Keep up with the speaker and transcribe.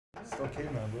It's okay,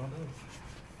 man, bro.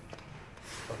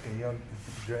 Fucking young,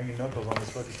 dragging knuckles on this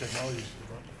fucking technology shit,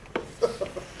 bro.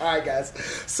 All right, guys.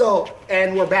 So,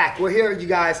 and we're back. We're here, you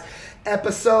guys.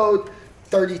 Episode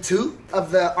 32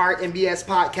 of the Art and BS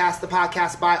podcast, the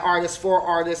podcast by artists, for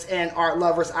artists, and art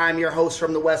lovers. I'm your host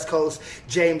from the West Coast,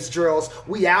 James Drills.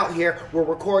 We out here. We're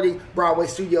recording Broadway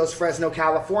Studios, Fresno,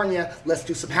 California. Let's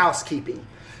do some housekeeping.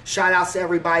 Shout outs to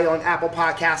everybody on Apple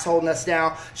Podcasts holding us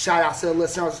down. Shout outs to the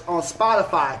listeners on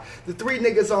Spotify. The three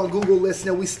niggas on Google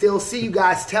listening, we still see you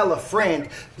guys. Tell a friend.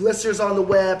 Listeners on the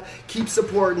web, keep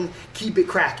supporting, keep it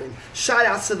cracking. Shout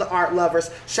outs to the art lovers.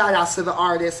 Shout outs to the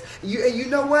artists. You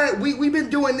know what? We've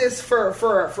been doing this for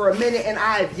a minute, and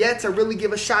I have yet to really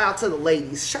give a shout out to the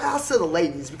ladies. Shout outs to the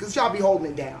ladies because y'all be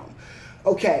holding it down.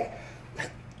 Okay.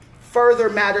 Further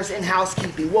matters in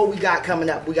housekeeping. What we got coming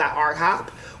up? We got Art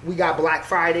Hop. We got Black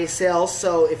Friday sales,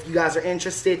 so if you guys are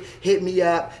interested, hit me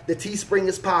up. The Teespring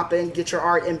is popping. Get your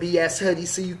Art and BS hoodie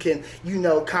so you can,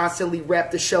 constantly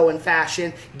rep the show in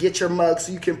fashion. Get your mug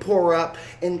so you can pour up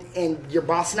and your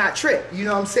boss not trip. You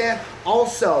know what I'm saying?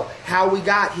 Also, how we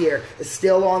got here is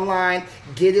still online.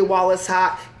 Get it while it's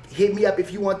hot. Hit me up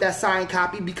if you want that signed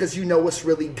copy because you know it's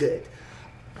really good.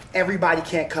 Everybody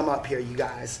can't come up here, you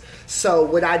guys. So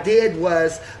what I did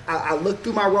was I looked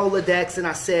through my Rolodex and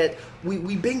I said,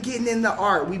 we've been getting in the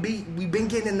art. We've been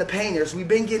getting in the painters. We've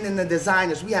been getting in the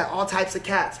designers. We had all types of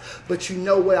cats. But you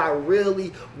know what I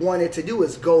really wanted to do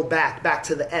is go back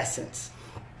to the essence.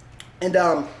 And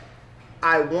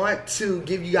I want to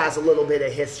give you guys a little bit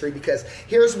of history because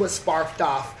here's what sparked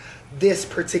off this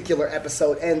particular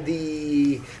episode and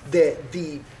the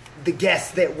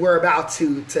guests that we're about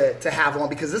to have on,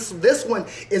 because this one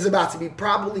is about to be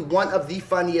probably one of the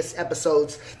funniest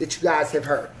episodes that you guys have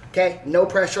heard. Okay? No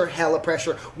pressure, hella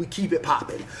pressure. We keep it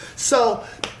popping. So,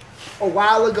 a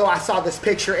while ago, I saw this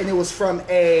picture, and it was from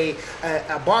a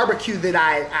barbecue that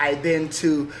I'd been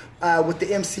to with the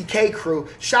MCK crew.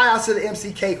 Shout out to the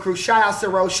MCK crew. Shout out to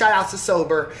Rose. Shout out to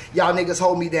Sober. Y'all niggas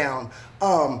hold me down.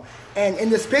 And in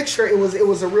this picture, it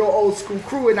was a real old school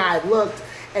crew, and I had looked,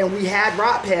 and we had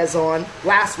Rapez on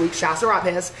last week. Shouts to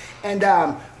Rapez. And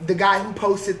the guy who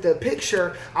posted the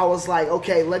picture, I was like,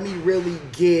 okay, let me really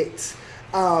get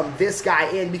this guy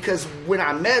in, because when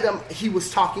I met him, he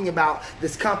was talking about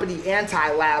this company,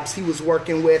 Anti-Labs, he was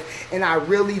working with, and I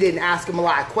really didn't ask him a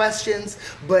lot of questions,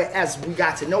 but as we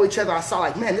got to know each other, I saw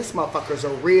like, man, this motherfucker's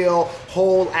a real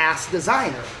whole-ass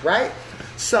designer, right?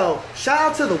 So, shout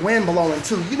out to the wind blowing,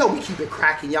 too. You know we keep it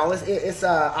cracking, y'all. It's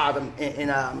autumn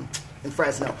in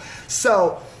Fresno.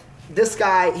 So this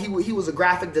guy, he was a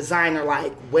graphic designer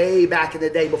like way back in the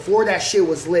day, before that shit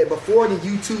was lit, before the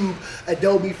YouTube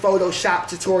Adobe Photoshop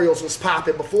tutorials was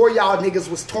popping, before y'all niggas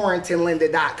was torrenting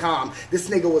lynda.com. This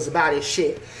nigga was about his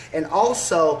shit. And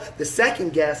also, the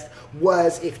second guest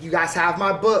was, if you guys have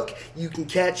my book, you can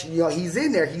catch, he's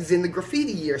in there. He's in the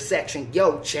graffiti year section.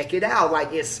 Yo, check it out.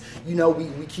 Like, it's,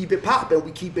 we keep it popping.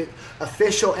 We keep it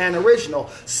official and original.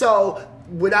 So,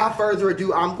 without further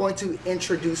ado, I'm going to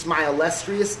introduce my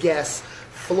illustrious guests,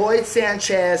 Floyd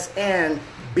Sanchez and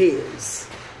Biz.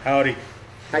 Howdy.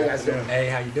 How you guys doing? Hey,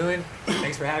 how you doing?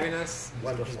 Thanks for having us.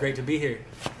 Wonderful. It's great to be here.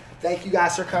 Thank you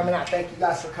guys for coming out.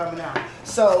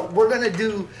 So we're gonna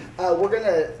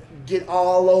get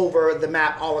all over the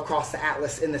map, all across the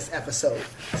atlas in this episode.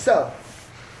 So,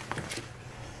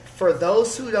 for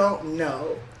those who don't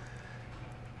know,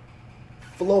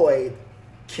 Floyd,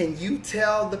 can you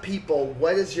tell the people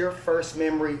what is your first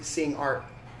memory seeing art?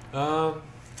 I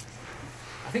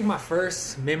think my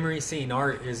first memory seeing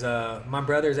art is my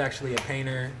brother's actually a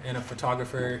painter and a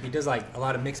photographer. He does like a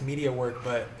lot of mixed media work,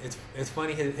 but it's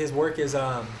funny. His work is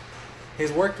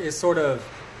sort of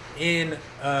in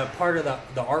part of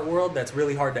the art world that's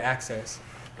really hard to access.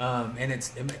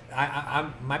 And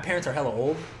my parents are hella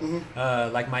old.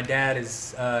 Mm-hmm. Like my dad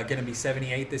is gonna be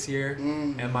 78 this year,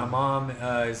 and my mom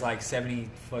is like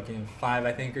 75,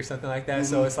 I think, or something like that. Mm-hmm.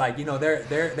 So it's like,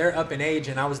 they're up in age,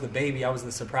 and I was the baby. I was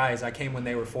the surprise. I came when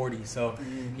they were 40. So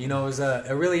it was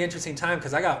a really interesting time,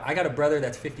 because I got a brother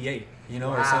that's 58.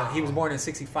 Wow. Or so he was born in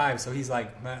 65, so he's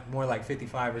like more like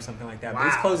 55 or something like that. Wow. But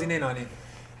he's closing in on it.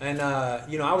 And,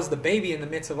 I was the baby in the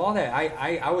midst of all that.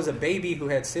 I was a baby who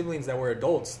had siblings that were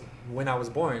adults when I was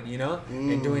born,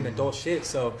 and doing adult shit.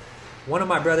 So one of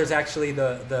my brothers, actually,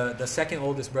 the second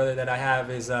oldest brother that I have,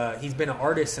 is he's been an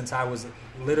artist since I was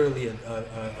literally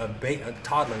a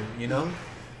toddler,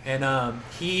 And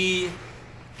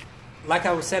like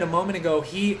I said a moment ago,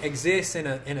 he exists in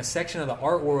a section of the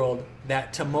art world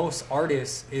that to most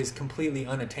artists is completely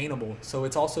unattainable. So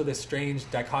it's also this strange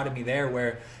dichotomy there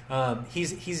where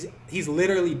he's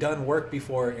literally done work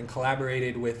before and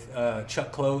collaborated with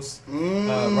Chuck Close,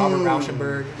 Robert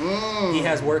Rauschenberg. He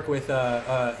has worked with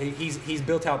he's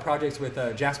built out projects with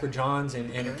Jasper Johns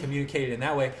and communicated in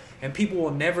that way. And people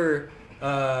will never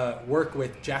work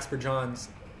with Jasper Johns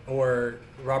or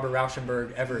Robert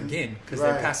Rauschenberg ever again because they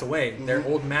pass away. They're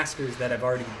old masters that have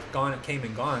already came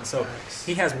and gone. So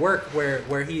he has work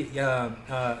where he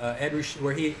Ed Ruscha,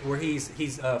 where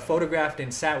he's photographed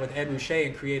and sat with Ed Ruscha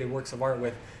and created works of art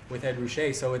with Ed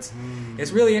Ruscha. So it's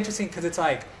really interesting because it's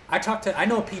like I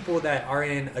know people that are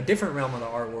in a different realm of the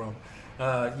art world.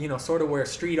 Sort of where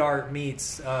street art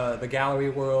meets the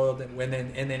gallery world, and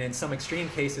then in some extreme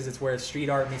cases, it's where street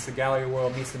art meets the gallery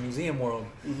world meets the museum world.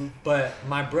 But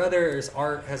my brother's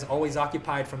art has always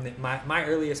occupied my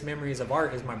earliest memories of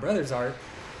art is my brother's art,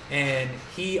 and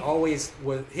he always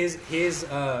was his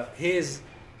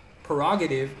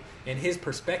prerogative and his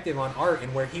perspective on art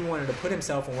and where he wanted to put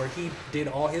himself and where he did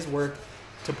all his work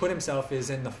to put himself is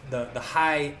in the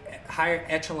higher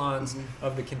echelons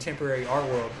of the contemporary art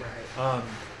world.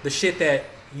 The shit that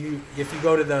if you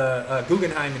go to the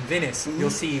Guggenheim in Venice,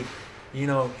 you'll see,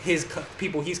 his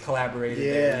people he's collaborated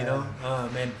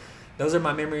with, and those are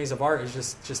my memories of art.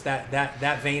 Is just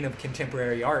that vein of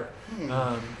contemporary art,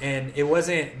 and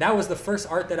that was the first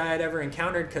art that I had ever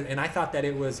encountered, and I thought that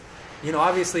it was,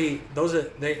 obviously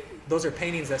those are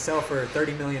paintings that sell for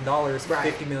 $30 million,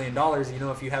 $50 million.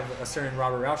 If you have a certain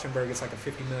Robert Rauschenberg, it's like a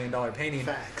 $50 million painting.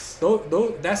 Facts.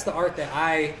 That's the art that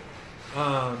I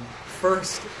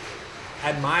first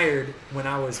admired when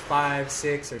I was 5,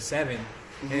 6, or 7.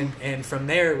 And from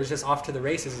there, it was just off to the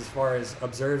races as far as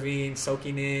observing,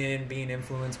 soaking in, being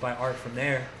influenced by art from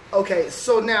there. Okay,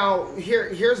 so now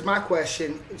here's my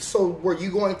question. So were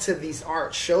you going to these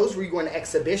art shows? Were you going to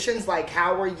exhibitions? Like,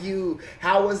 how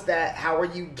was that? How are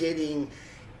you getting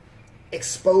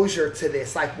exposure to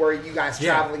this? Like, were you guys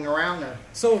traveling around? Or?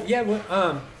 So,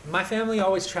 my family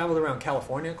always traveled around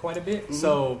California quite a bit.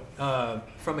 So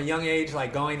from a young age,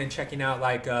 like going and checking out,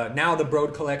 like now the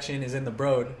Broad collection is in the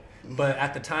Broad. But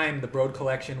at the time, the Broad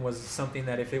collection was something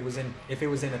that if it was in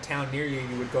a town near you,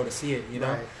 you would go to see it,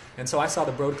 Right. And so I saw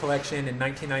the Broad collection in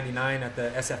 1999 at the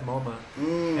SF MoMA,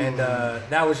 and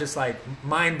that was just like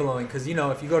mind blowing because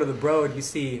if you go to the Broad, you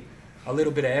see a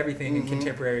little bit of everything in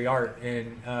contemporary art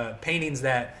and paintings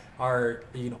that are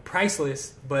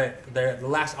priceless, but the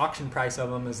last auction price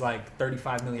of them is like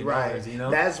 $35 million. Right.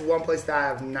 That's one place that I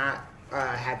have not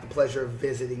had the pleasure of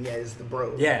visiting yet is the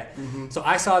Broad. Yeah. So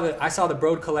I saw the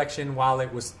Broad collection while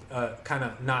it was kind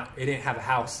of it didn't have a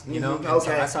house, And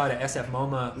so I saw it at SF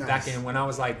MoMA back in when I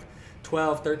was like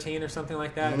 12, 13 or something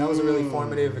like that. And that was a really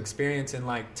formative experience in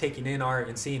like taking in art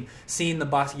and seeing the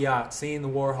Basquiat, seeing the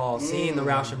Warhol, seeing the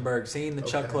Rauschenberg, seeing the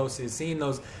Chuck Closes, seeing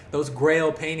those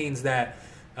Grail paintings that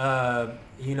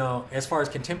as far as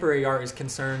contemporary art is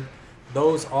concerned,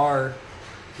 those are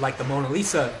like the Mona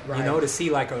Lisa, to see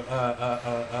like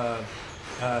a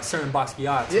certain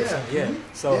Basquiat.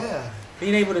 So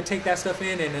being able to take that stuff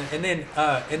in and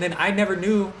then I never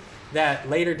knew that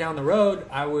later down the road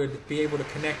I would be able to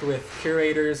connect with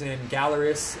curators and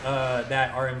gallerists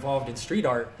that are involved in street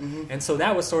art, and so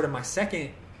that was sort of my second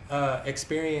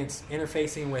experience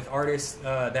interfacing with artists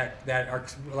that are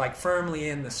like firmly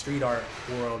in the street art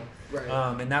world,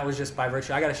 and that was just by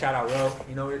virtue. I got to shout out Ro.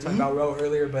 We were talking about Ro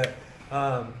earlier, but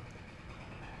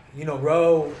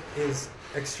Ro is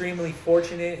extremely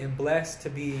fortunate and blessed to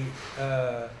be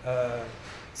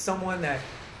someone that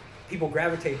people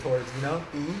gravitate towards,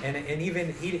 and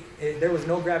even there was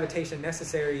no gravitation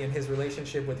necessary in his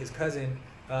relationship with his cousin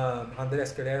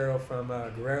Andres Guerrero from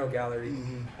Guerrero Gallery.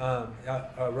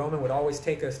 Roman would always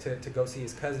take us to go see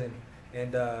his cousin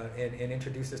and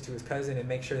introduce us to his cousin and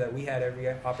make sure that we had every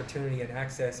opportunity and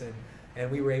access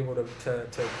and we were able to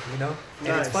and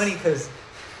it's funny because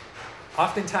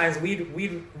oftentimes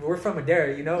we're from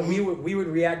Madera, we would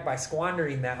react by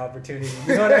squandering that opportunity.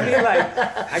 You know what I mean? Like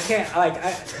I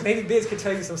can't maybe Biz could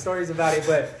tell you some stories about it,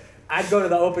 but I'd go to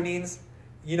the openings.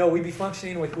 We'd be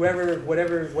functioning with whatever.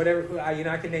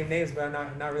 I can name names, but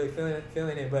I'm not really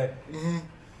feeling it. But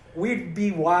we'd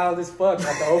be wild as fuck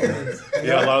at the openings.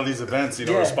 A lot of these events,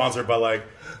 are sponsored by like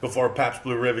before Pabst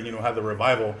Blue Ribbon, had the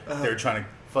revival. They were trying to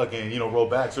fucking roll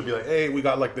back. So it'd be like, hey, we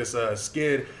got like this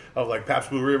skid of like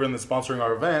Pabst Blue Ribbon that's sponsoring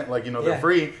our event. Like they're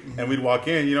free, and we'd walk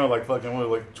in, like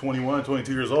fucking like 21,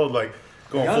 22 years old, like.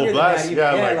 Going younger full blast,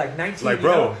 like 19. Like,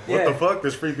 bro, what the fuck?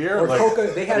 There's free beer. Or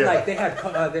Coca. They had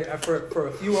for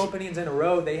a few openings in a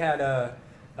row. They had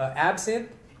absinthe,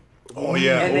 Oh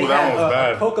yeah, And they that had one was a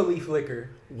bad. coca leaf liquor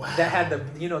Wow. that had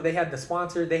they had the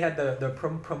sponsor, they had the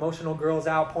promotional girls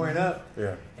out pouring up.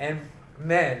 Yeah. And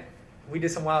man, we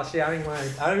did some wild shit. I don't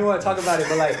even want to talk about it,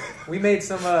 but like we made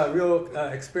some real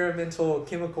experimental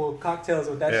chemical cocktails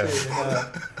with that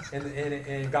shit,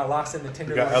 and got lost in the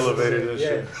Tenderloin. Got elevated and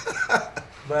shit.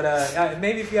 But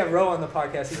maybe if you have Ro on the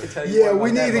podcast, he could tell you. Yeah, more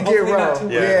we about need that, to but get hopefully not Ro.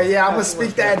 too Yeah, much. I'm gonna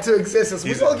speak that into existence.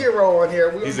 We're gonna get Ro on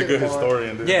here. He's a good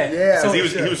historian, dude. Yeah. So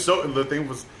So he was so. The thing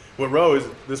was with Ro is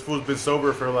this fool's been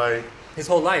sober for like his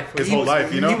whole life. His whole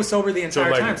life, you know? He was sober the entire So,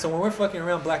 like- time. So when we're fucking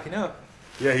around blacking out,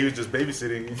 yeah, he was just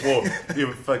babysitting. Well, he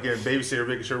would fucking babysitter,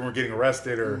 making sure we weren't getting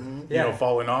arrested or Yeah.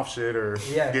 falling off shit or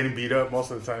Yeah. getting beat up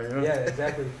most of the time. You know? yeah,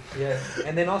 exactly, yeah,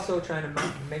 and then also trying to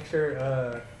make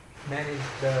sure manage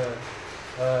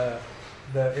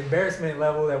the embarrassment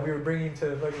level that we were bringing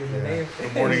to fucking the name. The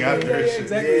morning after yeah, shit.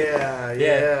 exactly.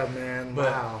 Yeah, man. But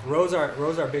Wow. Ro's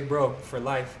our big bro for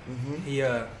life. He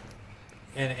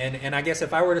and I guess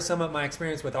if I were to sum up my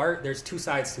experience with art, there's two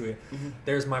sides to it.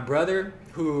 There's my brother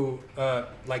who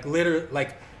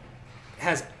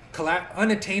has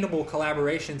unattainable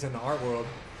collaborations in the art world,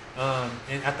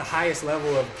 and at the highest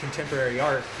level of contemporary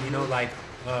art, like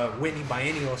Whitney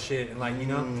biennial shit, and like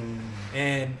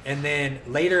and then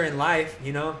later in life,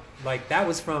 like that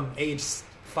was from age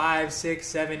 5, 6,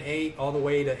 7, 8 all the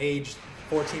way to age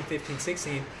 14, 15,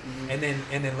 16, and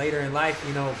then later in life,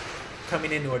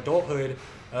 coming into adulthood,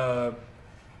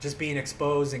 just being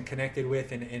exposed and connected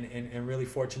with, and really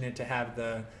fortunate to have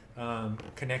the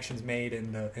connections made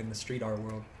in the street art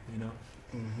world,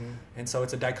 And so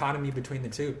it's a dichotomy between the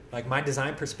two. Like my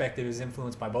design perspective is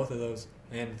influenced by both of those,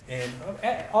 and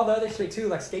all the other shit too,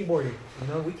 like skateboarding.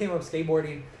 We came up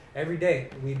skateboarding every day.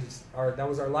 That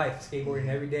was our life, skateboarding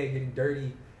every day, getting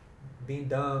dirty, being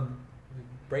dumb,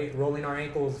 rolling our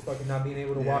ankles, fucking not being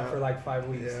able to walk for like 5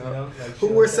 weeks. Like, Who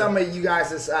were some of you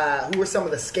guys? Who were some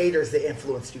of the skaters that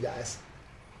influenced you guys?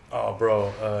 Oh,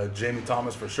 bro, Jamie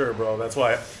Thomas for sure, bro. That's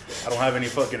why I don't have any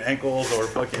fucking ankles or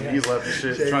fucking knees left and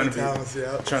shit. Trying to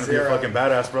be a fucking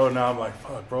badass, bro. Now I'm like,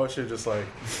 fuck, bro, I should just like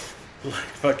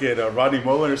fucking Rodney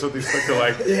Mullen or something, stuck to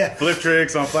like flip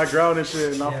tricks on flat ground and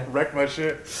shit, and I'll wreck my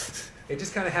shit. It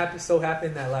just kind of happened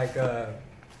that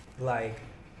like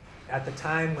at the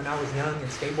time when I was young and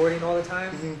skateboarding all the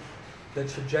time, the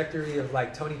trajectory of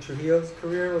like Tony Trujillo's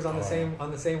career was on the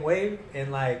same wave,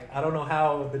 and like I don't know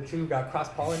how the two got cross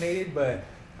pollinated, but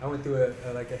I went through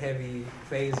a heavy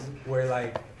phase where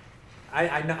like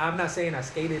I'm not saying I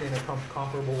skated in a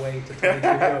comparable way to Tony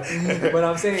Trujillo, but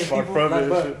I'm saying people like,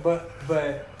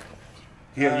 but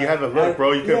you had the look,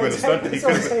 bro. You could have been a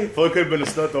stunt. Floyd could have been a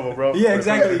stunt double, bro. Yeah,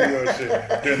 exactly. During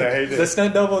that heyday. The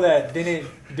stunt double that didn't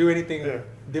do anything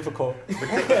difficult.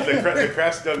 The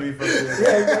crash dummy.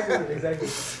 Yeah, exactly.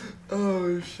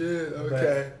 Oh shit.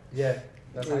 Okay. But,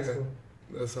 that's high school.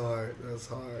 That's hard.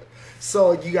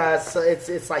 So you guys,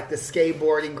 it's like the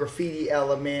skateboarding, graffiti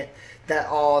element that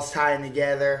all is tying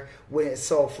together.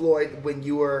 So Floyd, when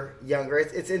you were younger,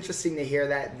 it's interesting to hear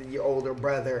that your older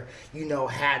brother,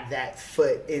 had that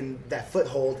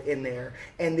foothold in there,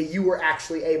 and that you were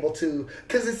actually able to,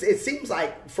 because it seems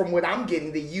like from what I'm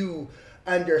getting that you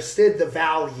understood the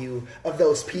value of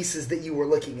those pieces that you were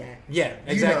looking at. Yeah,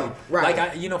 exactly. Right.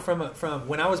 Like from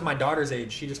when I was my daughter's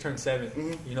age, she just turned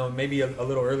 7. Maybe a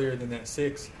little earlier than that,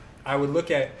 6. I would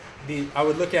look at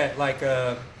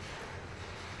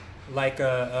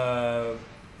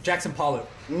Jackson Pollock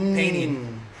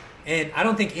painting, and I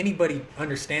don't think anybody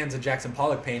understands a Jackson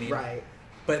Pollock painting. Right.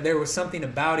 But there was something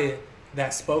about it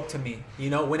that spoke to me.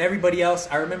 When everybody else,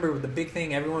 I remember the big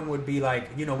thing, everyone would be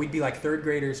like, we'd be like 3rd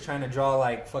graders trying to draw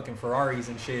like fucking Ferraris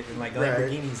and shit and like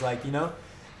Lamborghinis, like,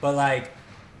 But like,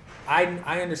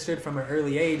 I understood from an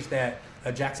early age that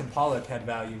a Jackson Pollock had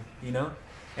value,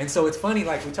 And so it's funny,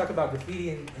 like we talk about graffiti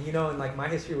and and like my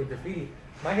history with graffiti.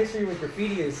 My history with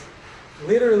graffiti is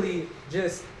literally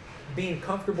just being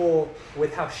comfortable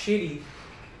with how shitty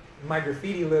my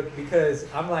graffiti looked, because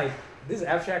I'm like, this is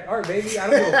abstract art, baby. I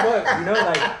don't give a fuck,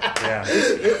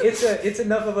 It's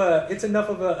enough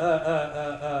of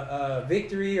a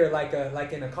victory or like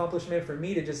an accomplishment for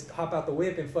me to just hop out the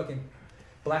whip and fucking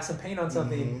blast some paint on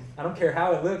something. I don't care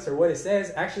how it looks or what it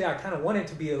says. Actually, I kind of want it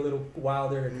to be a little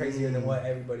wilder and crazier than what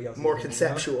everybody else. More is doing,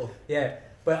 conceptual. Yeah,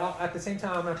 but at the same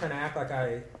time, I'm not trying to act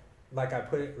like I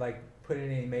put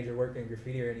in any major work in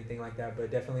graffiti or anything like that. But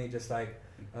definitely just like.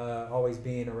 Always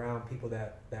being around people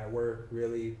that were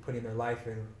really putting their life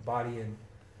and body and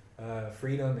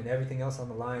freedom and everything else on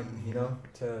the line,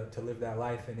 to live that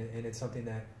life, and it's something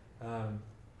that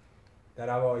that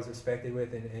I've always respected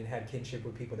with and had kinship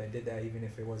with people that did that, even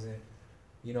if it wasn't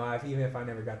You know, even if I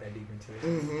never got that deep into it.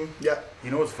 Mm-hmm. Yeah.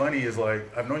 You know what's funny is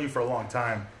like I've known you for a long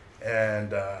time,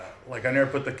 and like I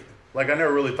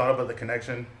never really thought about the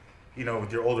connection, you know,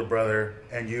 with your older brother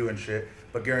and you and shit.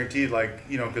 But guaranteed, like,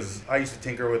 you know, because I used to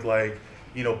tinker with like,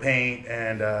 you know, paint,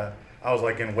 and I was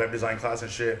like in web design class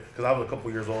and shit because I was a couple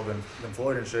years older than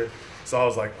Floyd and shit. So I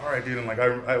was like, all right, dude, and like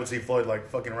I would see Floyd like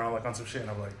fucking around like on some shit,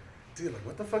 and I'm like, dude, like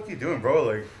what the fuck you doing, bro?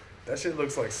 Like that shit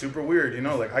looks like super weird, you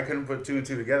know? Like I couldn't put two and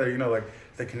two together, you know, like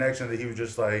the connection that he was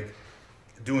just like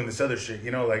doing this other shit,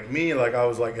 you know? Like me, like I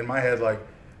was like in my head, like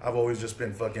I've always just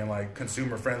been fucking like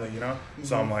consumer friendly, you know? Mm-hmm.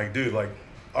 So I'm like, dude, like,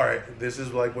 all right, this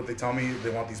is like what they tell me. They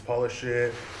want these polished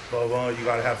shit, blah, blah, you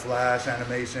gotta have flash,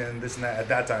 animation, this and that at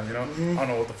that time, you know? Mm-hmm. I don't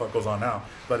know what the fuck goes on now.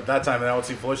 But at that time, and I would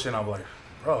see Floyd shit, and I'm like,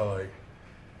 bro, like,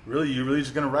 really? You really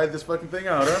just gonna ride this fucking thing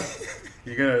out, huh?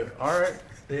 You gonna, all right.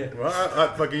 Yeah. Well,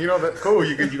 I fucking, you know, that's cool.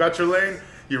 You got your lane.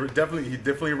 He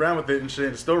definitely ran with it and shit,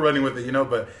 and still running with it, you know?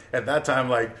 But at that time,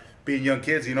 like, being young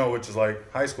kids, you know, which is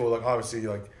like high school, like, obviously,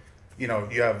 like, you know,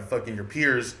 you have fucking your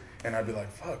peers, and I'd be like,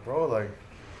 fuck, bro, like,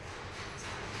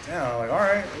 damn, like, all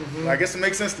right. Mm-hmm. I guess it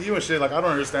makes sense to you and shit. Like, I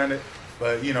don't understand it.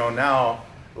 But, you know, now,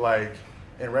 like,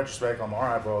 in retrospect, I'm all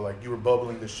right, bro. Like, you were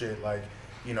bubbling this shit. Like,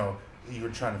 you know, you were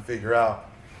trying to figure out.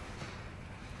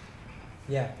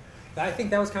 Yeah. I think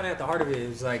that was kind of at the heart of it. It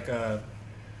was like,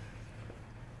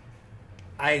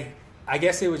 I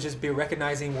guess it would just be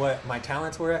recognizing what my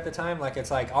talents were at the time. Like,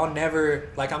 it's like, I'll never,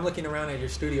 like, I'm looking around at your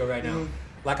studio right now. Mm-hmm.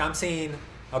 Like, I'm seeing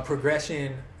a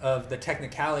progression of the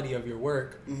technicality of your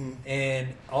work, mm-hmm. and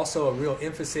also a real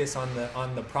emphasis on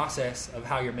the process of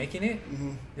how you're making it.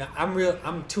 Mm-hmm. Now,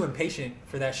 I'm too impatient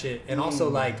for that shit, and also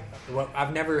like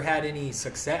I've never had any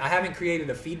success. I haven't created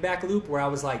a feedback loop where I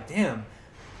was like, damn,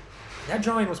 that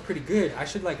drawing was pretty good. I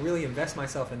should like really invest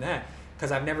myself in that,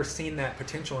 because I've never seen that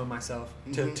potential in myself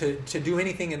to do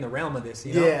anything in the realm of this.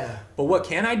 You know? Yeah. But what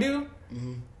can I do?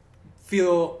 Mm-hmm.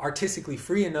 Feel artistically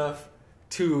free enough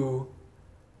to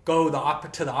go to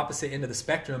the opposite end of the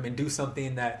spectrum and do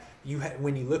something that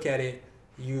when you look at it,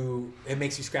 it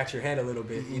makes you scratch your head a little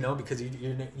bit, mm-hmm. you know, because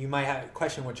you might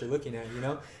question what you're looking at, you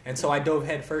know. And so I dove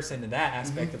head first into that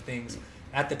aspect mm-hmm. of things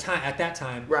at that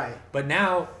time. Right. But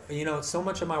now, you know, so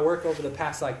much of my work over the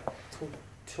past like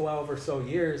 12 or so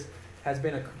years has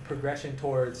been a progression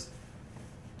towards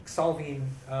solving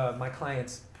my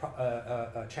clients'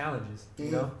 challenges, you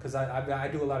mm-hmm. know, because I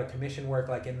do a lot of commission work,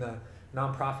 like in the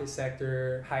nonprofit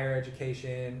sector, higher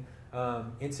education,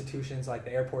 institutions like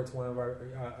the airport's one of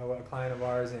a client of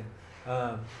ours,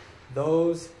 and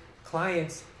those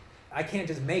clients, I can't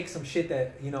just make some shit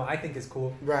that, you know, I think is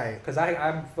cool, right? Because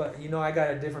I'm you know, I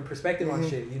got a different perspective mm-hmm. on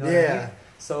shit, you know. Yeah. What I mean?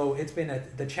 So it's been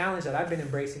the challenge that I've been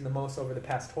embracing the most over the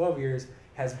past 12 years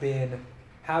has been,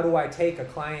 how do I take a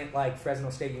client like Fresno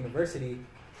State University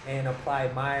and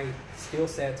apply my skill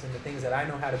sets and the things that I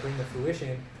know how to bring to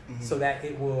fruition, mm-hmm. so that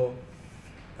it will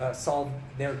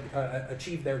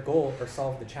achieve their goal or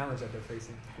solve the challenge that they're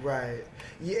facing. Right.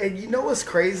 Yeah, and you know what's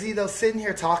crazy though? Sitting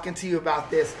here talking to you about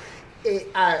this,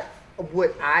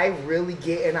 what I really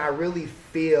get and I really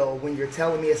feel when you're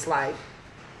telling me, it's like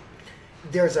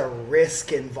there's a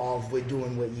risk involved with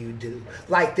doing what you do.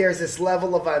 Like there's this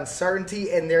level of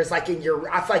uncertainty, and there's like I feel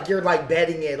like you're like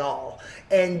betting it all.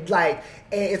 And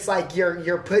it's like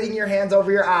you're putting your hands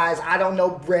over your eyes. I don't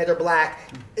know red or black.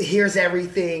 Here's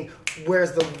everything.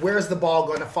 Where's the ball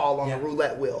going to fall on the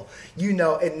roulette wheel? You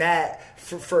know, and that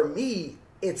for me,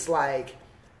 it's like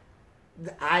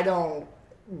that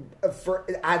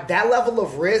level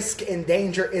of risk and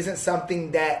danger isn't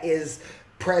something that is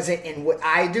present in what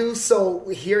I do. So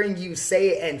hearing you say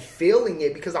it and feeling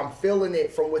it, because I'm feeling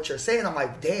it from what you're saying, I'm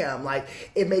like, damn, like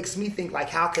it makes me think like,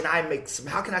 how can I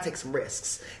take some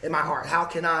risks in my art? How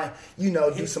can I, you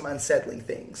know, do some unsettling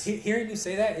things? Hearing you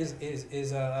say that is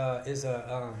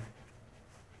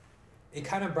it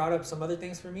kind of brought up some other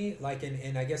things for me. Like,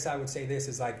 and I guess I would say this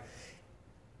is like,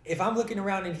 if I'm looking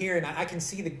around in here and I can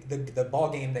see the ball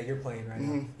game that you're playing right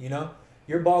mm-hmm. now, you know,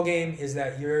 your ball game is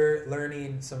that you're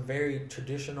learning some very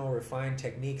traditional, refined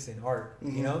techniques in art,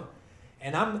 mm-hmm. you know,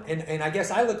 and I guess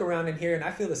I look around in here and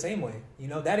I feel the same way, you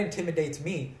know. That intimidates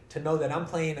me to know that I'm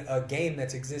playing a game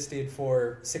that's existed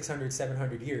for 600,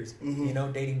 700 years, mm-hmm. you know,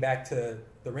 dating back to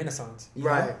the Renaissance, you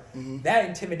right? know? Mm-hmm. That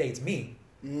intimidates me.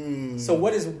 Mm. So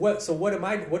what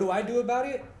do I do about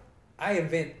it? I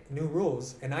invent new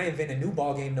rules, and I invent a new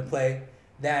ball game to play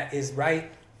that is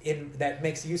that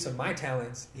makes use of my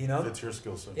talents, you know? Fits your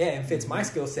skill set. Yeah, and fits mm-hmm. my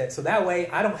skill set. So that way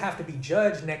I don't have to be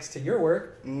judged next to your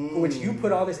work, which you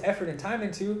put all this effort and time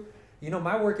into.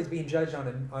 my work is being judged on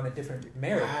a different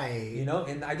merit, Right.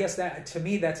 and I guess that to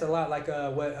me that's a lot like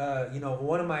what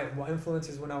one of my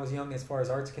influences when I was young as far as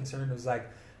art's concerned was like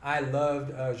I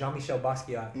loved Jean-Michel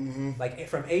Basquiat. Mm-hmm. Like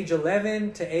from age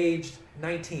 11 to age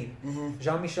 19, Mm-hmm.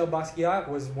 Jean-Michel Basquiat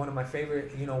was one of my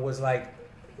favorite. Was like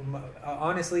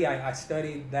honestly I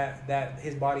studied that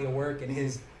his body of work and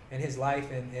his life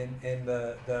and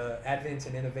the advents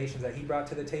and innovations that he brought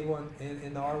to the table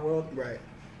in the art world. Right.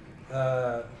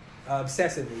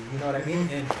 Obsessively, you know what I mean?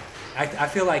 And I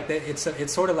feel like that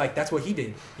it's sort of like that's what he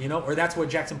did, or that's what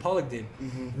Jackson Pollock did.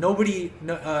 Mm-hmm. Nobody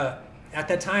at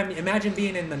that time, imagine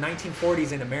being in the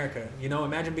 1940s in America,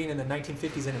 imagine being in the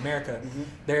 1950s in America. Mm-hmm.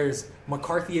 There's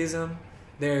McCarthyism,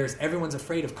 there's everyone's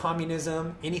afraid of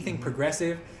communism, anything Mm-hmm.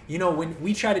 progressive. When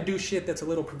we try to do shit that's a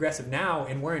little progressive now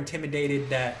and we're intimidated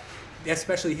that,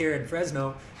 especially here in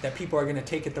Fresno, that people are going to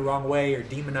take it the wrong way or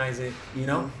demonize it,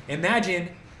 Mm-hmm. Imagine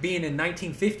being in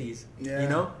 1950s,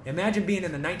 Yeah. Imagine being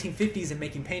in the 1950s and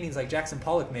making paintings like Jackson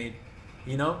Pollock made,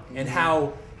 and Mm-hmm.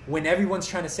 how when everyone's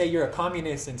trying to say you're a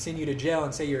communist and send you to jail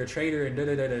and say you're a traitor and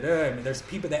da-da-da-da-da, and there's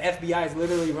people, the FBI is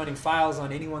literally running files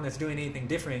on anyone that's doing anything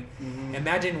different. Mm-hmm.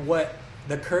 Imagine what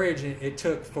the courage it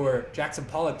took for Jackson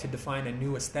Pollock to define a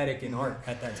new aesthetic in art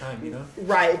at that time,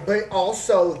 Right, but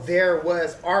also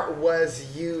art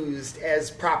was used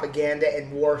as propaganda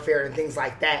and warfare and things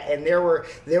like that, and there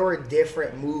were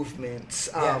different movements.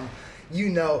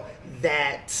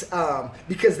 That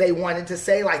because they wanted to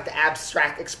say like the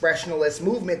abstract expressionist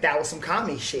movement, that was some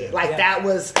commie shit. Like that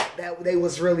they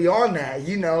was really on that,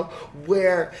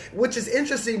 which is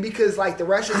interesting because like the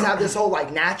Russians have this whole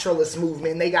like naturalist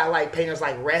movement. And they got like painters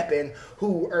like Repin,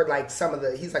 who are like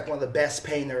he's like one of the best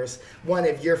painters, one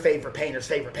of your favorite painters,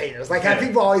 like how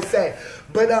people always say.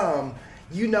 But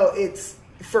it's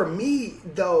for me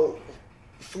though,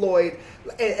 Floyd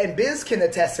and Biz can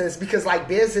attest to this because like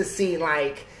Biz has seen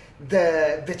like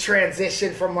the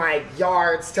transition from like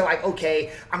yards to like,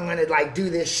 okay, I'm gonna like do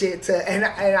this shit and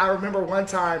I remember one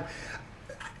time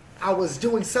I was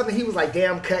doing something, he was like,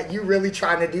 damn cut, you really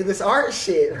trying to do this art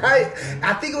shit, right? Mm-hmm.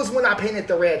 I think it was when I painted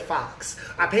the Red Fox.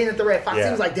 He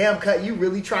was like, damn cut, you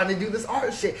really trying to do this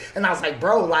art shit. And I was like,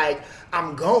 bro, like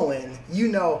I'm going,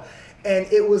 and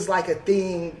it was like a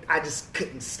thing I just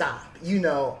couldn't stop,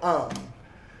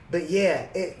 But yeah,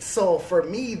 so for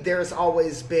me, there's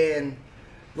always been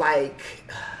like,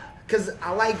 because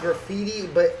I like graffiti,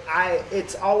 but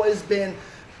it's always been,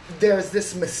 there's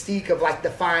this mystique of like the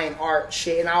fine art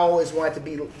shit, and I always wanted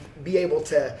to be able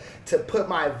to put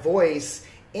my voice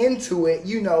into it,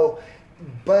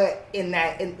 but in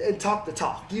that, and talk the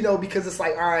talk, because it's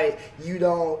like, all right,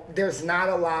 there's not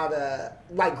a lot of,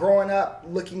 like growing up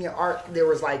looking at art, there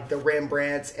was like the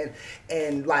Rembrandts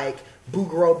and like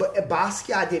Bouguereau, but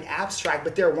Basquiat did abstract,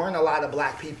 but there weren't a lot of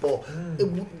black people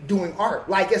doing art.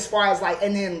 Like as far as like,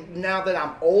 and then now that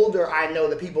I'm older, I know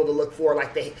the people to look for,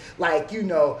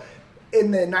 in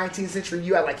the 19th century,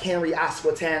 you had like Henry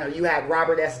Asquetan, or you had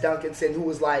Robert S. Duncanson, who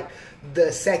was like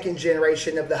the second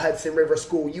generation of the Hudson River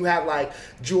School. You have like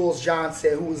Jules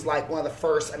Johnson, who was like one of the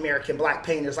first American black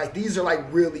painters. Like these are like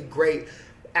really great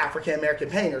African American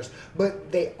painters,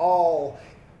 but they all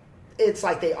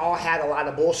had a lot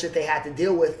of bullshit they had to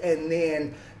deal with. And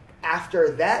then after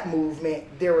that movement,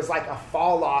 there was like a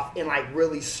fall off in like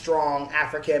really strong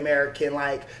African American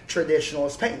like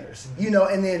traditionalist painters,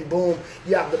 and then boom,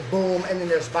 you have the boom, and then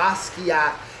there's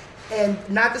Basquiat. And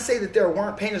not to say that there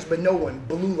weren't painters, but no one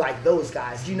blew like those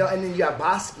guys, and then you have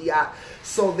Basquiat.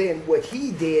 So then what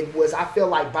he did was, I feel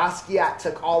like Basquiat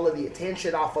took all of the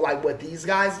attention off of like what these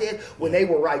guys did when they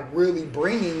were like really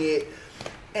bringing it.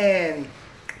 And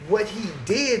what he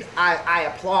did, I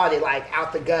applauded like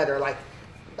out the gutter, like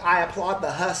I applaud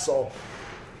the hustle.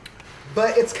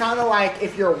 But it's kind of like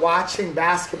if you're watching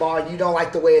basketball and you don't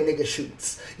like the way a nigga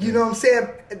shoots. You know what I'm saying?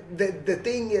 The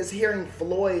thing is, hearing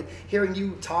Floyd, hearing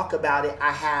you talk about it,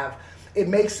 it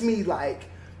makes me like,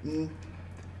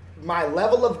 my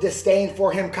level of disdain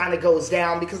for him kind of goes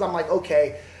down, because I'm like,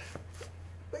 okay,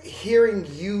 hearing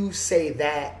you say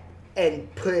that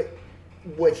and put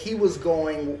what he was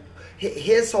going,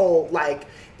 his whole like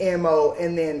MO,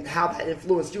 and then how that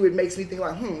influenced you, it makes me think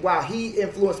like, wow, he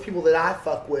influenced people that I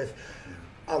fuck with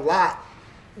a lot,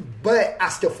 but I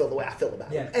still feel the way I feel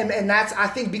about it. And that's, I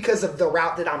think, because of the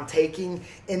route that I'm taking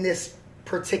in this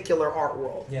particular art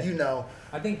world,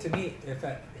 I think to me,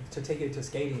 to take it to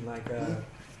skating, like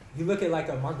you look at like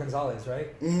a Mark Gonzalez,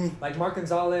 right? Mm-hmm. Like Mark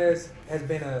Gonzalez has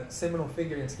been a seminal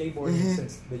figure in skateboarding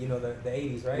since the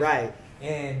 80s, right? Right.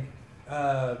 And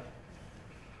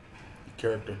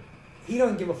character. He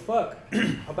doesn't give a fuck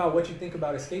about what you think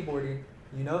about his skateboarding.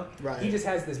 you know? Right. He just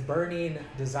has this burning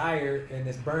desire and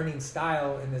this burning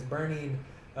style and this burning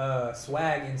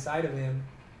swag inside of him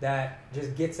that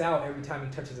just gets out every time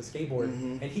he touches a skateboard.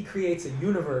 And he creates a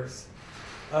universe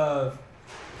of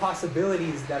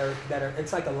possibilities that are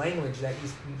it's like a language that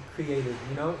he's created,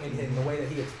 you know, in the way that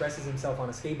he expresses himself on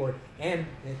a skateboard and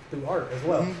through art as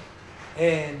well.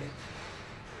 And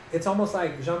it's almost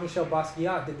like Jean-Michel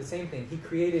Basquiat did the same thing. He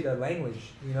created a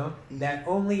language, you know, that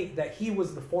he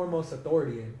was the foremost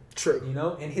authority in. True. You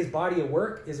know, and his body of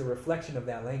work is a reflection of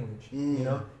that language, you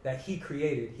know, that he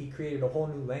created. He created a whole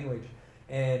new language.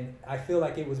 And I feel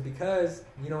like it was because,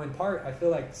 you know, in part, I feel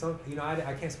like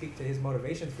I can't speak to his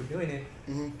motivations for doing it,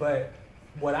 but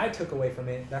what I took away from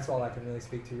it, that's all I can really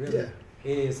speak to really,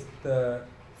 is the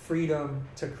freedom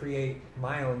to create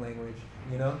my own language,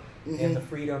 you know, and the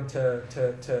freedom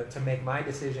to make my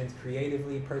decisions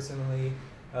creatively, personally,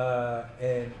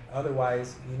 and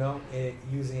otherwise, you know,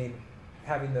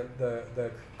 having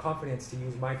the confidence to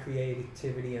use my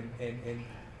creativity and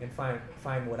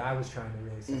find what I was trying to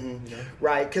really say, you know?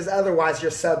 Right, because otherwise you're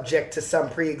subject to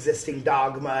some pre-existing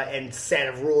dogma and set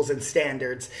of rules and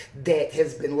standards that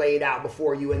has been laid out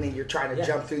before you, and then you're trying to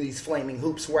jump through these flaming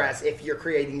hoops. Whereas if you're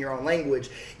creating your own language,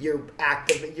 you're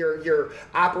you're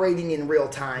operating in real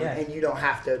time, and you don't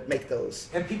have to make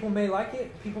those. And people may like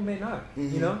it, people may not.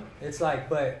 You know, it's like,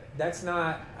 but that's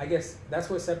not. I guess that's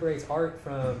what separates art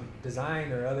from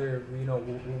design or other, you know,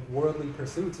 worldly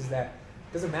pursuits, is that.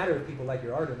 Doesn't matter if people like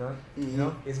your art or not. You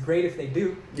know, it's great if they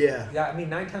do. Yeah. I mean,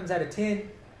 9 times out of 10,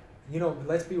 you know,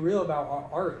 let's be real about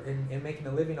art and making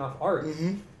a living off art.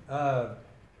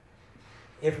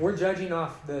 If we're judging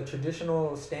off the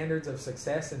traditional standards of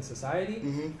success in society,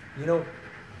 you know,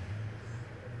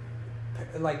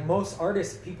 like most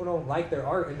artists, people don't like their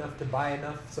art enough to buy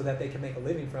enough so that they can make a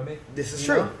living from it. This is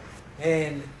true. Know?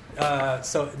 And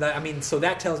so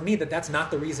that tells me that that's not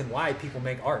the reason why people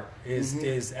make art.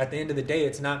 Is at the end of the day,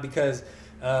 it's not because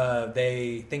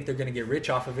they think they're going to get rich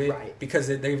off of it. Right. Because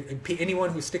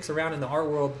anyone who sticks around in the art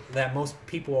world that most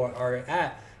people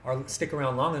stick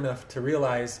around long enough to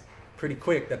realize pretty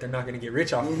quick that they're not going to get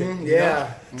rich off of it. You know?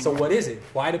 So what is it?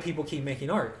 Why do people keep making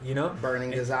art? You know,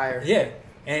 burning desire. Yeah.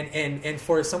 And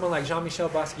for someone like Jean-Michel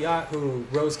Basquiat, who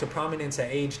rose to prominence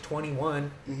at age 21,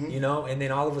 you know, and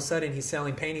then all of a sudden he's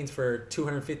selling paintings for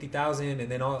 $250,000, and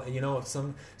then all, you know,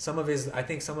 some of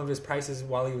his prices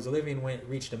while he was living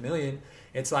reached $1 million.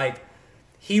 It's like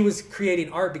he was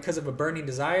creating art because of a burning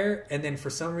desire, and then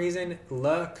for some reason,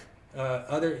 luck,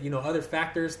 other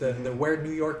factors, the where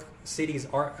New York City's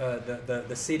art,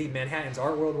 the city Manhattan's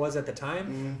art world was at the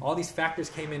time, all these factors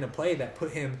came into play that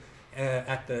put him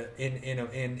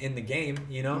in the game,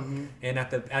 you know, and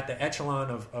at the echelon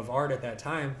of art at that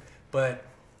time. But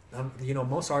you know,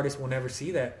 most artists will never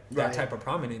see that type of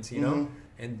prominence, you know,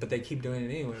 but they keep doing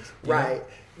it anyways. Right.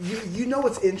 You know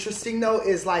what's interesting though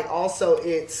is like also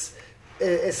it's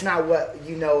not what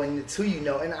you know and it's who you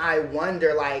know, and I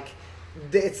wonder like.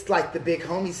 It's like the big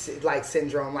homie like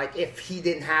syndrome. Like if he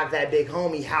didn't have that big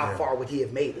homie, how far would he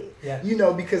have made it? Yeah. You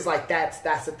know, because like that's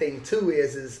the thing too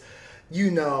is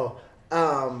you know,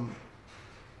 Warhol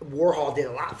did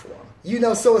a lot for him. You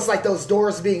know, so it's like those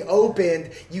doors being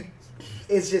opened.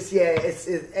 It's just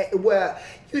well,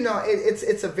 you know,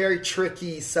 it's a very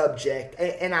tricky subject,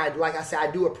 and I like I said,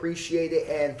 I do appreciate it,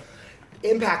 and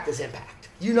impact is impact.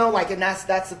 You know, like, and that's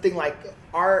the thing. Like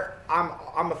art,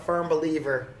 I'm a firm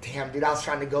believer. Damn, dude, I was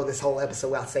trying to go this whole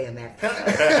episode without saying that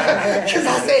because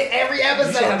I say it every episode.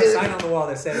 You should have a sign on the wall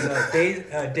that says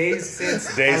days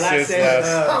since last.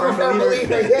 I'm a firm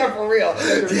believer. Yeah, for real.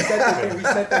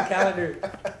 Reset the calendar.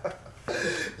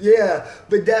 Yeah,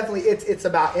 but definitely it's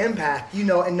about impact, you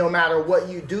know, and no matter what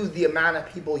you do, the amount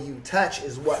of people you touch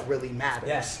is what really matters.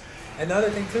 Yes. And the other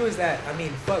thing too is that, I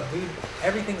mean, fuck, dude,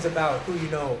 everything's about who you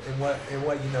know and what you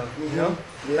know, you know?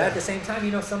 Yeah. But at the same time,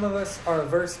 you know, some of us are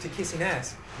averse to kissing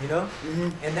ass, you know?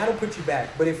 And that'll put you back.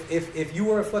 But if you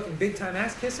were a fucking big time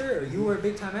ass kisser, or you were a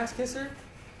big time ass kisser,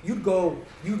 you'd go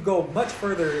much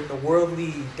further in the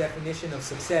worldly definition of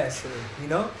success, you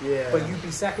know? Yeah. But you'd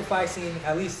be sacrificing,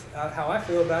 at least how I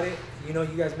feel about it, you know,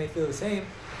 you guys may feel the same,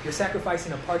 you're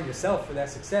sacrificing a part of yourself for that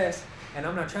success. And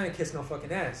I'm not trying to kiss no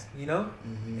fucking ass, you know.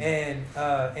 And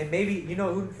maybe you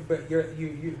know, but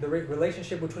the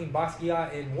relationship between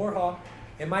Basquiat and Warhol,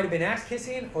 it might have been ass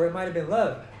kissing or it might have been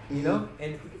love, you know.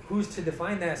 And who's to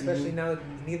define that? Especially now that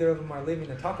neither of them are living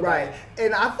to talk about it. Right.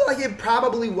 And I feel like it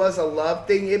probably was a love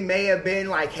thing. It may have been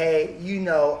like, hey, you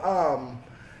know,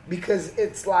 because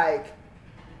it's like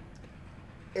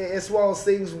it's one of those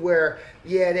things where,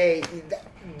 yeah,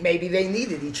 maybe they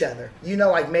needed each other. You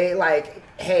know,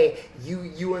 hey,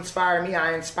 you inspire me,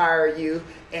 I inspire you,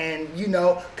 and you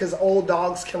know, because old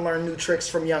dogs can learn new tricks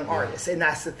from young artists, and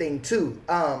that's the thing too.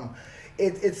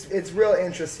 It's real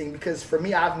interesting because for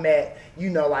me, I've met, you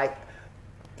know, like,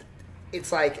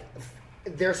 it's like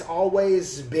there's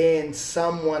always been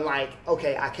someone like,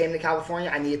 okay, I came to California,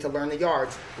 I needed to learn the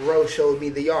yards. Ro showed me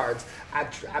the yards. I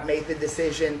made the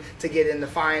decision to get into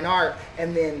fine art,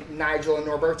 and then Nigel and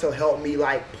Norberto helped me,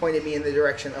 like, pointed me in the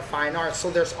direction of fine art. So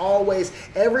there's always,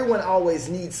 everyone always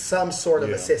needs some sort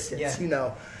of assistance, you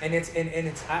know. And it's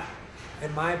in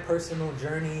my personal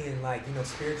journey and, like, you know,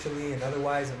 spiritually and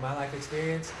otherwise in my life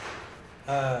experience,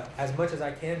 as much as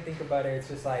I can think about it, it's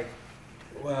just like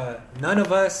none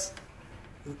of us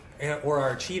or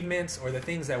our achievements or the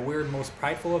things that we're most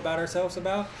prideful about ourselves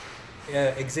about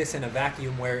exists in a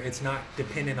vacuum where it's not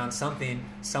dependent on something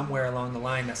somewhere along the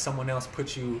line that someone else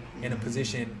puts you in a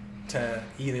position to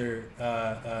either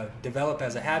develop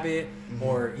as a habit,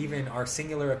 or even our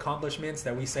singular accomplishments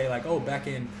that we say, like, oh, back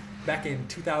in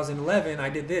 2011 I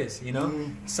did this, you know.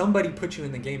 Somebody put you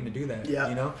in the game to do that,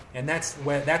 you know. And that's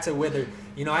whether,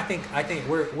 you know, I think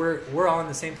we're all in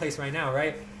the same place right now,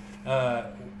 right?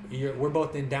 We're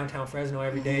both in downtown Fresno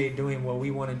every day doing what we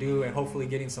want to do, and hopefully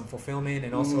getting some fulfillment,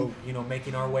 and also, you know,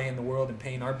 making our way in the world and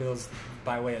paying our bills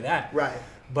by way of that. Right.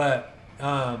 But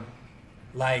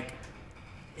like,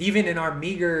 even in our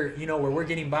meager, you know, where we're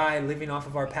getting by, living off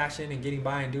of our passion and getting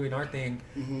by and doing our thing,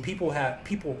 people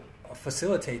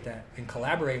facilitate that and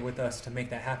collaborate with us to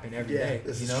make that happen every day.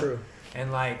 This you is know? true.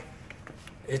 And like,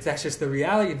 that's just the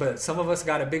reality. But some of us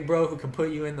got a big bro who can put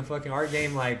you in the fucking art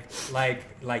game, like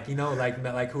you know,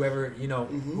 like whoever, you know,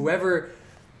 whoever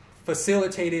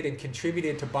facilitated and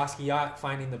contributed to Basquiat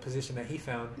finding the position that he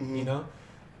found. You know,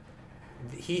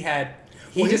 he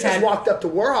just walked up to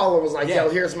Warhol and was like, "Yo,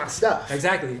 here's my stuff."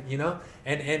 Exactly. You know,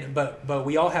 but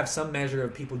we all have some measure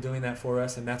of people doing that for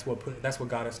us, and that's what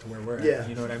got us to where we're at.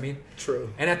 You know what I mean?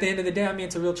 True. And at the end of the day, I mean,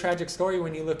 it's a real tragic story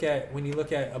when you look at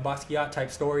a Basquiat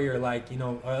type story, or, like, you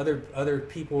know, other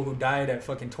people who died at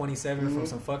fucking 27 from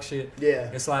some fuck shit.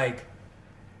 Yeah. It's like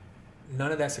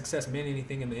none of that success meant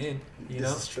anything in the end. You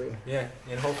know? This is true. Yeah.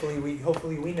 And hopefully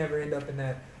we never end up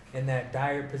in that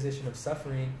dire position of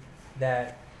suffering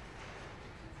that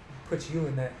puts you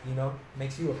in that, you know,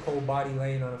 makes you a cold body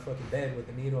laying on a fucking bed with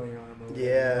a needle in your arm. You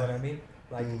know what I mean?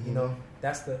 Like, you know,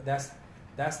 that's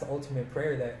the ultimate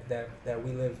prayer, that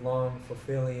we live long,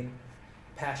 fulfilling,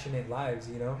 passionate lives,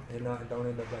 you know, and don't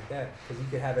end up like that. Because you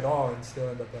could have it all and still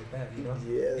end up like that, you know.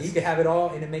 Yes. And you could have it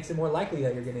all, and it makes it more likely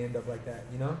that you're going to end up like that,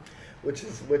 you know. Which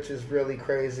is really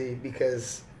crazy,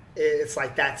 because it's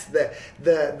like that's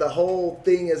the whole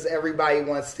thing is everybody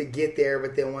wants to get there,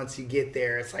 but then once you get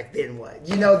there, it's like, then what?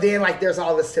 You know, then, like, there's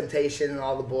all this temptation and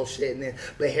all the bullshit, and then,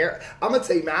 but here, I'm gonna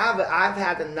tell you, man, I've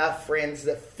had enough friends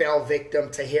that fell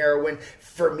victim to heroin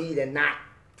for me to not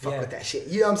fuck with that shit.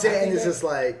 You know what I'm saying? And it's just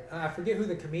like, I forget who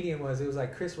the comedian was. It was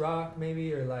like Chris Rock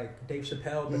maybe, or like Dave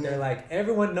Chappelle, but they're like,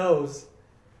 everyone knows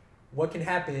what can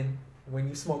happen when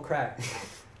you smoke crack.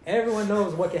 Everyone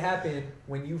knows what can happen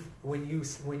when you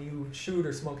shoot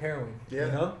or smoke heroin. You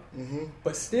know,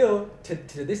 but still, to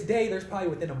this day, there's probably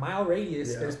within a mile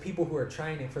radius, there's people who are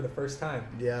trying it for the first time.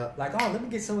 Like, oh, let me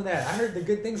get some of that. I heard the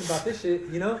good things about this shit.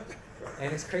 You know,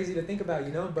 and it's crazy to think about.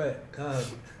 You know, but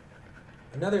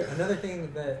another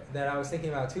thing that I was thinking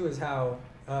about too is how.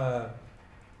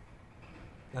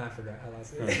 I forgot. I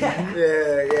lost it.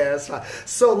 yeah, that's fine.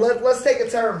 So let's take a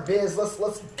turn, Biz.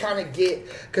 Let's kind of get,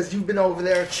 because you've been over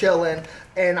there chilling,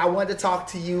 and I wanted to talk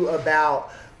to you about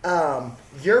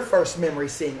your first memory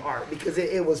seeing art, because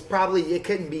it was probably, it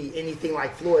couldn't be anything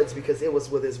like Floyd's because it was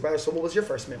with his brother. So what was your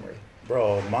first memory?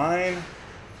 Bro, mine.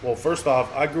 Well, first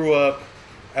off, I grew up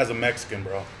as a Mexican,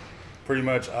 bro. Pretty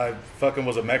much, I fucking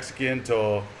was a Mexican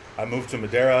till I moved to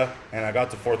Madera, and I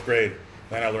got to 4th grade.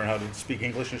 Then I learned how to speak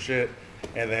English and shit.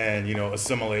 And then, you know,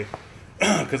 assimilate.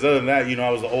 Because other than that, you know,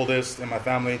 I was the oldest in my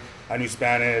family. I knew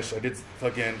Spanish. I did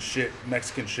fucking shit,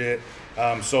 Mexican shit.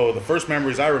 So the first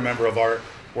memories I remember of art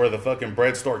were the fucking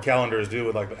bread store calendars, dude,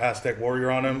 with like the Aztec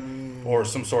warrior on them, or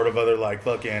some sort of other like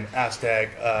fucking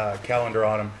Aztec calendar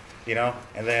on them, you know.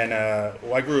 And then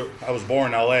I was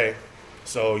born in LA,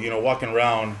 so, you know, walking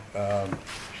around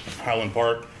Highland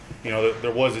Park, you know,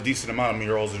 there was a decent amount of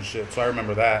murals and shit. So I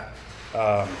remember that.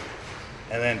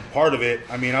 And then part of it,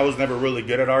 I mean, I was never really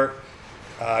good at art.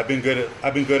 I've been good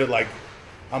at like,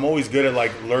 I'm always good at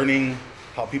like learning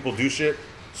how people do shit.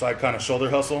 So I kind of shoulder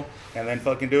hustle and then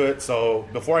fucking do it. So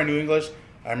before I knew English,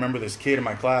 I remember this kid in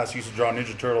my class used to draw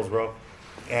Ninja Turtles, bro.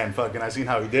 And fucking, I seen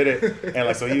how he did it, and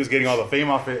like, so he was getting all the fame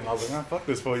off it, and I was like, fuck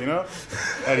this fool, you know?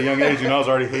 At a young age, you know, I was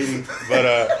already hating, but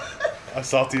I was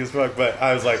salty as fuck, but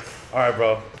I was like, all right,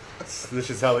 bro, this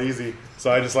shit's hella easy.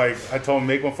 So I just like, I told him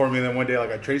make one for me, and then one day, like,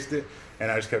 I traced it,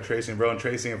 and I just kept tracing, bro, and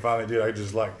tracing, and finally, dude, I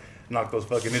just like knocked those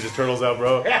fucking Ninja Turtles out,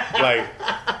 bro. Like,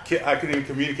 I couldn't even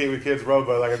communicate with kids, bro,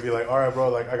 but like, I'd be like, all right, bro,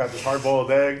 like, I got this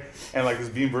hard-boiled egg, and like this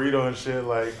bean burrito and shit,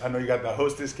 like, I know you got the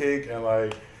Hostess cake, and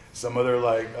like, some other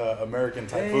like American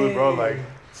type food, bro. Like,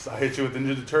 so I hit you with the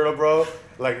Ninja Turtle, bro.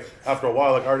 Like, after a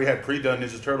while, like, I already had pre-done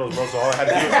Ninja Turtles, bro. So all I had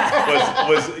to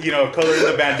do was you know, color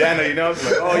in the bandana, you know. So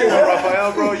like, oh, you want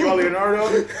Raphael, bro? You want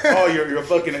Leonardo? Oh, you're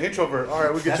fucking an introvert. All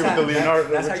right, we'll get you with the Leonardo.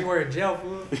 That's how you were in jail,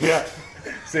 fool. Yeah,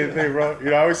 same thing, bro.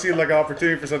 You know, I always see like an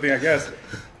opportunity for something, I guess.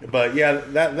 But yeah,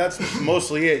 that's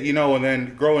mostly it, you know. And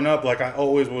then growing up, like, I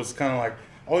always was kind of like,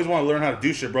 always want to learn how to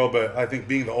do shit, bro. But I think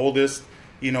being the oldest,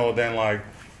 you know, then like,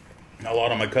 a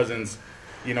lot of my cousins,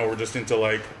 you know, were just into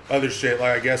like other shit.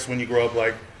 Like, I guess when you grow up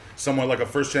like somewhat like a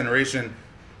first generation,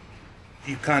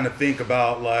 you kind of think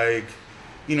about like,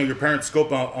 you know, your parents'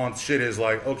 scope on shit is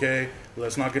like, okay,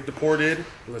 let's not get deported,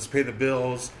 let's pay the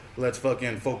bills, let's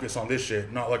fucking focus on this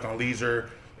shit, not like on leisure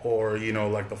or, you know,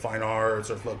 like the fine arts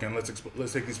or fucking let's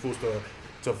take these fools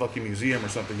to a fucking museum or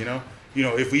something, you know,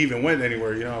 if we even went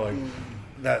anywhere, you know, like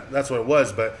that's what it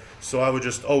was. But so I would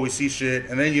just always see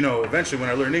shit, and then, you know, eventually when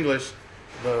I learned English,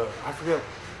 I forget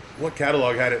what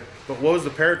catalog had it, but what was the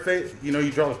parrot fate? You know,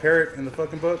 you draw the parrot in the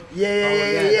fucking book. Become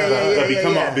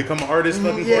an artist.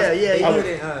 Fucking Yeah. They do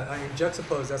it in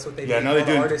juxtapose. That's what they do. Yeah, now they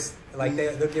do. Artists, like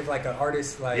they'll give like an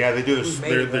artist like. Yeah, they do this.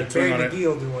 They're like doing Barry on it. McGee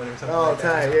will do one or something. Oh, like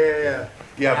that. tight.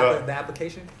 Yeah, but the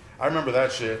application. I remember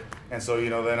that shit, and so,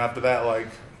 you know, then after that, like,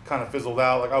 kind of fizzled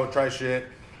out. Like, I would try shit,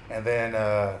 and then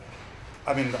I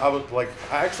mean, I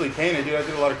actually painted, dude. I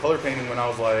did a lot of color painting when I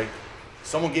was like,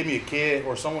 someone gave me a kit,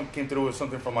 or someone came through with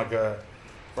something from like a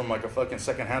fucking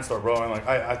secondhand store, bro. And like,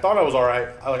 I thought I was all right.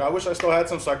 I wish I still had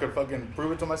some so I could fucking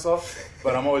prove it to myself.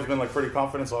 But I'm always been like pretty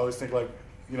confident, so I always think like,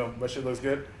 you know, my shit looks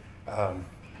good.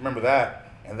 Remember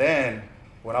that. And then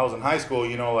when I was in high school,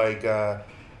 you know, like, I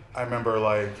remember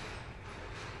like,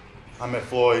 I met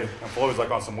Floyd, and Floyd was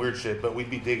like on some weird shit, but we'd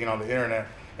be digging on the internet.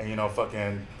 And, you know,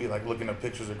 fucking be like looking up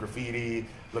pictures of graffiti,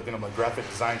 looking up like graphic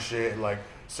design shit, like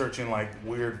searching like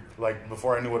weird, like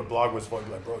before I knew what a blog was for, I'd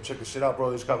be like, bro, check this shit out,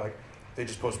 bro. They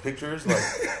just post pictures like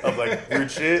of like weird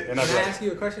shit. And Can I ask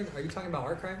you a question? Are you talking about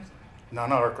art crimes? No,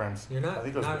 not art crimes. You're not? I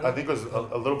think it was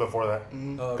a little before that.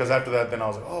 Because after that, then I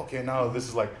was like, oh, okay, now this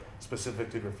is like specific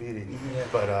to graffiti. Yeah.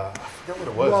 But I forget what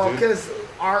it was, Well, dude. because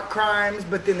art crimes,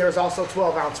 but then there's also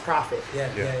 12-ounce profit.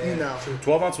 Yeah. You know. True.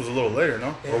 12 ounce was a little later,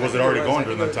 no? Yeah, Or was I it think already was. going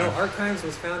during that time? No, Art Crimes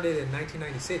was founded in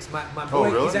 1996. My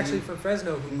boy, really? he's actually from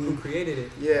Fresno, who created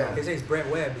it. Yeah. His name's Brett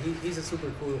Webb. He's a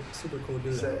super cool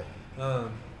dude. Sick. Shout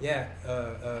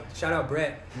out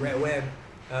Brett Webb.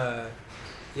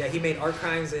 He made Art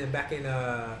Crimes back in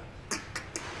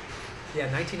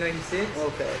 1996.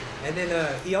 Okay. And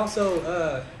then he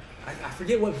also I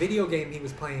forget what video game he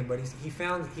was playing, but he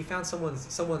found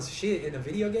someone's shit in a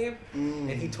video game,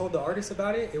 and he told the artist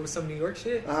about it. It was some New York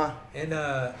shit, and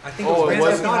I think it was Grand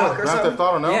Theft Auto. Grand Theft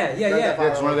Auto, no? Yeah.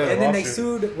 And then they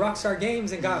lawsuit. sued Rockstar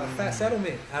Games and got a fat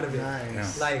settlement out of it.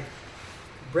 Nice. Like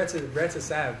Brett's a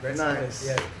sav. Brett's Nice.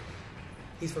 yeah.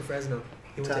 He's from Fresno.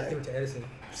 He went to Edison.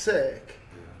 Sick.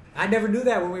 I never knew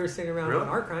that when we were sitting around Really? on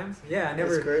Art Crimes. Yeah, I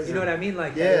never. That's crazy. You know what I mean?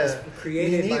 Like, Yeah. it was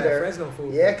created by a Fresno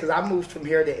fool. Yeah, because I moved from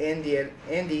here to Indy, and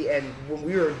when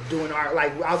we were doing art,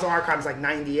 like, I was on Art Crimes like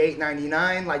 98,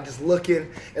 99, like, just looking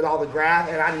at all the graph,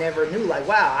 and I never knew, like,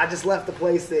 wow, I just left the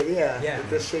place that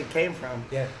this shit came from.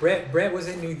 Yeah, Brett was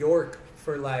in New York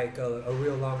for like a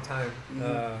real long time,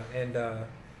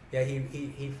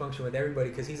 he functioned with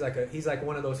everybody because he's like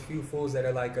one of those few fools that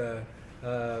are like a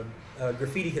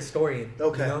graffiti historian,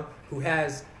 Okay. you know, who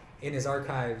has in his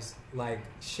archives like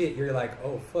shit. You're like,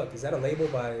 oh fuck, is that a label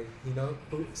by, you know,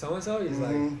 who so and so? He's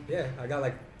like, yeah, I got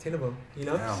like 10 of them, you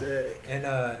know. Wow. Sick. And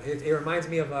it reminds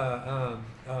me of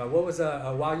what was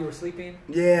While You Were Sleeping.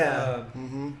 Yeah.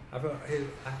 I feel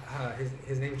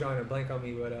his name's drawing a blank on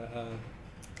me, but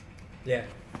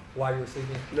While You Were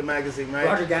Sleeping. The magazine, right?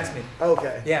 Roger Gassman.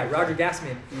 Okay. Yeah, Roger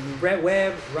Gassman. Brett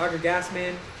Webb, Roger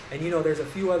Gassman, and, you know, there's a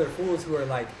few other fools who are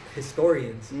like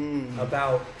historians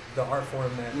about the art form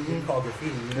that we call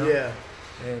graffiti, you know? Yeah.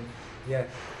 And yeah.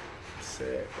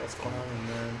 Sick. That's cool,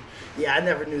 man. Yeah, I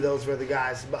never knew those were the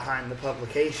guys behind the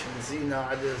publications. You know,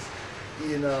 I just,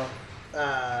 you know,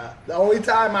 The only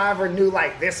time I ever knew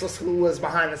like this was who was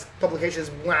behind this publication is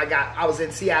when I was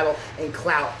in Seattle and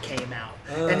Clout came out,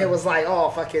 and it was like, oh,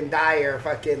 fucking Dyer,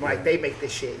 fucking like they make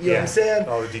this shit. You know what I'm saying?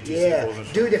 Oh, the DTC yeah,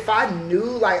 dude. If I knew,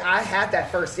 like, I had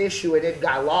that first issue and it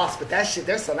got lost, but that shit,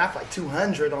 they're selling that for like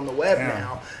 200 on the web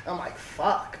now. I'm like,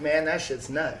 fuck, man, that shit's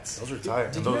nuts. Those are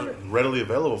tight. Those are readily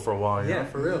available for a while. Yeah,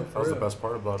 for real. That was the best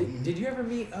part about it. Did you ever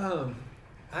meet?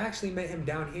 I actually met him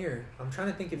down here. I'm trying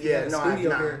to think if he had a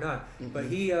studio here or not. Mm-hmm. But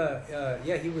he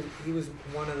was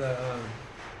one of the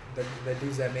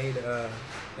dudes that made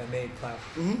Clout.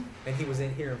 Mm-hmm. And he was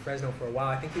in here in Fresno for a while.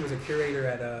 I think he was a curator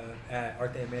at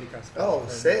Arte Americas. Oh,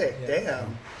 sick! Yeah.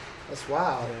 Damn, that's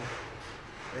wild. Yeah.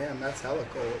 Damn, that's hella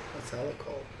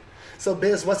cool. So,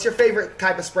 Biz, what's your favorite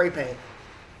type of spray paint?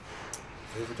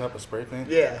 Favorite type of spray paint?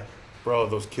 Yeah, bro,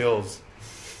 those kills.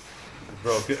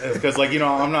 Bro, because like, you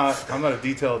know, I'm not a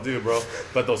detailed dude, bro.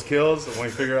 But those kills, when you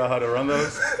figure out how to run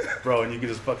those, bro, and you can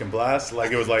just fucking blast,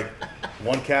 like it was like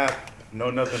one cap,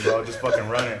 no nothing, bro, just fucking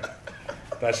run it.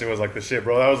 That shit was like the shit,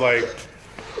 bro. That was like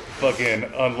fucking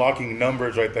unlocking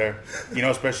numbers right there. You know,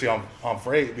 especially on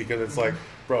freight, because it's like,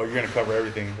 bro, you're gonna cover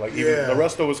everything. Like even the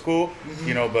Rusto was cool,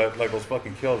 you know, but like those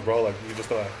fucking kills, bro. Like you just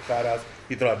throw that fat ass,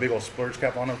 you throw that big old splurge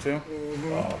cap on them too.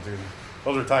 Mm-hmm. Oh, dude,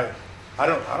 those are tight. I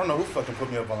don't know who fucking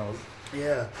put me up on those.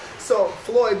 Yeah. So,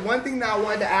 Floyd, one thing that I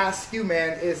wanted to ask you,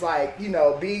 man, is like, you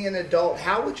know, being an adult,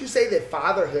 how would you say that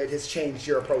fatherhood has changed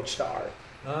your approach to art?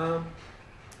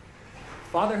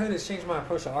 Fatherhood has changed my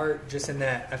approach to art just in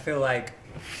that I feel like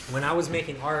when I was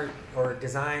making art or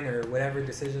design or whatever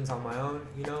decisions on my own,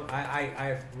 you know,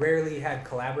 I've rarely had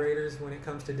collaborators when it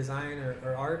comes to design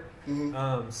or art.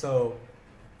 Mm-hmm. So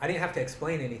I didn't have to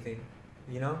explain anything.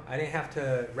 You know, I didn't have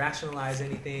to rationalize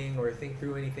anything or think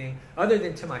through anything other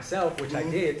than to myself, which I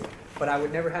did, but I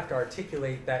would never have to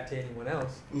articulate that to anyone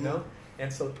else, you know?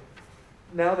 And so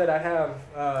now that I have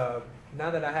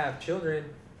children,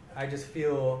 I just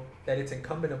feel that it's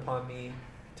incumbent upon me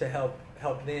to help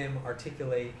them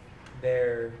articulate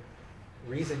their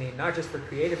reasoning, not just for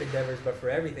creative endeavors, but for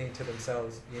everything to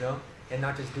themselves, you know? And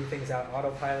not just do things out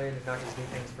autopilot and not just do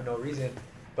things for no reason,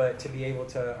 but to be able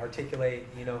to articulate,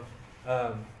 you know,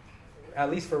 at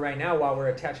least for right now, while we're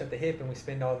attached at the hip and we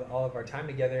spend all of our time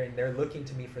together and they're looking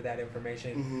to me for that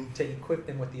information, to equip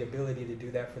them with the ability to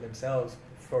do that for themselves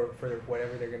for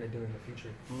whatever they're going to do in the future.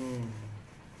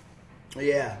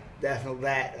 Yeah, definitely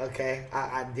that. Okay,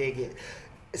 I dig it.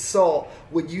 So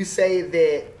would you say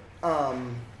that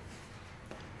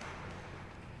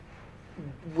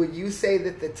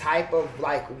the type of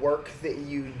like work that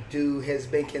you do has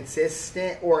been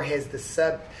consistent, or has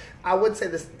I would say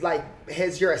this, like,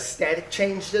 has your aesthetic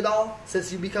changed at all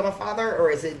since you become a father,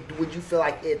 or would you feel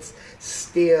like it's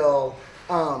still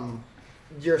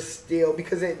you're still,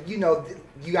 because you know,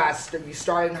 you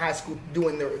started in high school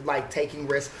doing taking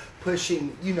risks,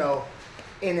 pushing, you know,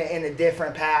 in a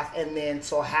different path, and then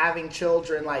so having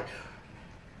children, like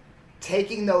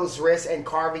taking those risks and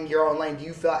carving your own lane, do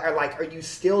you feel, or like, are you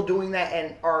still doing that,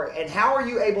 and how are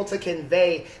you able to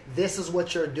convey this is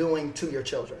what you're doing to your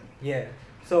children? Yeah.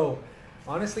 So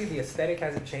honestly, the aesthetic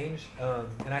hasn't changed,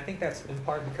 and I think that's in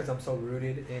part because I'm so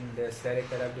rooted in the aesthetic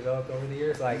that I've developed over the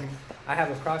years. Like, I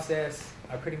have a process,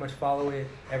 I pretty much follow it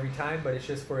every time, but it's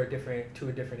just for a different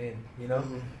end, you know.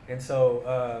 And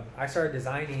so I started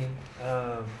designing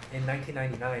in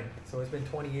 1999, so it's been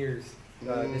 20 years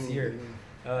this year.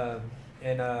 And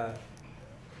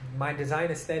my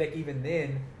design aesthetic, even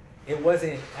then, it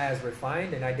wasn't as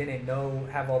refined, and I didn't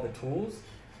have all the tools,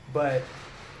 but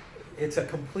it's a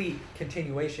complete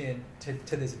continuation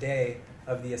to this day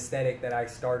of the aesthetic that I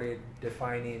started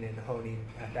defining and honing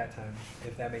at that time,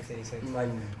 if that makes any sense. Like,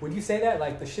 would you say that,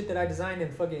 like, the shit that I designed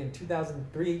in fucking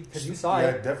 2003, because you saw it.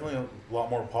 Yeah, definitely a lot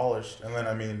more polished, and then,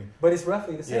 I mean... But it's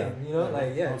roughly the same, you know?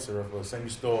 It's roughly the same.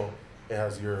 It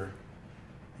has your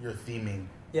theming.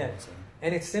 Yeah,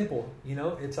 and it's simple, you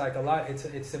know? It's like a lot, it's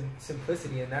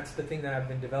simplicity, and that's the thing that I've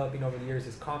been developing over the years,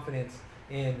 is confidence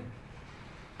in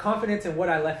what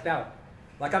I left out.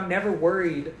 Like, I'm never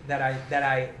worried that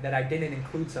I didn't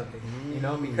include something, you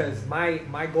know, because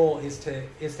my goal is to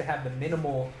have the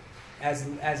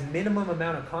as minimum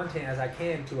amount of content as I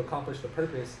can to accomplish the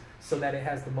purpose, so that it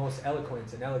has the most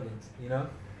eloquence and elegance, you know.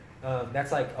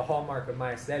 That's like a hallmark of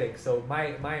my aesthetic. So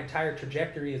my entire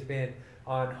trajectory has been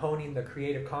on honing the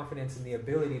creative confidence and the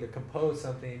ability to compose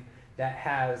something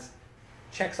that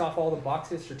checks off all the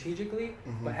boxes strategically,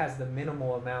 but has the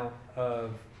minimal amount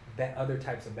of other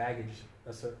types of baggage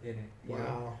in it. You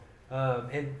know?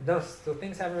 And so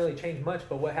things haven't really changed much,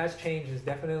 but what has changed is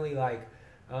definitely like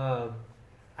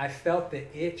I felt the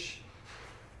itch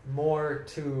more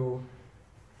to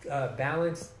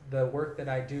balance the work that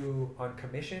I do on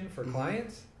commission for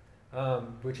clients,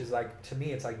 which is like, to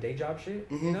me, it's like day job shit,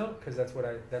 you know, because that's what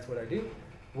I do,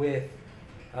 with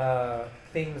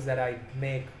things that I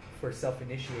make for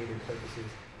self-initiated purposes.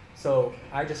 So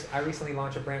I recently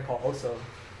launched a brand called Oso,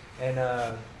 and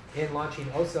in launching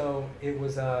Oso, it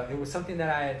was something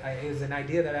that it was an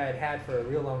idea that I had for a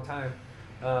real long time,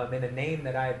 and a name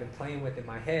that I had been playing with in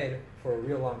my head for a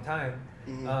real long time,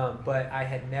 but I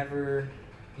had never,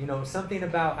 you know, something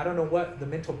about, I don't know what the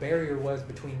mental barrier was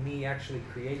between me actually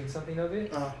creating something of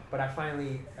it, but I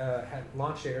finally had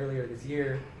launched it earlier this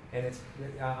year, and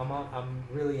I'm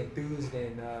really enthused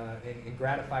and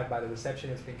gratified by the reception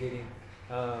it's been getting.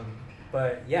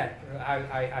 But yeah,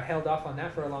 I held off on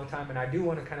that for a long time, and I do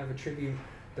want to kind of attribute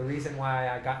the reason why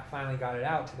I finally got it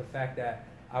out to the fact that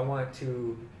I want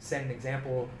to set an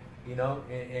example, you know,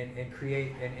 and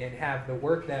create and have the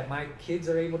work that my kids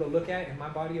are able to look at in my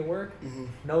body of work,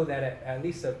 know that at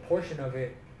least a portion of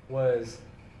it was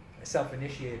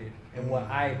self-initiated and what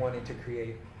I wanted to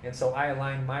create. And so I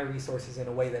aligned my resources in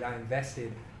a way that I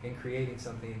invested in creating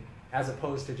something, as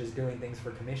opposed to just doing things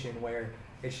for commission where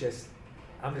it's just,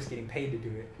 I'm just getting paid to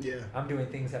do it. Yeah. I'm doing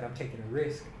things that I'm taking a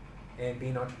risk and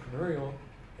being entrepreneurial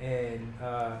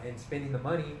and spending the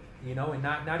money, you know, and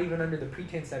not even under the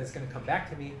pretense that it's going to come back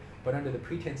to me, but under the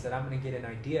pretense that I'm going to get an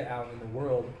idea out in the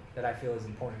world that I feel is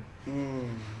important.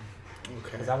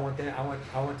 Okay. Because I want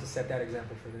to set that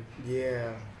example for them.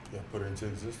 Yeah. Yeah, put it into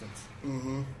existence.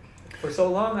 For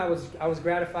so long, I was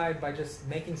gratified by just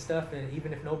making stuff, and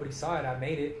even if nobody saw it, I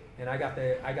made it, and I got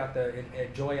the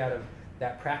joy out of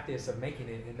that practice of making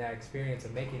it, and that experience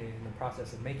of making it, and the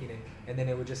process of making it, and then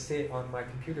it would just sit on my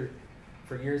computer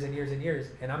for years and years and years,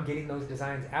 and I'm getting those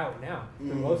designs out now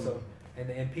through Oso,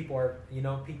 and people are, you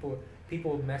know,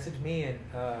 people message me and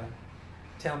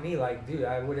tell me like, dude,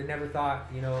 I would have never thought,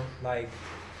 you know, like,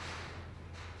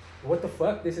 what the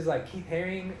fuck, this is like Keith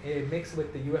Haring mixed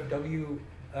with the UFW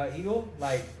eagle,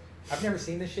 like, I've never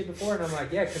seen this shit before, and I'm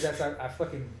like, yeah, because that's I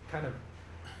fucking kind of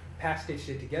patched this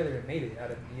shit together and made it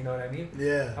out of, you know what I mean?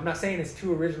 Yeah. I'm not saying it's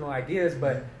two original ideas,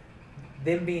 but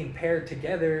them being paired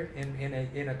together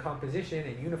in a composition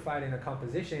and unified in a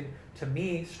composition, to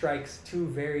me, strikes two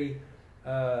very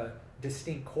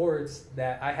distinct chords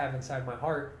that I have inside my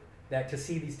heart, that to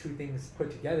see these two things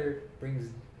put together brings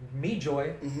me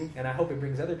joy, and I hope it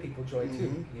brings other people joy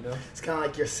too, you know? It's kind of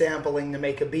like you're sampling to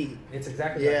make a beat. It's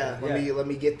exactly let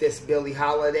me get this Billie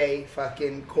Holiday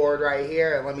fucking chord right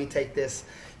here, and let me take this,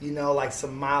 you know, like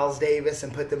some Miles Davis,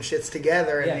 and put them shits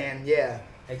together, and then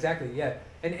exactly,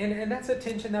 and that's a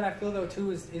tension that I feel though too,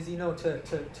 is you know,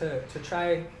 to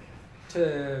try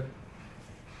to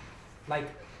like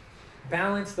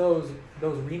balance those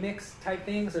remix type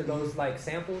things, or those like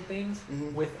sample things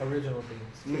with original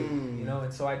things too, you know.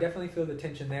 And so I definitely feel the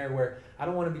tension there, where I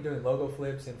don't want to be doing logo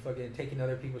flips and fucking taking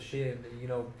other people's shit and, you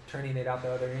know, turning it out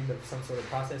the other end of some sort of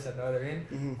process at the other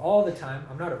end all the time.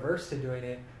 I'm not averse to doing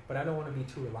it, but I don't want to be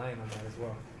too reliant on that as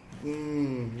well.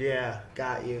 Yeah,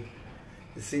 got you.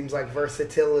 It seems like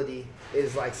versatility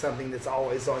is like something that's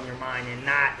always on your mind,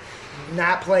 and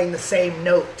not playing the same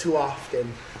note too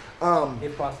often.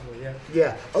 If possible, yeah.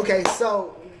 Yeah. Okay,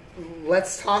 so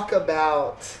let's talk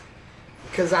about,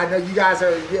 because I know you guys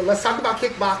are. Let's talk about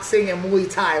kickboxing and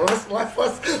Muay Thai.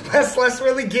 Let's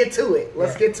really get to it.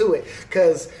 Let's get to it,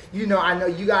 because you know, I know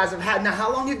you guys have had. Now,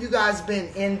 how long have you guys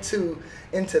been into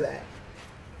that?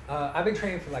 I've been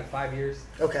training for like 5 years.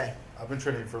 Okay. I've been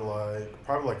training for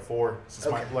probably 4 since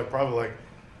probably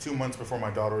 2 months before my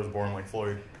daughter was born. Like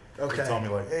Floyd. Okay. He told me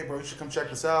like, hey bro, you should come check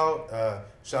this out.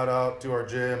 Shout out to our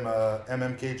gym,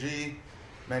 MMKG,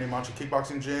 Manny Mancha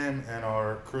Kickboxing Gym, and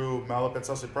our crew, Malapet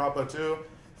Sase Prapa too,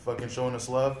 fucking showing us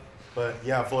love. But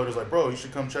yeah, Floyd was like, bro, you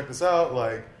should come check this out.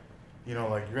 Like, you know,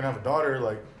 like, you're gonna have a daughter,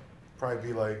 like, probably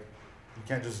be like, you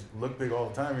can't just look big all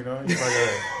the time, you know? You probably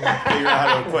gotta figure out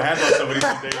how to put hands on somebody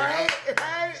someday, you know?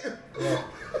 Right. Yeah.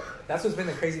 That's what's been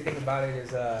the crazy thing about it,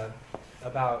 is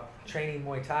about training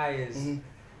Muay Thai is,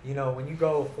 you know, when you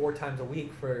go 4 times a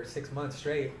week for 6 months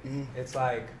straight, it's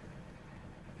like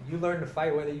you learn to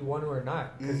fight whether you want to or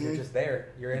not, because you're just there.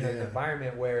 You're in an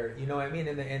environment where, you know what I mean?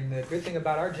 And the good thing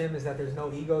about our gym is that there's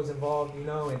no egos involved, you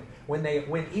know, and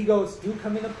when egos do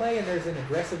come into play and there's an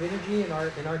aggressive energy in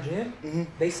our gym,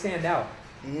 they stand out.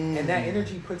 And that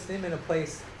energy puts them in a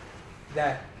place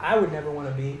that I would never want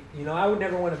to be. You know, I would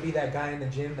never want to be that guy in the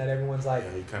gym that everyone's like,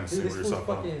 you kind of dude, this fool's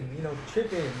fucking, you know,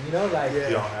 tripping, you know, like,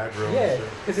 aggro. Yeah,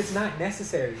 because it's not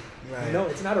necessary. Right. You know,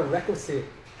 it's not a requisite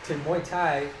to Muay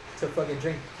Thai to fucking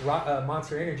drink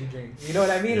Monster Energy drink. You know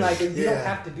what I mean? Like, you don't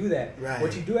have to do that. Right.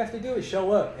 What you do have to do is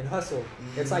show up and hustle.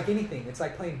 It's like anything. It's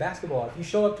like playing basketball. If you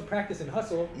show up to practice and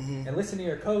hustle and listen to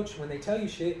your coach when they tell you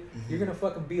shit, you're gonna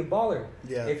fucking be a baller.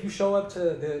 Yeah. If you show up to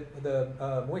the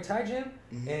Muay Thai gym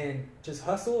and just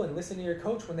hustle and listen to your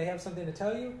coach when they have something to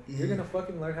tell you, you're gonna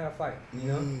fucking learn how to fight. You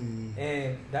know?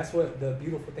 And that's what the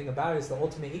beautiful thing about it is, the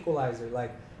ultimate equalizer.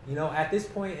 Like, you know, at this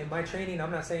point in my training, I'm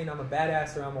not saying I'm a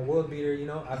badass or I'm a world beater. You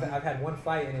know, I've had one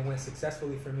fight and it went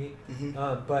successfully for me.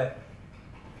 But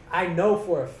I know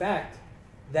for a fact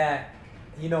that,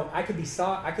 you know, I could be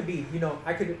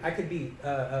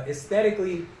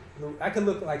aesthetically, I could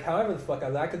look like however the fuck I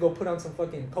look. I could go put on some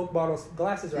fucking Coke bottles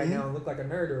glasses right now and look like a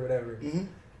nerd or whatever.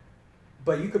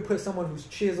 But you could put someone who's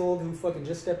chiseled, who fucking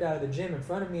just stepped out of the gym in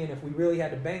front of me, and if we really had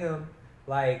to bang them,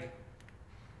 like,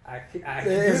 I could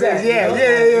do that. Yeah.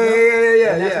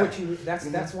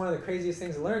 And that's one of the craziest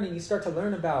things to learn. And you start to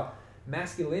learn about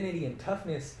masculinity and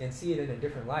toughness and see it in a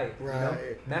different light. Right. You know?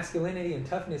 Masculinity and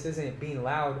toughness isn't being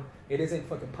loud. It isn't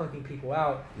fucking punking people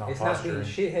out. It's posturing. Not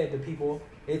being shithead to people.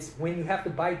 It's when you have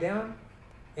to bite down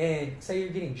and say you're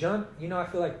getting jumped. You know, I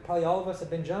feel like probably all of us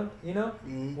have been jumped, you know?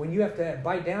 When you have to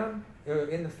bite down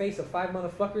in the face of 5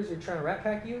 motherfuckers who are trying to rat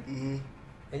pack you,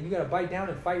 and you got to bite down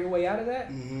and fight your way out of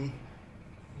that,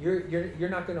 you're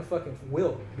not gonna fucking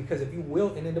wilt, because if you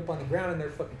wilt and end up on the ground and they're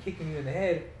fucking kicking you in the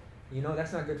head, you know,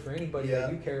 that's not good for anybody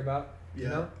that you care about. You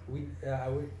know,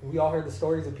 we all heard the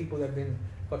stories of people that have been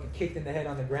fucking kicked in the head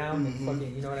on the ground and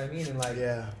fucking, you know what I mean, and like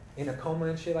in a coma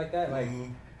and shit like that. Like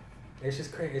it's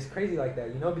just it's crazy like that,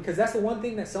 you know, because that's the one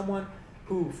thing that someone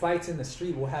who fights in the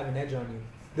street will have an edge on you.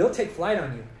 They'll take flight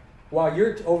on you while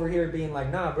you're over here being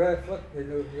like, nah, bro, fuck, we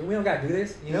don't gotta do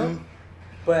this, you know.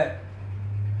 But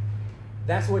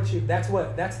that's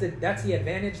the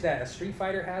advantage that a street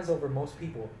fighter has over most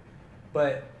people,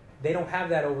 but they don't have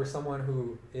that over someone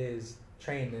who is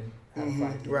trained in how to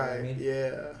fight. You know what I mean?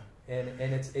 Yeah.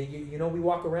 And it's you know, we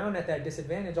walk around at that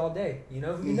disadvantage all day. You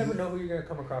know, you never know who you're gonna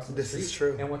come across in the street. This is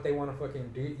true. And what they want to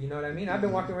fucking do. You know what I mean? I've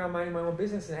been walking around minding my own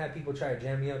business and had people try to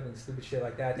jam me up and stupid shit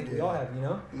like that. I think we all have, you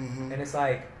know. And it's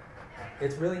like,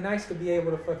 it's really nice to be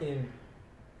able to fucking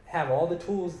have all the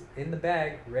tools in the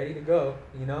bag ready to go,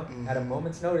 you know, at a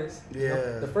moment's notice. You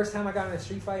know? The first time I got in a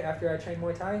street fight after I trained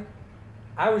Muay Thai,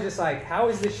 I was just like, how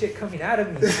is this shit coming out of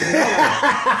me? You know?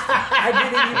 I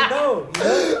didn't even know, you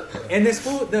know? And this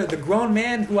fool, the grown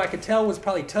man who I could tell was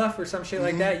probably tough or some shit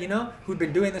like that, you know, who'd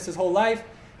been doing this his whole life,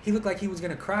 he looked like he was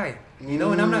going to cry, you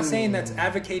know? And I'm not saying that's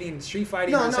advocating street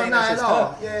fighting. I'm saying that's just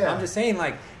tough. I'm just saying,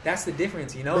 like, that's the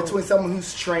difference, you know? Between someone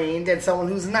who's trained and someone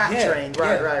who's not trained.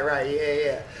 Right.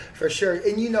 Yeah. For sure.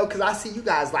 And, you know, because I see you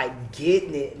guys, like,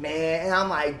 getting it, man. And I'm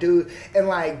like, dude, and,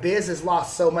 like, Biz has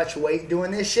lost so much weight doing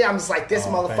this shit. I'm just like, this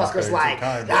motherfucker's like,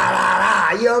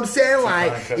 you know what I'm saying?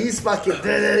 Like, he's fucking,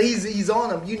 he's on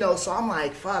him, you know? So I'm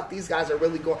like, fuck, these guys are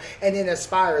really going. And it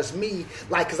inspires me,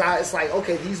 like, because it's like,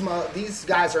 okay, these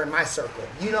guys are in my circle.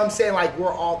 You know what I'm saying? Like,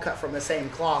 we're all cut from the same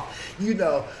cloth, you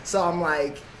know? So I'm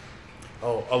like,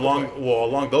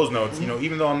 along those notes, you know,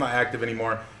 even though I'm not active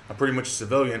anymore, I'm pretty much a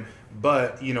civilian.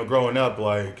 But, you know, growing up,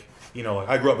 like, you know, like,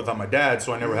 I grew up without my dad,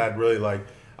 so I never had really, like,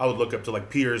 I would look up to, like,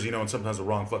 peers, you know, and sometimes the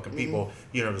wrong fucking people,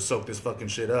 you know, to soak this fucking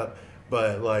shit up.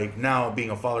 But, like, now being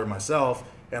a father myself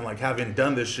and, like, having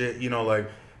done this shit, you know, like,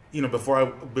 you know, before I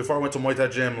went to Muay Thai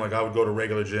gym, like, I would go to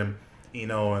regular gym, you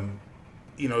know, and,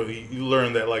 you know, you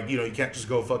learn that, like, you know, you can't just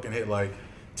go fucking hit, like,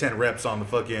 10 reps on the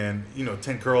fucking, you know,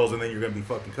 10 curls and then you're going to be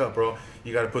fucking cut, bro.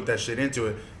 You got to put that shit into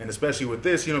it. And especially with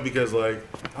this, you know, because, like,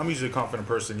 I'm usually a confident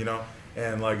person, you know,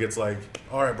 and, like, it's like,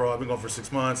 all right, bro, I've been going for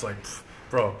 6 months. Like,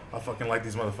 bro, I fucking light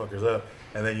these motherfuckers up.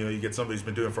 And then, you know, you get somebody who's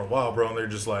been doing it for a while, bro, and they're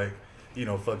just, like, you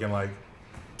know, fucking, like,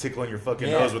 tickling your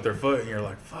fucking nose with their foot. And you're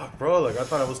like, fuck, bro, like, I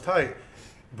thought I was tight.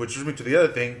 Which brings me to the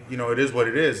other thing, you know, it is what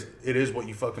it is. It is what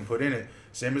you fucking put in it.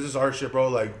 Same as this art shit, bro.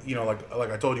 Like, you know,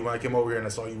 like I told you when I came over here and I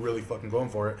saw you really fucking going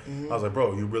for it. I was like,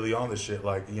 bro, you really on this shit,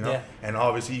 like, you know. And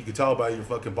obviously you could tell by your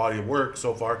fucking body of work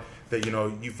so far that, you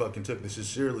know, you fucking took this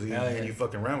seriously and you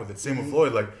fucking ran with it. Same with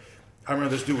Floyd. Like, I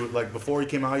remember this dude, like, before he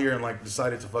came out here and, like,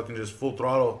 decided to fucking just full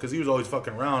throttle, because he was always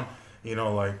fucking around, you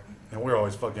know, like, and we were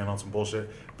always fucking on some bullshit.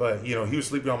 But, you know, he was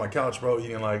sleeping on my couch, bro,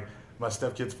 eating, like, my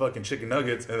stepkid's fucking chicken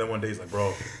nuggets. And then one day he's like,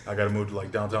 bro, I gotta move to,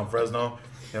 like, downtown Fresno.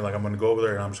 And, like, I'm gonna go over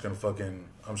there and I'm just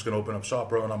gonna open up shop,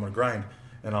 bro, and I'm gonna grind.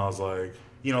 And I was like,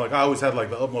 you know, like, I always had, like,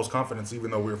 the utmost confidence,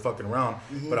 even though we were fucking around.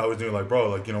 But I was doing, like, bro,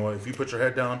 like, you know what, if you put your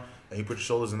head down and you put your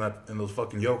shoulders in those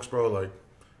fucking yokes, bro, like,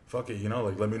 fuck it, you know,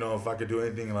 like, let me know if I could do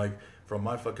anything, like, from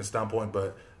my fucking standpoint.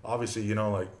 But obviously, you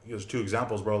know, like, there's two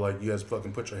examples, bro, like, you guys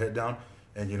fucking put your head down,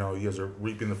 and you guys are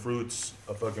reaping the fruits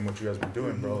of fucking what you guys been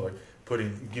doing, bro. Like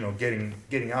putting,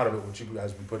 getting out of it what you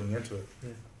guys been putting into it.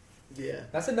 Yeah.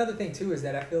 That's another thing too, is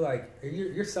that I feel like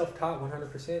you're self-taught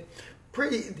 100%.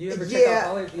 Pretty. Do you ever check out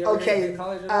college? You ever get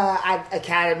college?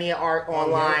 Academy of Art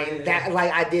online. Yeah. That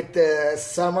I did the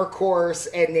summer course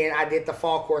and then I did the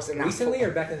fall course. And recently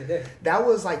or back in the day? That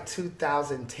was like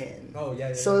 2010. Oh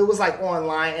yeah. So it was like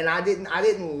online, and I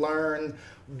didn't learn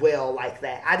well like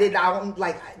that. I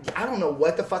don't know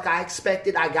what the fuck I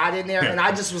expected. I got in there and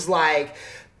I just was like,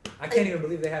 I can't even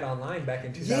believe they had online back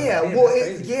in 2010. Yeah, well,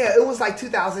 it was like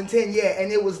 2010,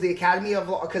 and it was the Academy of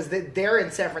Law, because they're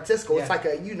in San Francisco. Yeah. It's like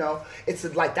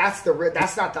it's like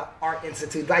that's not the Art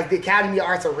Institute. Like the Academy of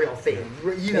Art's a real thing,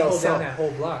 They hold down that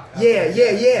whole block.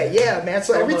 Yeah, man.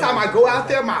 So every time I go out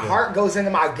there, my heart goes into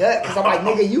my gut, because I'm like,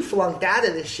 nigga, you flunked out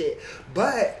of this shit.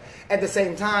 But at the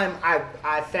same time,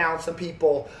 I found some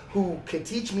people who could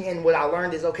teach me, and what I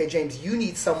learned is, okay, James, you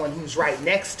need someone who's right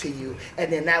next to you, and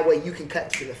then that way you can cut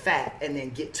to the fat and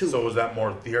then get to it. So was that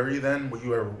more theory then? What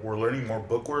you were learning, more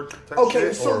bookwork type Okay,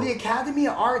 shit, so the Academy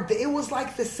of Art, it was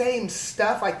like the same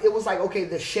stuff. Like it was like, okay,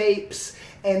 the shapes,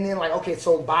 and then like, okay,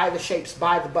 so buy the shapes,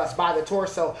 buy the bust, buy the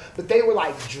torso. But they were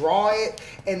like, draw it,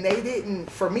 and they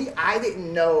didn't, for me, I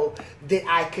didn't know that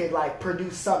I could like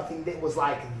produce something that was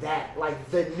like that. Like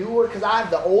the newer, because I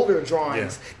have the older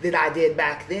drawings that I did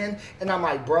back then, and I'm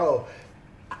like, bro,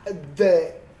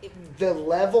 the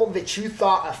level that you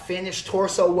thought a finished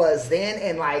torso was then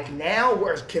and like now,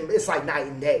 it's like night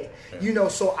and day.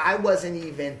 So I wasn't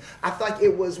even, I feel like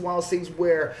it was one of those things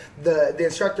where the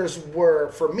instructors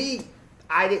were, for me,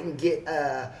 I didn't get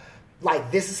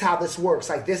like, this is how this works,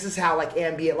 like this is how like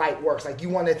ambient light works, like you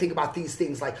want to think about these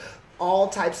things, like all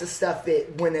types of stuff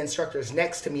that when the instructor's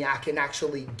next to me I can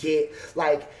actually get,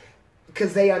 like,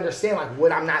 because they understand like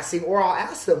what I'm not seeing, or I'll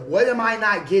ask them, what am I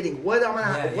not getting? What am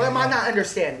I not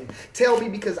understanding? Tell me,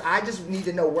 because I just need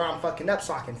to know where I'm fucking up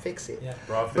so I can fix it. Yeah.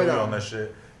 Bro, I feel you on that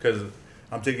shit, because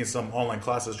I'm taking some online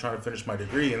classes trying to finish my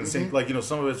degree, and it seems like,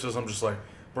 some of it's just, I'm just like,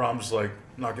 bro, I'm just like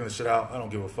knocking this shit out. I don't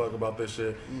give a fuck about this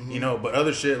shit, but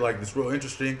other shit like it's real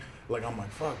interesting. Like I'm like,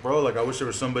 fuck, bro. Like I wish there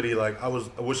was somebody, like I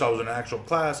wish I was in an actual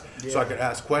class so I could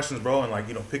ask questions, bro, and like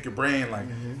pick your brain, like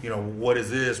what is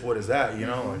this, what is that,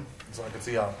 like, so I can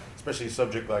see how, especially a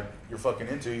subject like you're fucking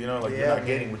into, like you're not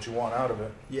getting what you want out of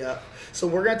it. Yeah. So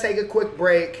we're gonna take a quick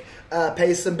break,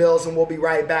 pay some bills, and we'll be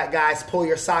right back, guys. Pull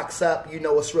your socks up. You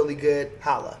know what's really good.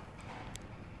 Holla.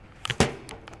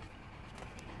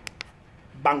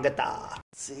 Bangata.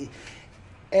 See,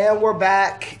 and we're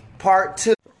back. Part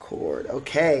 2. Record.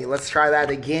 Okay, let's try that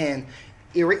again.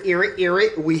 Ear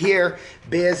it. We hear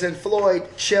Biz and Floyd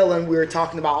chilling. We were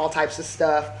talking about all types of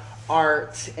stuff,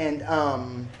 art and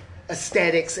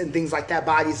aesthetics and things like that,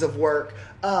 bodies of work.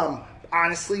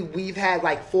 Honestly, we've had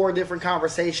like 4 different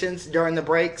conversations during the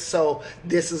break, so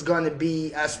this is going to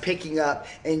be us picking up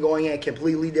and going in a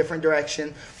completely different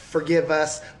direction. Forgive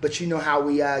us, but you know how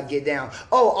we get down.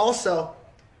 Oh, also,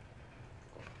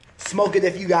 smoke it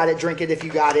if you got it, drink it if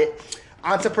you got it.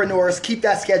 Entrepreneurs, keep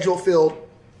that schedule filled.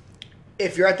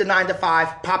 If you're at the 9 to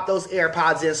 5, pop those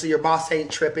AirPods in so your boss ain't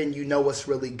tripping. You know what's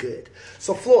really good.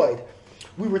 So Floyd,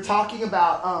 we were talking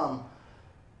about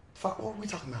what were we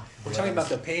talking about? We're talking about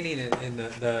the painting and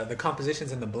the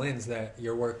compositions and the blends that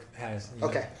your work has.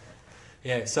 Okay.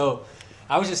 Yeah. So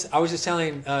I was just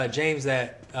telling James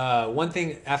that one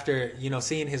thing after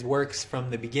seeing his works from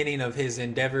the beginning of his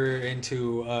endeavor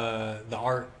into the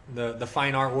art, the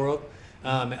fine art world,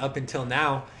 up until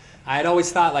now, I had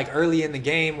always thought, like early in the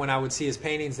game when I would see his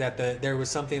paintings, that there was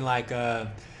something like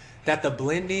that the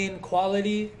blending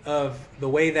quality of the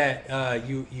way that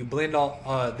you blend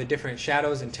all the different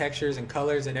shadows and textures and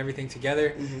colors and everything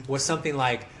together was something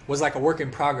like a work in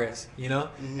progress,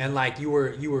 and like you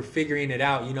were figuring it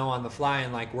out, on the fly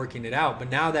and like working it out.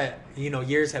 But now that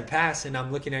years have passed and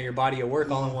I'm looking at your body of work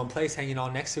all in one place, hanging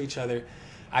all next to each other,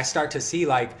 I start to see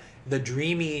like the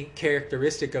dreamy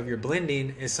characteristic of your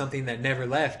blending is something that never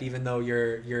left, even though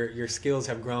your skills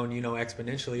have grown,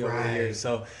 exponentially over the years.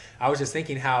 So I was just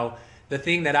thinking how the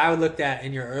thing that I looked at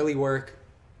in your early work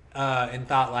and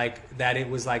thought like that it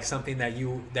was like something that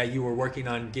you were working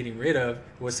on getting rid of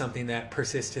was something that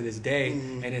persists to this day,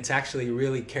 and it's actually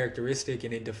really characteristic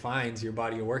and it defines your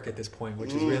body of work at this point,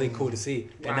 which is really cool to see.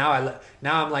 Wow. And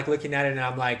now I'm like looking at it and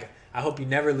I'm like, I hope you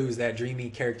never lose that dreamy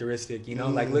characteristic,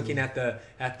 like looking at the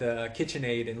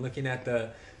KitchenAid and looking at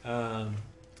the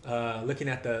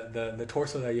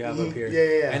torso that you have up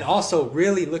here, and also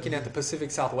really looking at the Pacific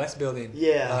Southwest building,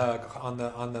 on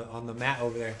the mat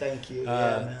over there. Thank you.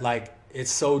 Like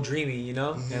it's so dreamy,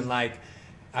 and like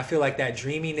I feel like that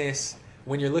dreaminess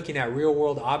when you're looking at real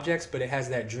world objects, but it has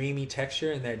that dreamy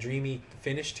texture and that dreamy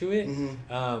finish to it,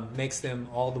 makes them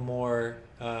all the more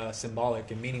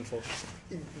symbolic and meaningful.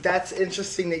 That's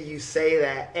interesting that you say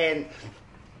that, and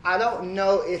I don't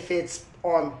know if it's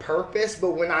on purpose,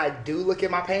 but when I do look at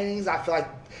my paintings, I feel like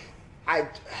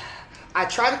I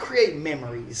try to create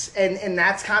memories, and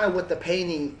that's kind of what the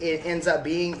painting ends up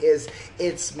being. Is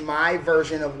it's my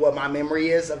version of what my memory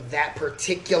is of that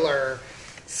particular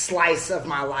slice of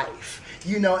my life,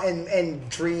 and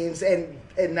dreams, and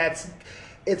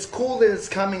it's cool that it's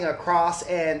coming across,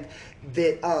 and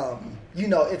that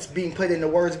it's being put into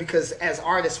words, because as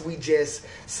artists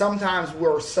sometimes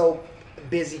we're so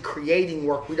busy creating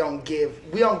work, we don't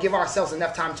give ourselves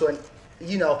enough time to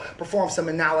perform some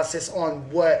analysis on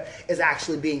what is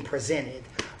actually being presented.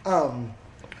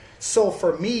 So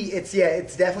for me, it's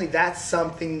definitely, that's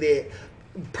something that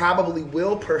probably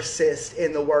will persist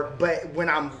in the work. But when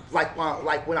I'm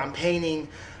when I'm painting,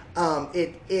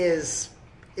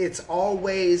 it's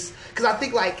always, because I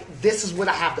think this is what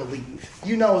I have to leave,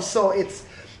 so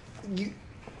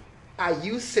I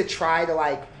used to try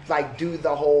to do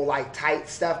the whole tight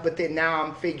stuff, but then now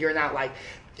I'm figuring out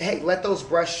hey, let those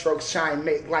brush strokes shine,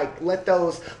 let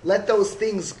those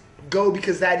things go,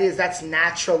 because that's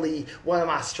naturally one of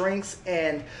my strengths.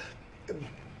 And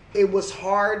it was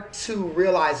hard to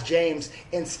realize, James,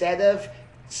 instead of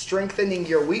strengthening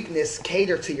your weakness,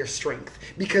 cater to your strength,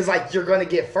 because you're going to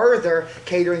get further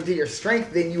catering to your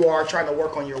strength than you are trying to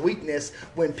work on your weakness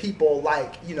when people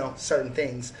certain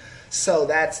things. So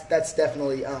that's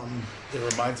definitely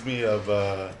It reminds me of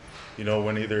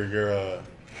when either you're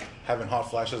having hot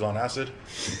flashes on acid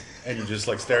and you just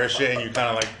stare at shit and you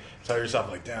kind of tell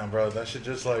yourself damn bro, that shit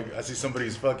just I see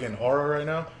somebody's fucking aura right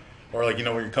now, or when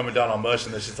you're coming down on mush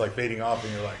and this shit's fading off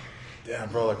and you're damn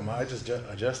bro, am I just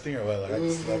adjusting or what? I can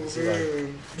see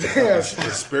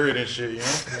the spirit and shit,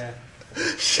 Yeah.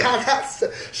 Shout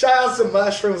out to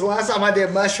mushrooms. The last time I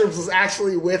did mushrooms was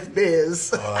actually with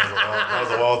Biz. Oh, that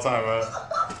was a wild time, man.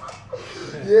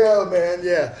 Yeah, man.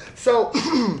 Yeah. So,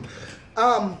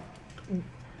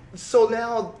 so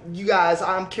now you guys,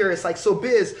 I'm curious. So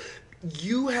Biz,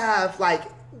 you have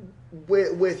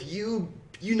with you,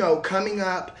 coming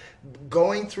up,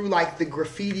 going through the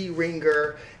graffiti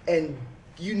ringer, and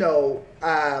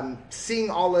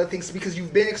seeing all of the things, because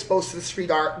you've been exposed to the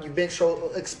street art, you've been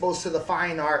exposed to the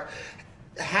fine art.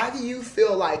 How do you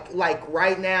feel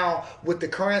right now with the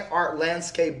current art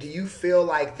landscape? Do you feel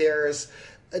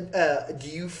do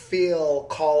you feel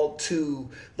called to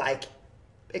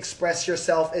express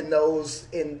yourself in those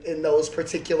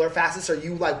particular facets? Are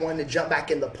you wanting to jump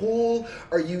back in the pool?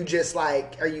 Are you just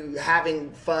are you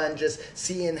having fun just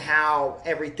seeing how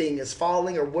everything is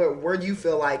falling? Or where do you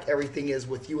feel everything is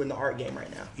with you in the art game right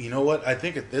now? You know what? I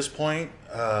think at this point,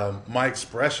 my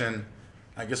expression,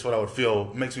 I guess what I would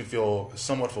feel, makes me feel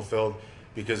somewhat fulfilled,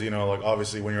 because,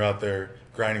 obviously when you're out there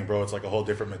grinding, bro, it's a whole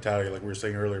different mentality. Like we were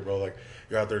saying earlier, bro,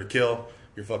 you're out there to kill,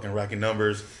 you're fucking racking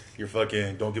numbers, you're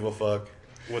fucking don't give a fuck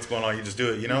what's going on, you just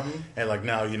do it, And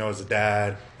now, as a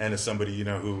dad and as somebody,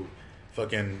 who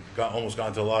fucking almost got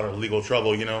into a lot of legal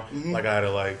trouble, I had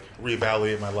to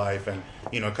reevaluate my life and,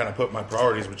 kind of put my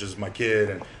priorities, which is my kid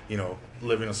and,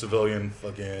 living a civilian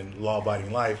fucking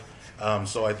law-abiding life.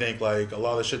 So I think a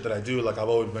lot of the shit that I do, I've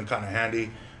always been kind of handy.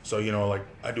 So,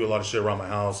 I do a lot of shit around my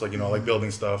house,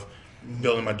 building stuff.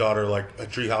 Building my daughter a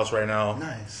tree house right now.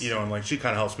 Nice. And she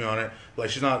kind of helps me on it.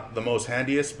 She's not the most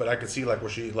handiest, but I can see where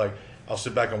she I'll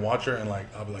sit back and watch her and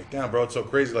I'll be damn bro, it's so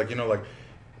crazy.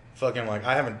 Fucking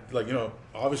I haven't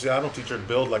obviously I don't teach her to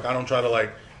build. I don't try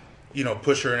to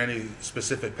push her in any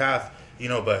specific path.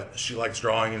 But she likes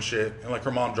drawing and shit, and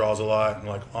her mom draws a lot,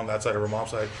 and on that side of her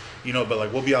mom's side,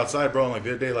 but we'll be outside, bro, and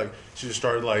the other day she just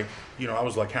started I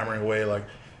was hammering away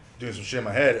doing some shit in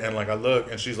my head, and I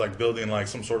look and she's building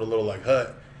some sort of little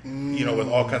hut, with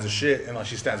all kinds of shit, and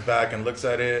she stands back and looks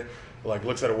at it,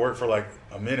 looks at her work for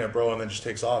a minute, bro, and then just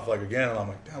takes off again, and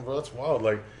I'm damn bro, that's wild.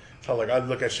 It's how I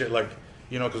look at shit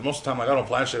because most of the time I don't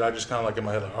plan shit, I just kind of in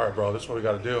my head all right bro, this is what we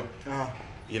got to do.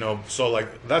 So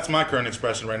that's my current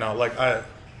expression right now.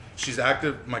 She's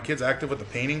active, my kid's active with the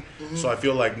painting, so I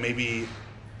feel maybe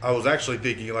I was actually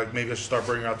thinking maybe I should start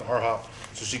bringing her out to art hop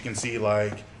so she can see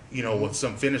what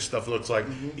some finished stuff looks like,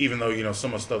 even though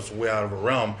some of the stuff's way out of her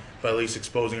realm, but at least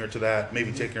exposing her to that,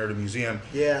 maybe taking her to the museum.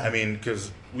 Yeah, I mean,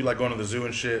 because we going to the zoo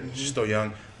and shit. She's still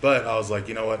young, but I was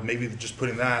you know what, maybe just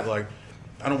putting that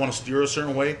I don't want to steer her a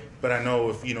certain way, but I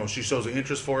know if she shows an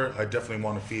interest for it, I definitely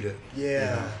want to feed it.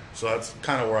 Yeah. So that's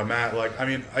kind of where I'm at. I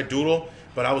mean, I doodle,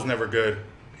 but I was never good.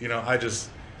 I just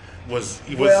was.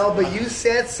 Well, but you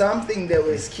said something that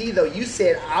was key though. You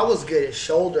said I was good at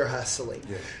shoulder hustling.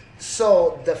 Yeah.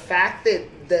 So the fact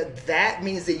that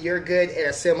means that you're good at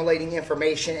assimilating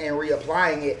information and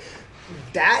reapplying it,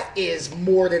 that is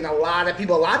more than a lot of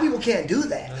people. A lot of people can't do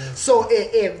that. So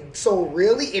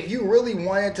if you really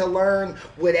wanted to learn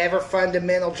whatever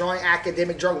fundamental drawing,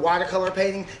 academic drawing, watercolor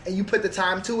painting, and you put the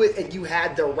time to it, and you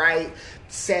had the right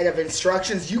set of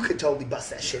instructions, you could totally bust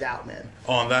that shit out, man.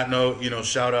 On that note,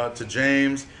 shout out to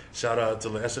James, shout out to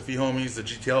the SFE homies, the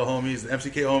GTL homies, the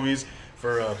MCK homies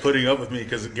for putting up with me,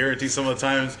 because I guarantee some of the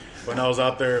times when I was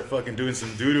out there fucking doing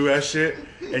some doo-doo ass shit,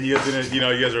 and you guys didn't, you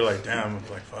guys are like, damn,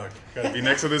 like, fuck, gotta be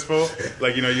next to this fool.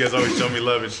 Like, you guys always show me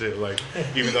love and shit, like,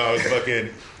 even though I was fucking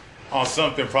on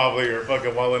something probably, or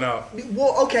fucking walling out.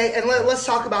 Well, okay, and let's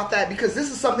talk about that, because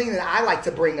this is something that I like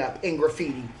to bring up in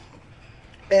graffiti.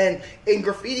 And in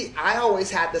graffiti, I always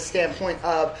had the standpoint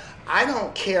of, I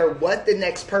don't care what the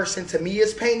next person to me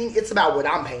is painting. It's about what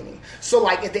I'm painting. So,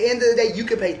 like, at the end of the day, you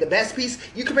can paint the best piece,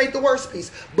 you can paint the worst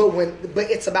piece, but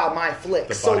it's about my flick.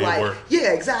 The so, body like, of work.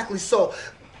 yeah, exactly. So,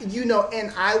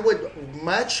 and I would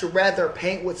much rather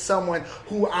paint with someone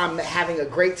who I'm having a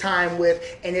great time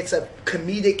with, and it's a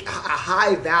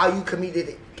high value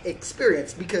comedic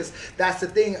experience, because that's the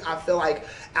thing. I feel like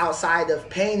outside of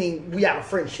painting, we have a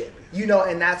friendship,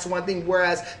 and that's one thing.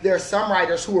 Whereas there are some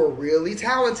writers who are really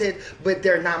talented, but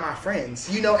they're not my friends,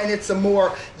 and it's a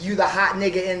more, you the hot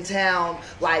nigga in town,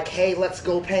 like, hey, let's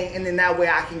go paint, and then that way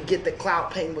I can get the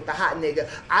clout painting with the hot nigga.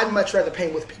 I'd much rather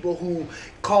paint with people who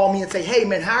call me and say, hey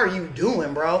man, how are you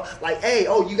doing, bro? Like, hey,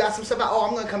 oh, you got some stuff out? Oh,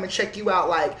 I'm gonna come and check you out.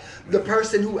 Like, the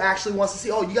person who actually wants to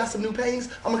see, oh, you got some new paintings?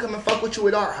 I'm gonna come and fuck with you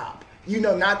at Art Hop.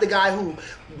 Not the guy who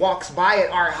walks by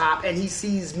at Art Hop and he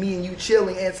sees me and you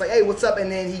chilling and it's like, hey, what's up?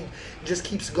 And then he just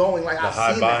keeps going. Like, I've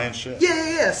seen that. And shit.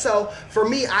 Yeah. So for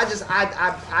me, I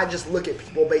just look at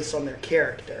people based on their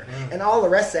character, and all the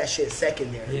rest of that shit is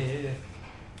secondary.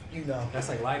 Yeah. That's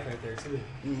like life right there too.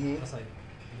 Mm-hmm. That's like,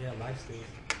 life skills.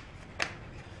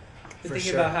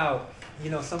 Thinking about how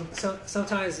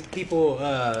sometimes people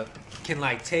can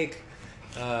like take.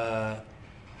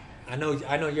 I know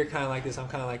you're kind of like this. I'm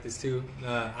kind of like this too.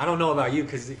 I don't know about you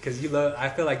because you love. I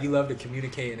feel like you love to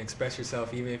communicate and express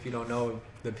yourself, even if you don't know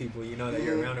the people that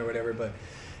you're around or whatever. But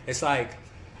it's like,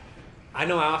 I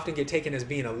know I often get taken as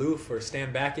being aloof or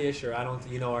stand back-ish, or I don't,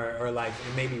 or like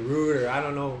maybe rude, or I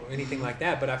don't know anything like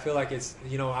that. But I feel like it's,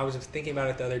 I was just thinking about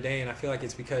it the other day, and I feel like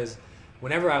it's because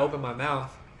whenever I open my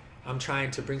mouth, I'm trying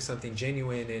to bring something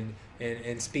genuine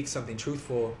and speak something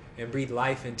truthful and breathe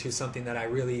life into something that I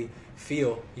really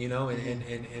feel,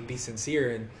 and be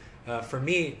sincere. And for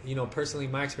me, personally,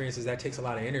 my experience is that takes a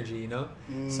lot of energy,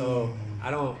 So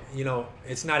I don't,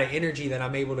 it's not an energy that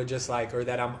I'm able to just like, or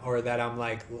that I'm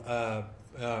like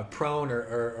prone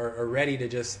or ready to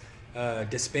just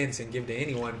dispense and give to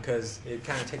anyone, because it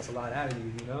kind of takes a lot out of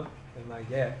you, and like,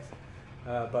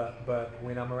 but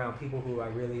when I'm around people who I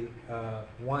really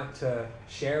want to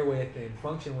share with and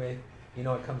function with, it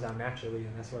comes out naturally,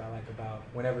 and that's what I like about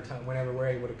whenever we're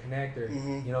able to connect, or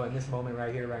in this moment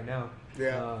right here, right now.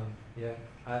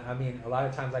 I mean, a lot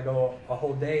of times I go a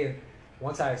whole day, and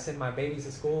once I send my babies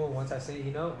to school, and once I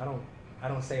send, I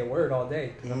don't say a word all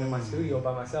day because I'm in my studio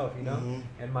by myself,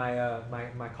 and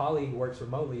my colleague works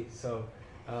remotely, so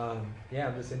I'm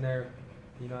just in there,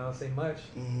 I don't say much,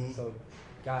 so.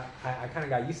 I kind of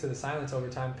got used to the silence over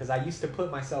time, because I used to put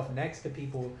myself next to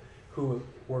people who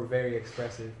were very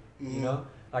expressive,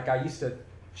 like I used to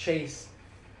chase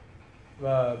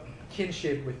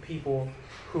kinship with people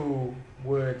who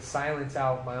would silence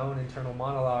out my own internal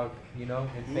monologue, in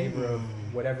favor of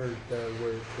whatever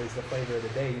is the flavor of the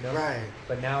day, Right.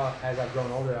 But now, as I've grown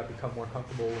older, I've become more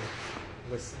comfortable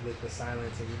with the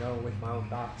silence and, with my own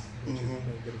thoughts, which has been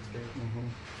a good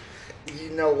experience.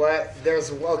 You know what?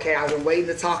 I've been waiting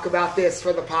to talk about this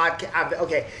for the podcast.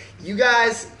 Okay, you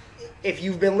guys, if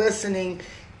you've been listening,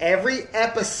 every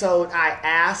episode I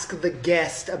ask the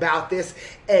guest about this,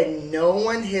 and no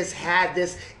one has had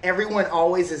this. Everyone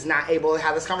always is not able to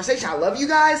have this conversation. I love you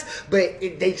guys, but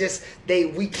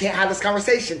we can't have this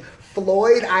conversation.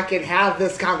 Floyd, I can have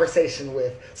this conversation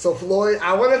with. So, Floyd,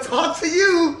 I want to talk to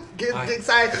you. Get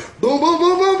excited. Boom, boom,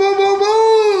 boom, boom, boom, boom,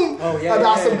 boom. Oh, yeah.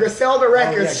 About some Griselda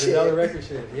Records shit. Griselda Records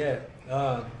shit, yeah.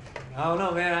 I don't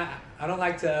know, man. I don't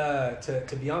like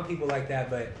to be on people like that,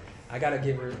 but I got to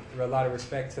give a lot of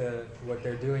respect to what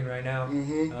they're doing right now.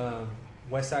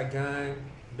 Westside Gun,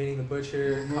 Benny the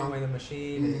Butcher, Conway the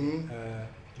Machine, and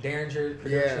Derringer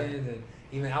Productions, and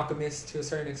even Alchemist to a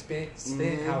certain extent,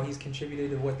 how he's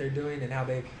contributed to what they're doing and how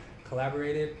they've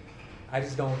collaborated. I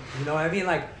just don't, you know what I mean?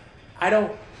 Like, I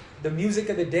don't the music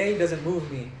of the day doesn't move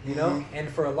me, you know. And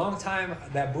for a long time,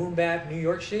 that boom bap New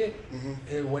York shit,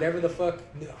 whatever the fuck,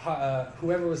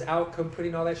 whoever was out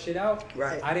putting all that shit out,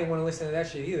 right? I didn't want to listen to that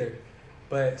shit either.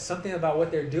 But something about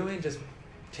what they're doing just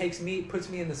puts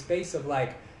me in the space of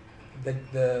like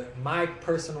my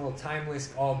personal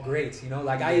timeless all greats, you know.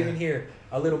 Like I even hear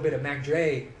a little bit of Mac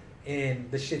Dre in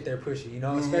the shit they're pushing, you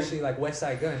know, especially like West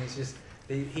Side Gun. It's just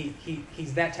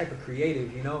he's that type of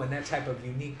creative, you know, and that type of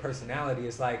unique personality.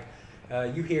 It's like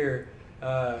you hear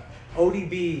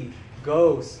ODB,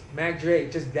 Ghost, Mac Dre,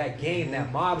 just that game,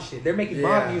 that mob shit. They're making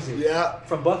mob music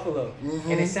from Buffalo,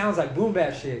 and it sounds like boom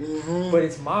bap shit, but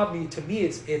it's mob music. To me,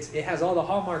 it has all the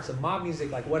hallmarks of mob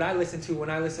music, like what I listen to when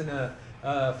I listen to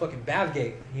fucking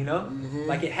Bavgate, you know,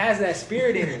 like it has that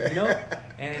spirit in it, you know,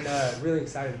 and really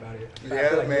excited about it. I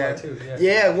feel like man. You are too.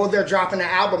 Yeah, well, they're dropping an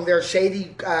album. Their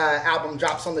Shady album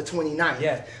drops on the 29th.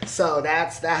 Yeah, so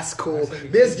that's cool.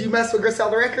 Biz, do you mess with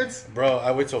Griselda Records? Bro,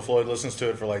 I wait till Floyd listens to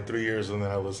it for like 3 years and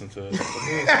then I listen to it.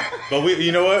 But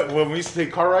you know what? When we used to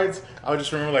take car rides, I would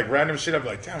just remember like random shit. I'd be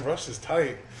like, damn, bro, this is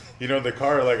tight. You know, the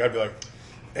car, like I'd be like,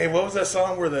 hey, what was that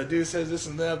song where the dude says this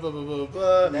and that, blah, blah, blah,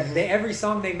 blah. Every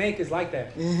song they make is like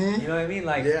that. You know what I mean?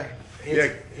 Like,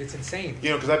 it's insane.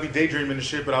 You know, because I'd be daydreaming and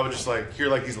shit, but I would just like hear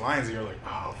like these lines and you're like,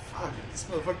 oh, fuck, this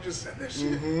motherfucker just said that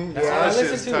shit. That's all I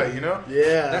listen to. Tight, you know?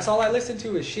 Yeah. That's all I listen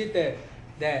to is shit that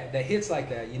hits like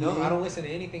that, you know? I don't listen to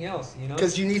anything else, you know?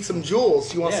 Because you need some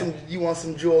jewels. You want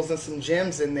some jewels and some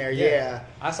gems in there,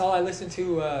 That's all I listened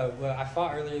to. Well, I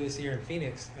fought earlier this year in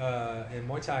Phoenix, in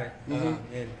Muay Thai,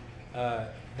 and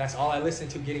that's all I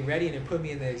listened to getting ready, and it put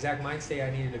me in the exact mind state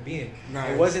I needed to be in.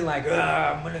 Nice. It wasn't like,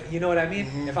 you know what I mean?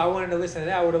 If I wanted to listen to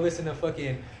that, I would have listened to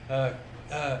fucking Let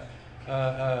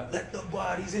the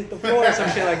Bodies Hit the Floor or some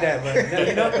shit like that. But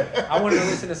you know, I wanted to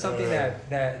listen to something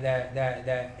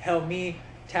that helped me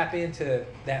tap into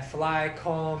that fly,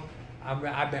 calm.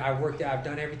 I worked out. I've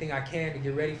done everything I can to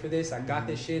get ready for this. I got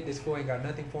this shit. This fool ain't got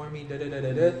nothing for me.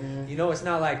 You know, it's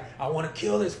not like I want to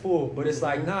kill this fool, but it's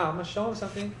like, nah, I'm gonna show him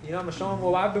something. You know, I'm gonna show him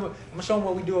I'm gonna show him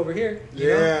what we do over here. You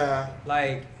know?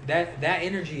 Like that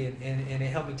energy, and it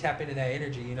helped me tap into that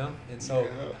energy. You know, and so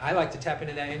I like to tap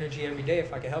into that energy every day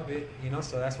if I can help it. You know,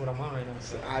 so that's what I'm on right now.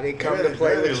 So I didn't come to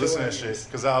play with you. Listen to that shit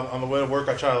because on the way to work,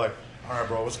 I try to like, all right,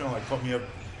 bro, what's gonna like pump me up.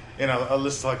 And I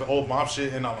listen to like the old mob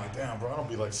shit, and I'm like, damn, bro, I don't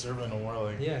be like serving no more.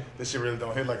 Like, this shit really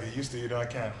don't hit like it used to. You know, I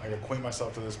can't like acquaint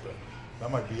myself to this, but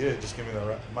that might be it. Just give me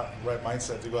the right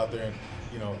mindset to go out there and,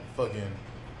 you know, fucking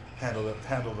handle the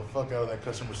fuck out of that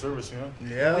customer service. You know?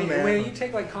 Yeah, man. When you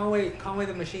take like Conway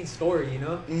the Machine story, you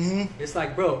know, it's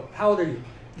like, bro, how old are you?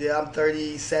 Yeah, I'm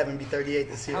 37, be 38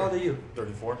 this year. How old are you?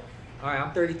 34. All right,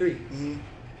 I'm 33.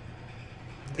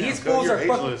 These fools are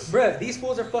fucking, bruh, these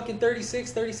fools are fucking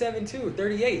 36, 37 too,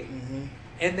 38.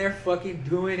 And they're fucking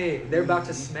doing it. They're about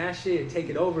to smash it and take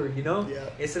it over, you know? Yeah.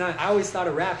 It's not, I always thought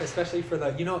of rap, especially for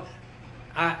the, you know,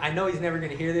 I know he's never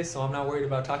going to hear this, so I'm not worried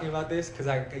about talking about this because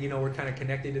we're kind of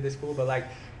connected to this fool. But like,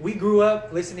 we grew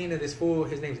up listening to this fool.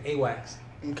 His name's AWAX.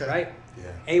 Okay. Right?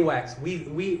 Yeah. AWAX.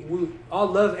 We all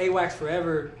love AWAX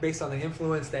forever based on the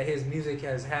influence that his music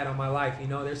has had on my life. You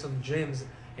know, there's some gems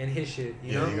in his shit,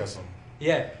 you know? You got some.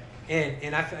 Yeah,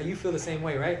 and you feel the same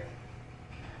way, right?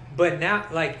 But now,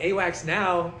 like AWAX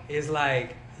now is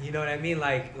like, you know what I mean,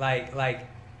 like trying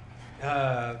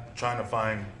to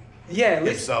find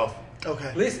himself.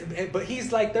 Okay. Listen, but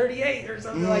he's like 38 or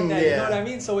something like that. You know what I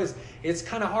mean? So it's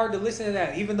kind of hard to listen to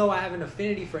that, even though I have an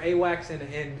affinity for AWAX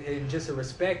and just a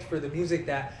respect for the music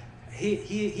that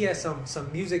he has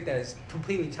some music that is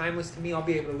completely timeless to me. I'll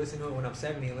be able to listen to it when I'm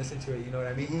 70 and listen to it. You know what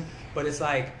I mean? But it's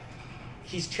like,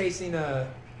 he's chasing a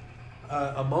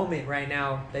moment right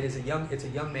now that is a young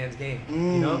man's game, you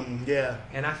know? Yeah.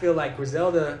 And I feel like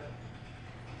Griselda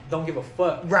don't give a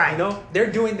fuck, right? You know,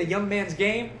 they're doing the young man's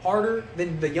game harder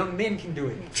than the young men can do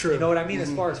it. True. You know what I mean?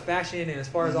 As far as fashion and as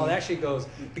far as all that shit goes,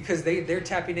 because they're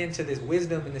tapping into this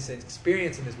wisdom and this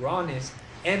experience and this rawness,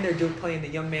 and they're playing the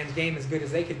young man's game as good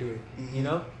as they can do it. You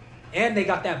know. And they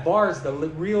got that bars, the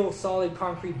real solid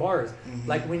concrete bars.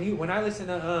 Like when I listen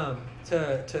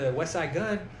to West Side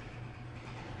Gun,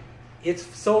 it's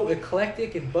so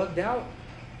eclectic and bugged out.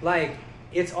 Like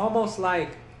it's almost like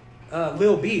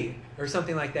Lil B or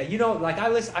something like that. You know, like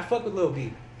I fuck with Lil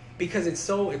B because it's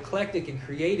so eclectic and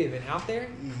creative and out there.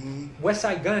 West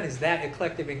Side Gun is that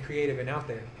eclectic and creative and out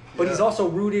there. But he's also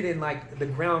rooted in like the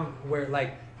ground where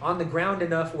like on the ground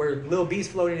enough where Lil B's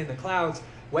floating in the clouds.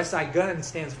 West Side Gun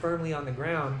stands firmly on the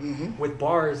ground with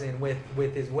bars and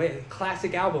with his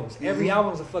classic albums. Every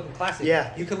album's a fucking classic.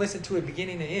 Yeah. You can listen to it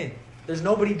beginning to end. There's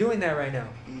nobody doing that right now.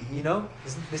 You know?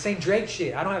 This ain't Drake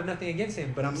shit. I don't have nothing against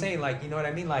him, but I'm saying like, you know what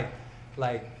I mean? Like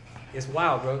it's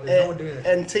wild, bro. There's no one doing it.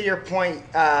 And to your point,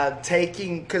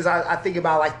 taking, because I think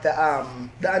about like the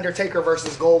Undertaker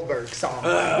versus Goldberg song,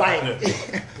 like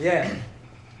yeah,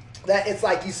 that it's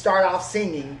like you start off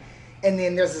singing. And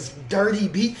then there's this dirty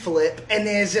beat flip, and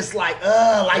then it's just like,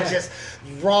 just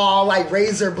raw, like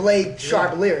razor blade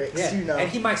sharp lyrics, you know. And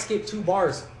he might skip 2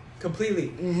 bars completely.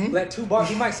 Mm-hmm. Let 2 bars.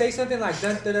 He might say something like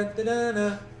dun dun dun dun dun.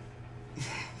 dun.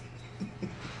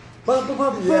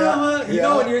 You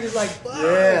know, and you're just like,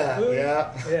 yeah.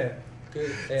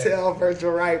 Good. Yeah. Tell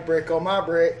Virgil right brick on my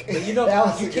brick. But you know,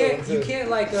 you can't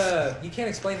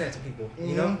explain that to people. Mm-hmm.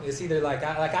 You know, it's either like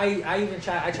I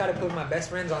try to put my best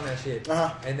friends on that shit,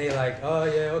 and they like, oh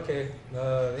yeah, okay.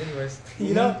 Anyways,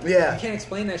 you know, you can't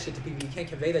explain that shit to people. You can't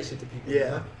convey that shit to people. Yeah.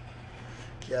 You know?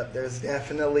 Yep, there's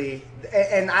definitely,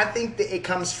 and I think that it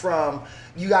comes from,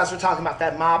 you guys were talking about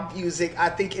that mob music. I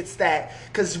think it's that,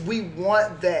 because we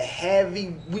want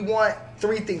we want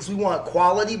 3 things. We want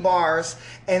quality bars,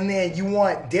 and then you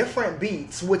want different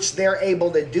beats, which they're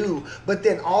able to do, but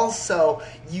then also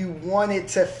you want it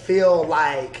to feel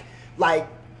like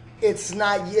it's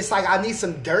like I need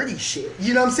some dirty shit.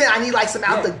 You know what I'm saying? I need like some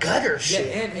out the gutter shit.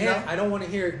 Yeah, and I don't want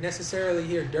to necessarily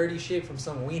hear dirty shit from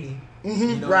some weenie. Mm-hmm,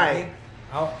 you know right. What I mean?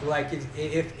 Like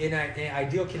if in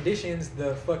ideal conditions,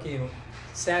 the fucking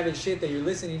savage shit that you're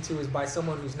listening to is by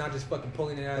someone who's not just fucking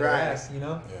pulling it out of their ass, you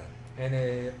know. Yeah.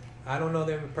 And I don't know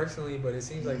them personally, but it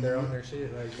seems like they're on their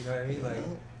shit, like, you know what I mean, like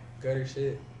gutter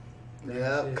shit.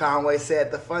 Yep. Conway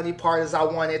said the funny part is I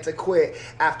wanted to quit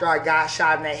after I got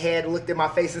shot in the head, looked in my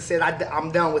face and said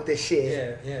I'm done with this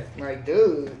shit. Yeah. Like,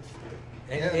 dude.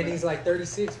 And he's like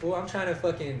 36, fool. I'm trying to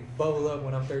fucking bubble up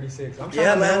when I'm 36. I'm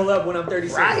trying to level up when I'm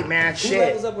 36. Right, man. Who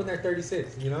levels up when they're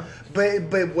 36, you know?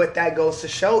 But what that goes to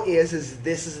show is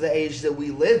this is the age that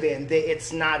we live in. That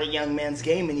it's not a young man's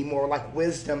game anymore. Like,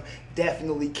 wisdom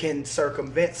definitely can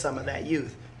circumvent some of that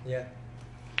youth. Yeah.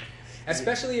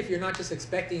 Especially if you're not just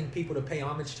expecting people to pay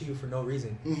homage to you for no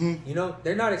reason. Mm-hmm. You know,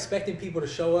 they're not expecting people to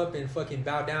show up and fucking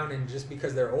bow down and just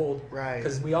because they're old. Right.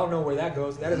 Because we all know where that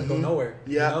goes. That doesn't go nowhere.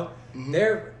 Yeah. You know? Mm-hmm.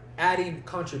 They're adding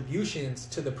contributions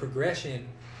to the progression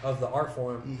of the art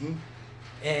form. Mm-hmm.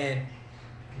 And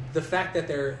the fact that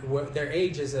their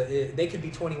age is they could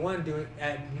be 21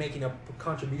 making a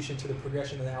contribution to the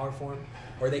progression of the art form,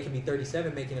 or they can be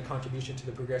 37 making a contribution to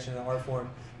the progression of the art form.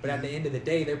 But at the end of the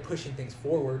day, they're pushing things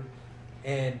forward.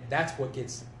 And that's what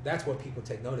people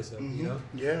take notice of, you know?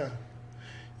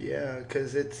 Yeah,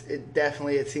 because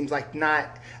it seems like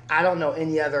I don't know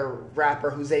any other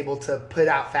rapper who's able to put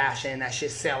out fashion that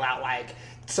shit sell out like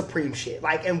Supreme shit.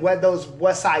 Like, and what those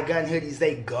West Side Gun hoodies,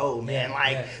 they go, man.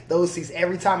 Those things,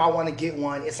 every time I want to get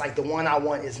one, it's like the one I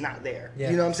want is not there. Yeah.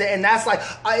 You know what I'm saying? And that's like,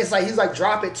 it's like, he's like,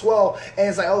 drop it 12, and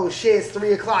it's like, oh shit, it's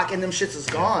 3 o'clock, and them shits is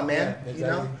gone, man. Yeah, exactly. You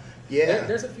know? Yeah,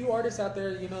 there's a few artists out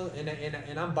there, you know,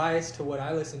 and I'm biased to what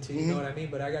I listen to, you know what I mean.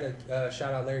 But I gotta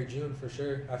shout out Larry June for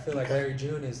sure. I feel like Larry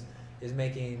June is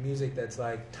making music that's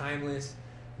like timeless,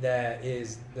 that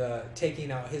is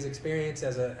taking out his experience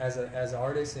as an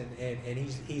artist, and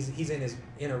he's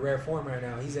in a rare form right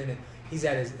now. He's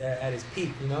at his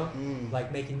peak, you know,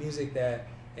 like making music that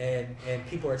and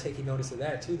people are taking notice of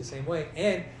that too, the same way.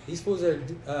 And these fools are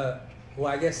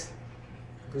I guess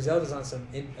Griselda's on some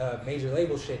major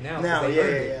label shit now.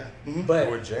 Yeah. Mm-hmm.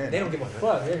 But they don't give a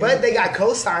fuck. But they got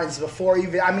cosigns before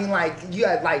even. I mean, like, you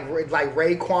had like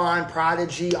Raekwon,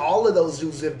 Prodigy, all of those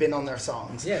dudes have been on their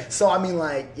songs. Yeah. So I mean,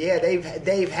 like, yeah,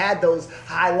 they've had those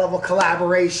high level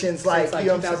collaborations. So like, it's like you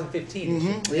know 2015.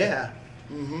 Mm-hmm. Yeah.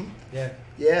 Mm-hmm. Yeah.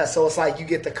 Yeah. So it's like you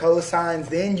get the cosigns,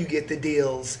 then you get the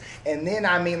deals, and then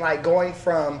I mean, like, going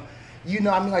from. You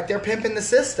know, I mean, like, they're pimping the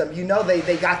system. You know,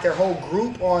 they got their whole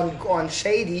group on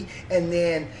Shady, and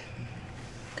then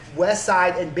West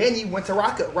Side and Benny went to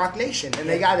Rock Nation, and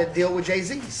they got to deal with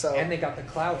Jay-Z. So and they got the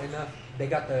clout enough. They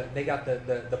got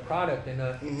the product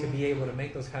enough to be able to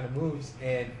make those kind of moves.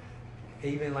 And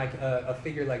even like a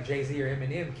figure like Jay-Z or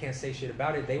Eminem can't say shit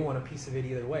about it. They want a piece of it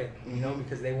either way, you know,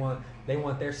 because they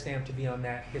want their stamp to be on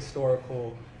that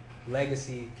historical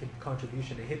legacy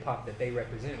contribution to hip hop that they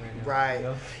represent right now. Right. You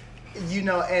know? You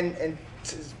know, and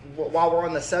while we're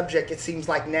on the subject, it seems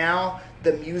like now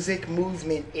the music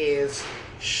movement is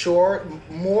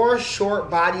more short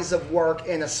bodies of work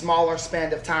in a smaller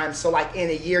span of time. So like in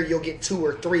a year, you'll get 2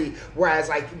 or 3. Whereas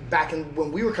like back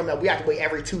when we were coming up, we had to wait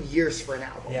every 2 years for an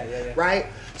album. Yeah. Right?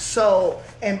 So,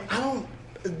 and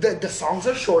the songs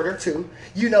are shorter too,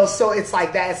 you know, so it's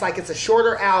like that. It's like it's a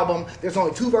shorter album. There's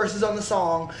only 2 verses on the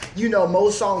song. You know,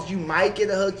 most songs you might get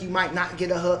a hook, you might not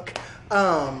get a hook.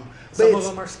 Some of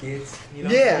them are skits, you know.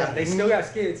 Yeah. They still got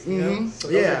skits, you know. So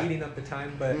those Yeah. are eating up the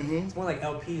time, but it's more like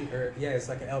LP or it's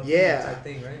like an LP type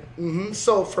thing, right?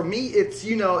 So for me, it's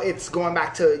it's going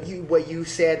back to what you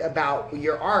said about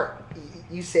your art.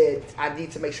 You said I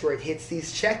need to make sure it hits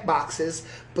these check boxes,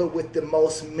 but with the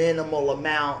most minimal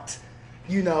amount,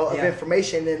 of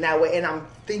information in that way. And I'm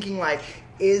thinking like,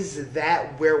 is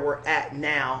that where we're at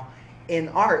now in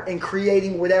art and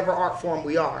creating whatever art form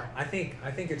we are? I think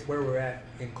it's where we're at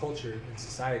in culture and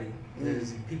society.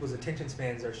 Is people's attention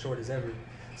spans are short as ever.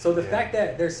 So the fact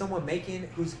that there's someone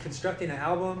who's constructing an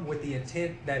album with the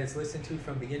intent that it's listened to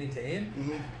from beginning to end.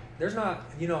 There's not,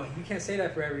 you can't say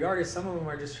that for every artist. Some of them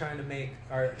are just trying to make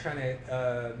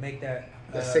that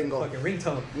single fucking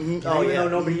ringtone. Even though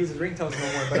nobody uses ringtones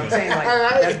no more. But I'm saying like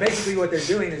that's basically what they're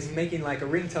doing is making like a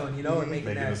ringtone, or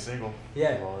making that a single.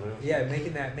 Yeah,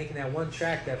 making that one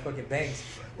track that fucking bangs.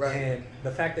 Right. And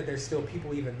the fact that there's still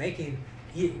people even making,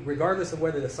 regardless of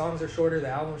whether the songs are shorter, the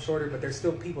album's shorter, but there's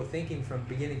still people thinking from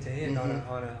beginning to end on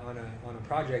a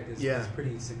project is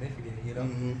pretty significant,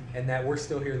 and that we're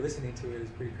still here listening to it is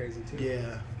pretty crazy too.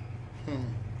 Yeah.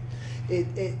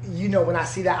 When I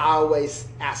see that, I always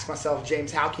ask myself,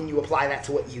 James, how can you apply that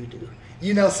to what you do?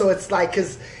 So it's like,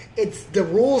 because it's the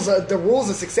rules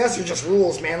of success are just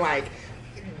rules, man. Like,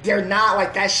 they're not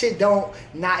like that shit.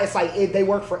 It's like they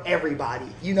work for everybody,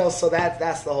 So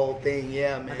that's the whole thing.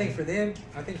 Yeah, man. I think for them,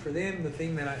 the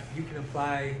thing that you can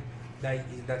apply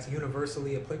that's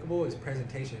universally applicable is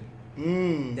presentation.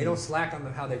 They don't slack on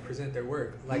how they present their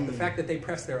work. Like the fact that they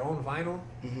press their own vinyl,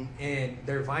 and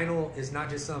their vinyl is not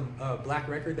just some black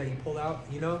record that you pull out,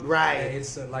 Right.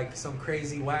 It's like some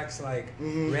crazy wax, like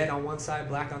red on one side,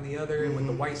 black on the other, and with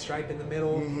the white stripe in the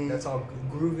middle. That's all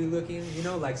groovy looking,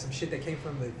 like some shit that came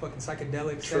from the fucking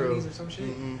psychedelic 70s or some shit.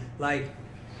 Like,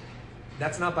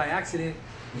 that's not by accident.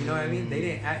 You know what I mean? They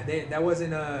didn't. That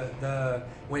wasn't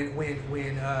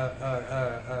when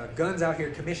Guns out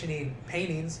here commissioning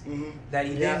paintings that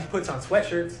he then puts on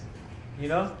sweatshirts.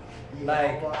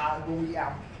 Like.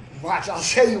 Watch, I'll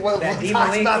show you what that we'll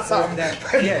talk about something.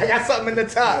 I got something in the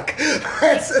tuck.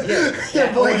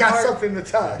 Your boy got something in the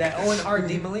tuck. That Owen Hart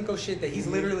D. Malenko shit that he's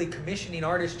literally commissioning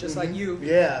artists just like you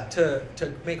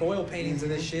to make oil paintings of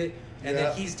this shit. And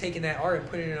then he's taking that art and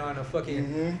putting it on a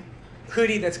fucking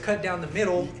hoodie that's cut down the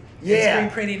middle. Yeah. And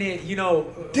screen printing it,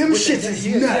 Them shits is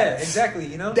nuts. Yeah, exactly,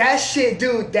 That shit,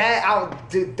 dude,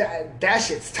 that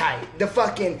shit's tight. The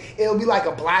fucking, it'll be like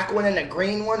a black one and a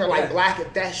green one, or like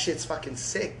black, that shit's fucking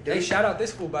sick, dude. Hey, shout out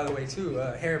this fool, by the way, too,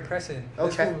 Heron Presson.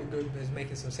 Okay. This fool is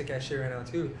making some sick ass shit right now,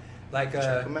 too. Like,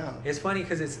 check them out. It's funny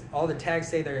because it's all the tags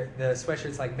say the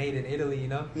sweatshirt's like made in Italy,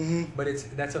 But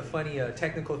that's a funny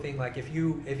technical thing. Like if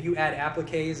you add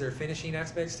appliques or finishing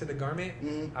aspects to the garment,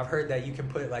 I've heard that you can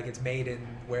put like it's made in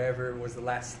wherever was the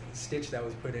last stitch that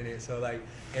was put in it. So like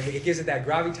it gives it that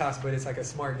gravitas, but it's like a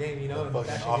smart game,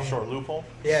 Fucking offshore loophole.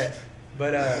 Yeah,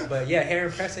 but yeah,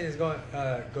 Heron Preston is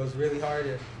goes really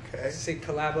hard. Okay. Sick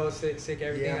collabo, sick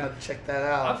everything. Yeah, I'm gonna check that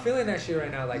out. I'm feeling that shit right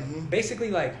now. Like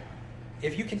basically like.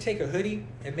 If you can take a hoodie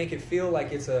and make it feel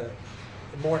like it's a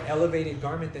more elevated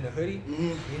garment than a hoodie,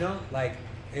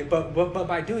 but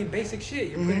by doing basic shit,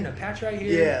 you're putting a patch right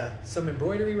here, some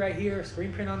embroidery right here,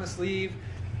 screen print on the sleeve,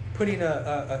 putting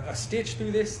a stitch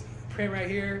through this print right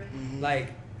here. Like,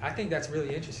 I think that's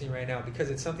really interesting right now because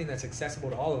it's something that's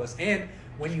accessible to all of us. And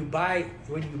when you buy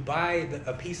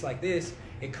a piece like this,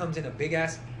 it comes in a big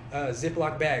ass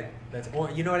Ziploc bag. That's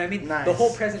orange. You know what I mean? Nice. The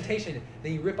whole presentation.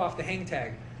 Then you rip off the hang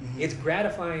tag. It's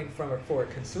gratifying for a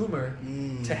consumer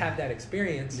to have that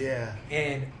experience. Yeah.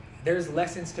 And there's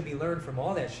lessons to be learned from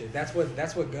all that shit. That's what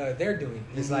they're doing.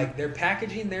 It's like they're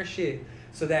packaging their shit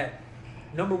so that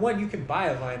number one, you can buy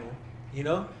a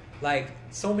vinyl. Like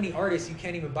so many artists, you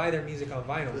can't even buy their music on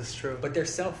vinyl. That's true. But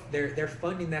they're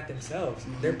funding that themselves.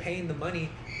 They're paying the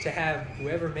money to have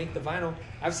whoever make the vinyl.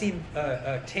 I've seen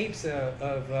tapes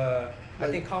of I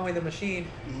think Conway the Machine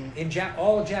in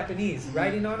all Japanese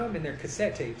writing on them, and they're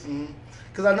cassette tapes.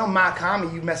 Because I know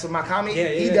Makami, you mess with Makami,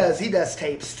 he does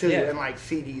tapes too, and like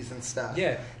CDs and stuff.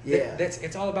 Yeah.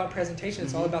 It's all about presentation.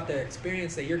 It's all about the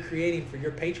experience that you're creating for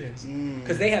your patrons.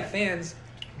 Because they have fans,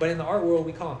 but in the art world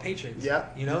we call them patrons. Yeah.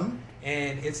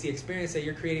 And it's the experience that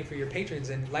you're creating for your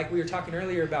patrons. And like we were talking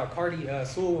earlier about Cardi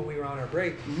Sewell when we were on our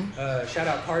break. Shout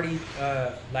out Cardi.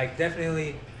 Like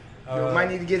definitely. We might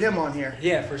need to get him on here.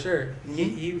 Yeah, for sure.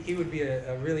 He would be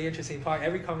a really interesting part.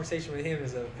 Every conversation with him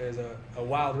is a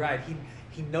wild ride.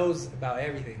 He knows about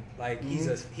everything. Like he's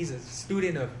a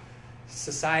student of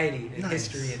society and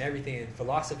history and everything and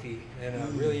philosophy and a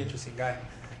really interesting guy.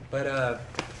 But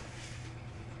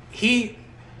he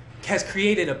has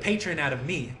created a patron out of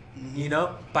me. you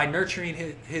know, by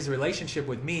nurturing his relationship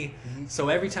with me. So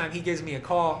every time he gives me a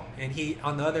call and he,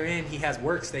 on the other end, he has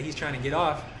works that he's trying to get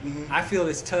off, I feel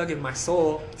this tug in my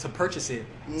soul to purchase it.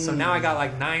 So now I got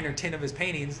like 9 or 10 of his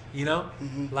paintings, you know,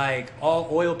 like all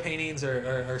oil paintings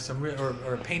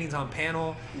or paintings on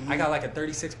panel. I got like a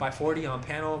 36 by 40 on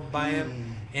panel by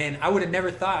him. And I would have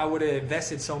never thought I would have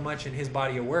invested so much in his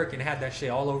body of work and had that shit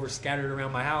all over scattered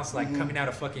around my house, like coming out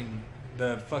of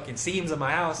the fucking seams of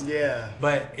my house. Yeah.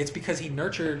 But it's because he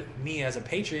nurtured me as a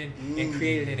patron and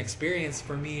created an experience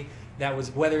for me that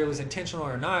was, whether it was intentional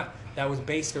or not, that was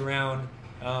based around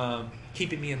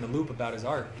keeping me in the loop about his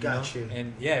art. Got you.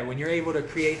 And yeah, when you're able to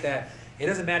create that, it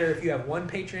doesn't matter if you have one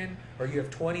patron or you have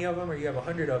 20 of them or you have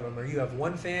 100 of them or you have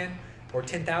one fan or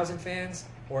 10,000 fans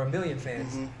or 1 million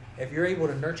fans. If you're able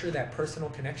to nurture that personal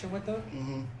connection with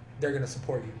them, they're going to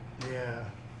support you. Yeah,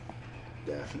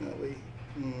 definitely.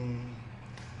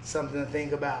 Something to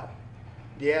think about.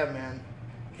 Yeah, man.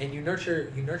 And you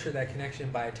nurture that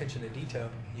connection by attention to detail,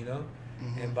 you know,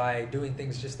 and by doing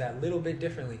things just that little bit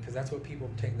differently, because that's what people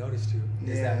take notice to.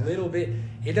 Is that little bit.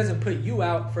 It doesn't put you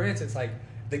out. For instance, like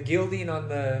the gilding on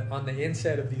the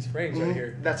inset of these frames right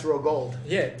here. That's real gold.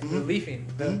 Yeah, the leafing.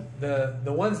 The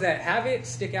ones that have it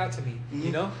stick out to me,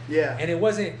 you know? Yeah. And it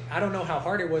wasn't, I don't know how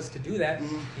hard it was to do that,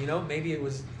 you know? Maybe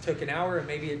it took an hour and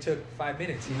maybe it took 5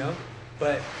 minutes, you know?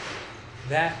 But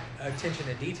that attention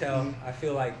to detail, I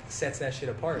feel like sets that shit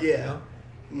apart, you know?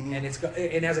 And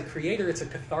and as a creator, it's a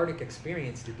cathartic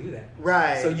experience to do that.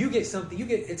 Right. So you get something,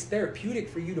 it's therapeutic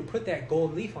for you to put that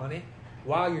gold leaf on it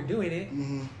while you're doing it.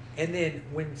 And then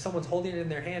when someone's holding it in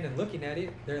their hand and looking at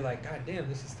it, they're like, God damn,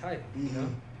 this is tight, you know?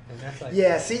 And that's like...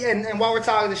 Yeah, see, and while we're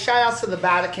talking, the shout outs to the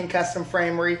Vatican Custom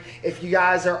Framery. If you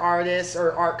guys are artists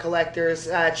or art collectors,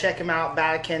 check them out,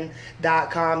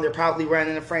 Vatican.com. They're probably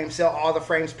running a frame sale. All the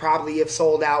frames probably have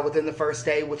sold out within the first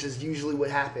day, which is usually what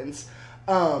happens.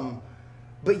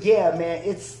 But yeah,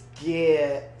 man,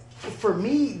 for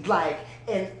me, like...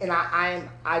 And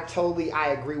I totally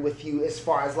agree with you as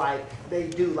far as like they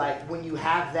do, like when you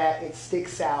have that it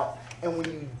sticks out and when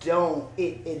you don't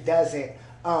it doesn't,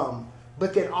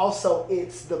 but then also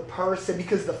it's the person,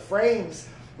 because the frames,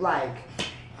 like,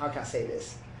 how can I say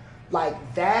this,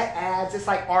 like that adds, it's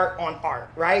like art on art,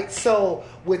 right? So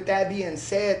with that being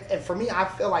said, and for me, I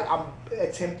feel like I'm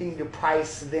attempting to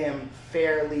price them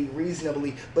fairly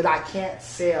reasonably, but I can't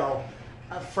sell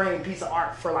a framed piece of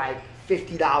art for like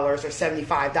 $50 or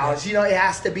 $75. You know, it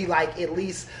has to be like at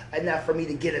least enough for me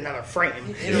to get another frame.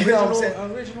 You know what I'm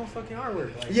saying? Original fucking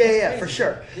artwork. Like, yeah, for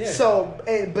sure. Yeah. So,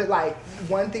 but like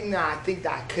one thing that I think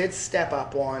that I could step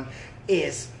up on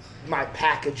is my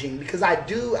packaging, because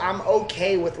I'm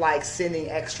okay with like sending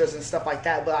extras and stuff like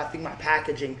that, but I think my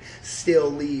packaging still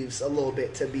leaves a little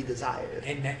bit to be desired.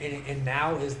 And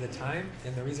now is the time,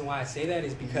 and the reason why I say that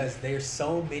is because there's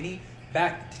so many.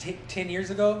 Back 10 years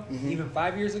ago, even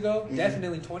 5 years ago,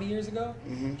 definitely 20 years ago,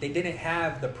 they didn't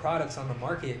have the products on the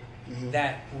market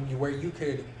that where you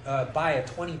could buy a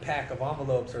 20-pack of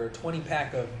envelopes or a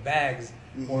 20-pack of bags,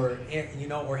 or you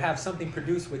know, or have something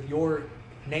produced with your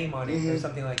name on it or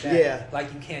something like that,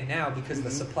 like you can now, because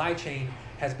the supply chain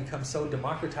has become so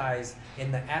democratized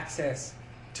and the access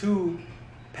to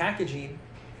packaging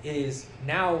is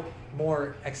now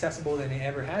more accessible than it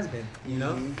ever has been, you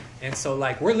know? And so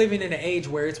like we're living in an age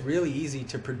where it's really easy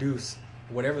to produce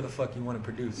whatever the fuck you want to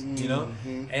produce, you know?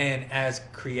 And as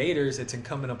creators, it's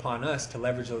incumbent upon us to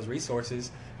leverage those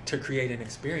resources to create an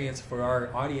experience for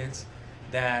our audience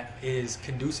that is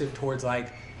conducive towards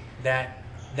like that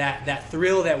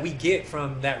thrill that we get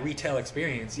from that retail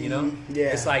experience, you know?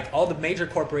 It's like all the major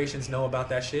corporations know about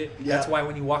that shit. That's why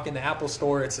when you walk in the Apple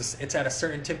store, it's at a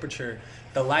certain temperature.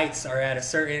 The lights are at a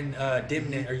certain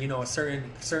dimness, or you know, a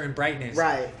certain brightness.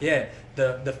 Right. Yeah.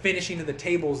 The finishing of the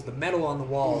tables, the metal on the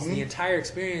walls, the entire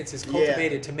experience is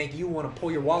cultivated to make you want to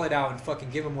pull your wallet out and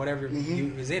fucking give them whatever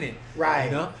is in it. Right.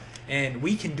 You know? And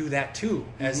we can do that too,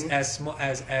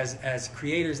 as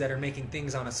creators that are making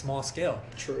things on a small scale.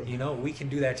 True. You know, we can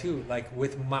do that too. Like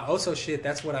with my Oso shit,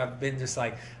 that's what I've been just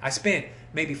like. I spent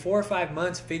maybe 4 or 5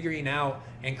 months figuring out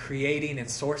and creating and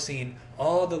sourcing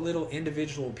all the little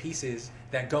individual pieces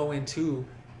that go into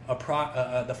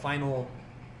the final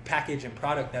package and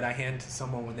product that I hand to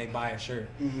someone when they buy a shirt.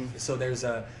 So there's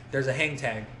a hang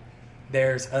tag.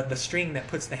 There's the string that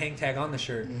puts the hang tag on the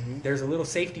shirt. There's a little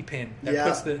safety pin that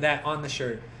puts that on the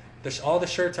shirt. All the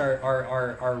shirts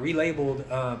are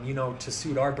relabeled, you know, to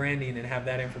suit our branding and have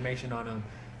that information on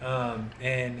them.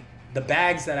 And the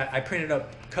bags that I printed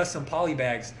up custom poly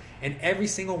bags, and every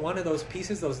single one of those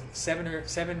pieces, those seven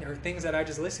or things that I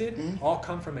just listed, all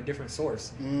come from a different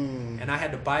source. And I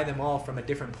had to buy them all from a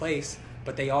different place,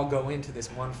 but they all go into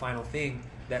this one final thing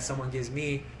that someone gives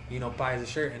me, you know, buys a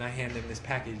shirt, and I hand them this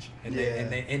package. And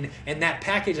and that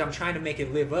package, I'm trying to make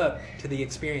it live up to the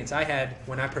experience I had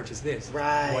when I purchased this.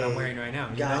 Right. What I'm wearing right now.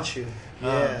 Got you.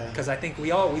 Yeah. Because I think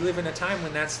we live in a time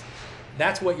when that's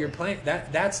what you're playing.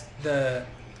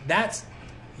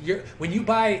 When you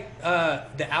buy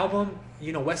the album,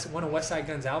 you know, one of West Side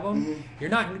Gun's album, you're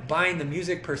not buying the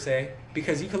music per se,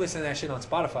 because you can listen to that shit on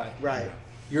Spotify. Right.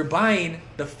 You're buying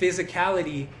the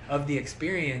physicality of the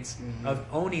experience of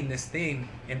owning this thing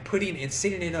and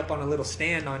sitting it up on a little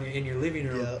stand in your living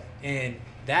room, and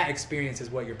that experience is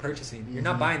what you're purchasing. You're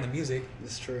not buying the music.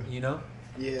 That's true. You know.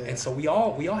 Yeah. And so we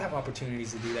all have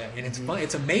opportunities to do that, and it's fun.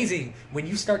 It's amazing when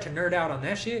you start to nerd out on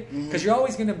that shit, because you're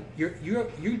always gonna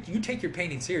you take your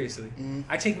painting seriously.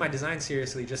 I take my design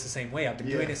seriously just the same way. I've been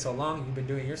doing it so long. You've been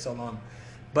doing yours so long,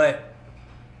 but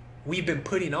we've been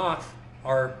putting off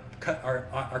our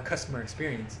customer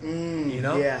experience. You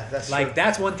know, that's like true.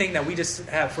 that's one thing that we just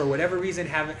have, for whatever reason,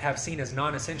 have seen as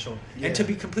non-essential. And to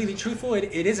be completely truthful,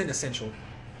 it isn't essential.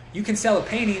 You can sell a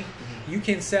painting, you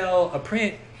can sell a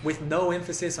print with no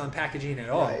emphasis on packaging at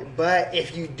all. Right. But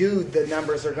if you do, the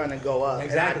numbers are going to go up.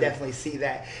 Exactly. And I definitely see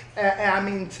that. And I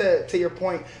mean, to your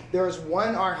point, there was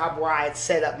one art hop where I had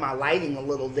set up my lighting a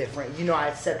little different. You know, I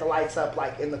had set the lights up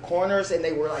like in the corners, and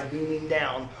they were like beaming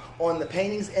down on the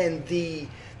paintings, and the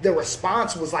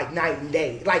response was like night and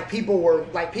day. Like people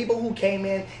who came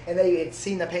in and they had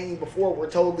seen the painting before were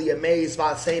totally amazed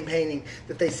by the same painting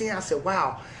that they seen. I said,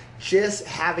 wow, just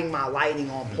having my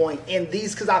lighting on point in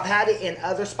these, because I've had it in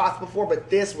other spots before, but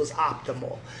this was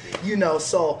optimal, you know.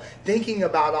 So thinking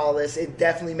about all this, it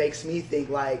definitely makes me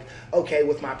think like, okay,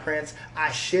 with my prints,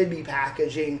 I should be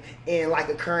packaging in like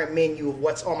a current menu of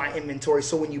what's on my inventory,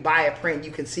 so when you buy a print, you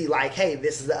can see like, hey,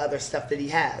 this is the other stuff that he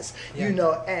has, you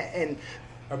know. And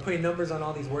or putting numbers on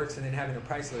all these works and then having a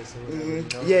price list or whatever, you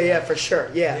know? Yeah, for sure.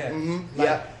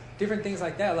 Different things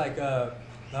like that. Like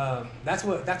that's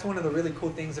one of the really cool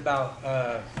things about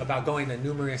going to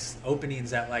numerous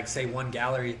openings at, like, say, one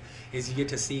gallery, is you get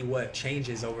to see what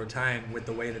changes over time with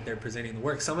the way that they're presenting the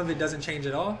work. Some of it doesn't change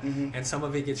at all, and some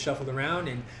of it gets shuffled around,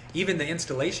 and even the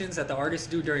installations that the artists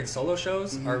do during solo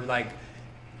shows are like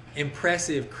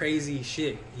impressive, crazy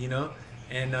shit, you know.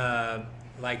 And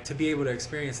like, to be able to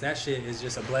experience that shit is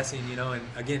just a blessing, you know. And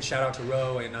again, shout out to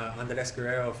Ro and Andres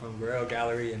Guerrero from Guerrero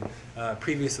Gallery, and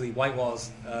previously White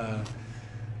Walls.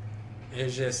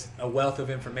 It's just a wealth of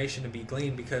information to be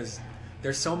gleaned, because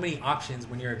there's so many options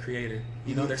when you're a creator.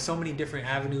 You know, there's so many different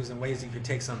avenues and ways you could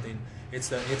take something.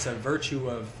 It's a virtue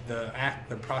of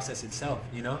the process itself,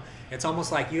 you know. It's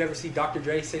almost like, you ever see Dr.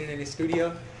 Dre sitting in his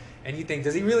studio, and you think,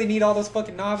 does he really need all those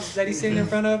fucking knobs that he's sitting in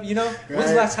front of, you know? Right.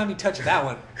 When's the last time he touched that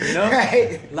one, you know?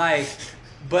 Right. Like,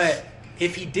 but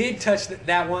if he did touch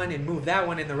that one and move that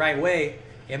one in the right way,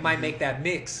 it might make that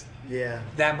mix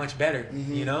that much better,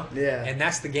 you know? Yeah. And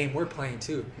that's the game we're playing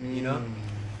too, you know?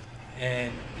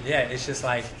 And yeah, it's just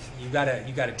like, you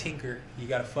gotta tinker, you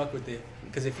gotta fuck with it,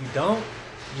 because if you don't,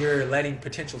 you're letting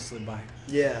potential slip by.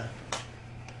 Yeah.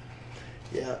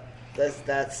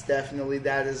 That's definitely,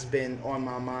 that has been on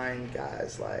my mind,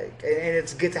 guys. Like, and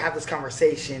it's good to have this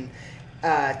conversation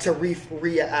to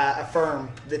reaffirm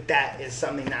that is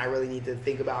something that I really need to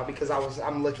think about, because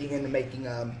I'm looking into making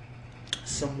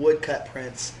some woodcut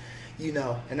prints, you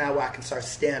know, and that way I can start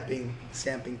stamping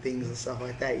things and stuff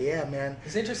like that. Yeah, man.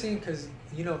 It's interesting because,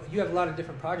 you know, you have a lot of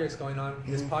different projects going on.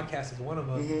 This podcast is one of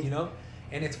them, you know,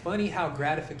 and it's funny how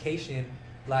gratification,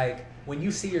 like, when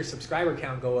you see your subscriber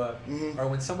count go up, or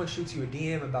when someone shoots you a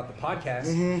DM about the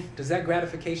podcast, does that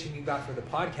gratification you got for the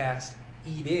podcast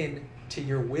eat in to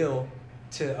your will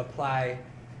to apply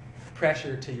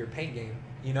pressure to your paint game,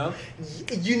 you know?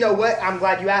 You know what? I'm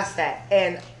glad you asked that.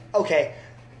 And, okay,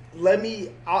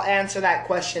 I'll answer that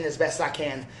question as best I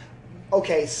can.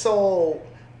 Okay, so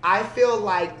I feel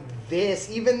like this,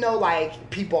 even though, like,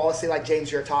 people always say, like,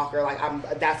 James, you're a talker,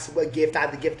 like, that's a gift, I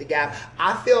have the gift of gab.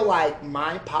 I feel like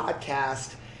my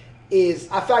podcast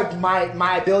I feel like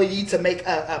my ability to make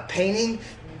a painting,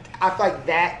 I feel like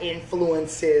that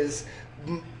influences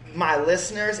my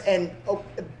listeners. And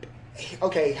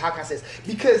okay, how can I say this?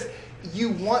 Because you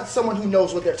want someone who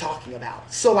knows what they're talking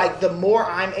about. So like the more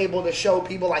I'm able to show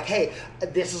people like, hey,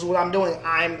 this is what I'm doing.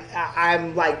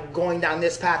 I'm like going down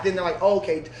this path. Then they're like, oh,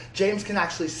 okay, James can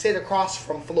actually sit across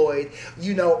from Floyd,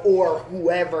 you know, or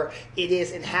whoever it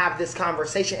is, and have this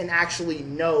conversation and actually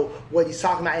know what he's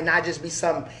talking about, and not just be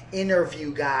some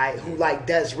interview guy who like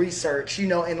does research, you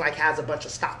know, and like has a bunch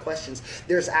of stock questions.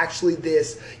 There's actually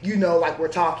this, you know, like we're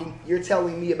talking, you're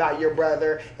telling me about your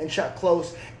brother and Chuck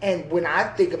Close, and when I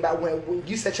think about when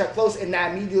you said Chuck Close, and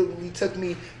that immediately took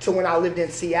me to when I lived in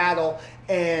Seattle,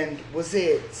 and was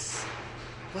it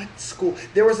what school?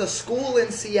 There was a school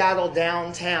in Seattle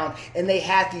downtown, and they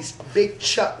had these big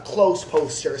Chuck Close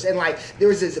posters, and like there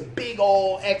was this big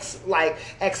old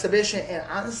exhibition. And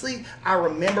honestly, I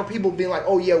remember people being like,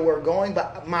 "Oh yeah, we're going,"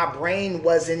 but my brain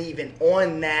wasn't even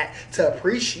on that to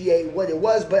appreciate what it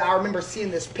was. But I remember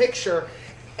seeing this picture,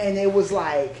 and it was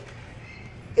like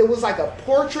a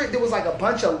portrait. There was like a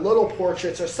bunch of little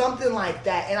portraits or something like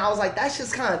that. And I was like, that's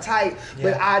just kind of tight. Yeah.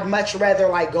 But I'd much rather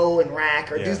like go and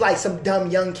rack or do like some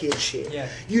dumb young kid shit. Yeah.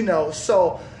 You know,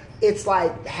 so it's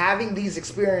like having these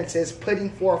experiences, putting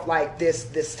forth like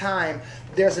this time,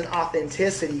 there's an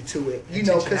authenticity to it. You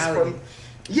know, because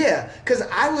because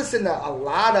I listen to a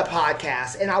lot of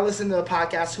podcasts, and I listen to the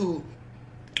podcasts who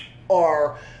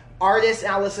are artists,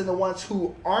 and I listen to ones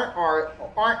who aren't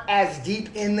as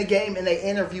deep in the game, and they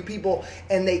interview people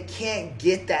and they can't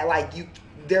get that. Like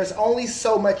there's only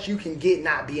so much you can get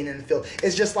not being in the field.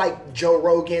 It's just like Joe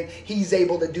Rogan, he's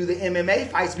able to do the MMA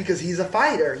fights because he's a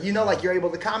fighter. You know, like you're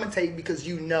able to commentate because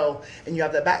you know and you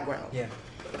have that background. Yeah,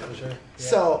 for sure. Yeah.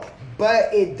 So,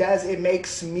 but it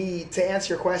makes me, to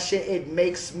answer your question, it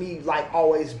makes me like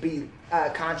always be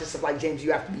conscious of like, James,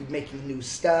 you have to be making new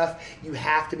stuff. You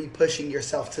have to be pushing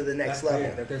yourself to the next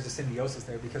level. That there's a symbiosis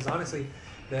there, because honestly,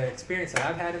 the experience that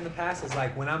I've had in the past is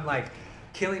like when I'm like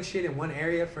killing shit in one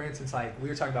area. For instance, like we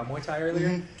were talking about Muay Thai earlier.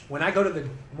 Mm-hmm. When I go to the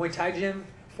Muay Thai gym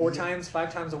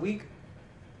 5 times a week,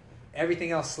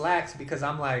 everything else slacks because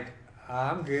I'm like,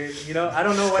 I'm good. You know, I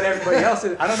don't know what everybody else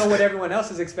is. I don't know what everyone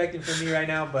else is expecting from me right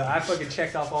now, but I fucking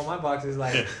checked off all my boxes.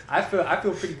 Like I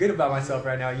feel pretty good about myself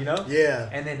right now, you know? Yeah.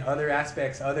 And then other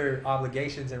aspects, other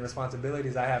obligations and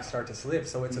responsibilities I have start to slip.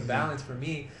 So it's a balance for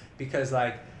me, because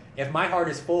like if my heart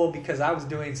is full because I was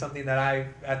doing something that I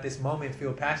at this moment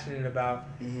feel passionate about,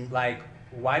 like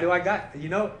why do I got, you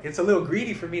know, it's a little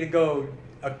greedy for me to go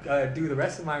do the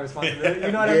rest of my responsibility.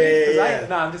 You know what I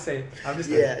mean? I'm just saying.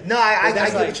 No, I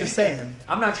get what you're saying.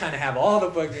 I'm not trying to have all the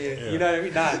fucking, you know what I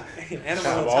mean? Not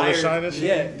animal all the shine and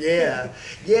shit.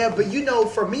 Yeah. But you know,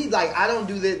 for me, like I don't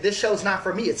do this show's not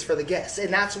for me. It's for the guests,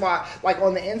 and that's why, like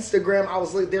on the Instagram, I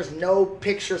was like, there's no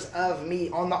pictures of me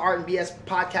on the Art and BS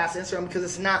podcast Instagram, because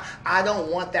it's not. I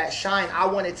don't want that shine. I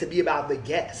want it to be about the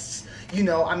guests. You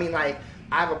know, I mean, like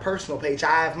I have a personal page.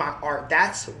 I have my art.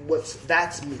 That's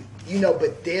me. You know,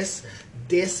 but this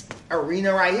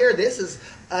arena right here, this is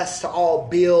us to all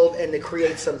build and to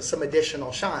create some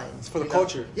additional shines. It's for the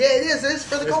culture. Yeah, it is. It's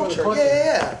for the culture.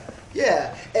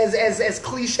 Yeah. As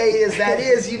cliche as that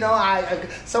is, you know,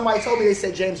 somebody told me, they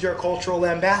said, James, you're a cultural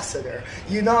ambassador.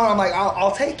 You know, I'm like,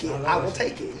 I'll take it. I will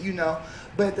take it, you know.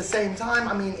 But at the same time,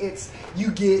 I mean,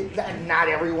 you get that not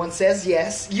everyone says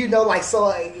yes. You know, like, so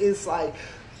it's like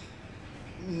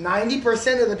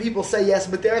 90% of the people say yes,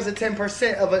 but there's a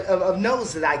 10% of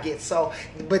no's that I get. So,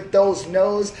 but those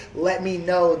no's let me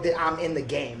know that I'm in the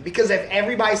game. Because if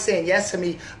everybody's saying yes to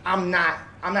me, I'm not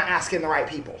asking the right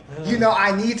people. You know,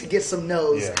 I need to get some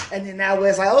no's. Yeah. And then that way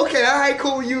it's like, okay, all right,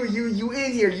 cool, you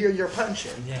in here, you're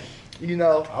punching. Yeah. You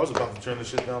know, I was about to turn this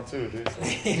shit down too, dude.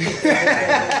 Hey.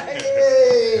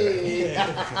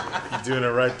 You're doing it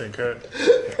right then, Kurt.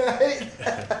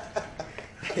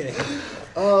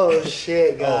 Oh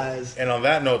shit, guys! And on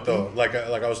that note, though, like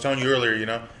I was telling you earlier, you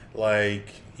know, like,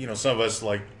 you know, some of us,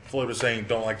 like Floyd was saying,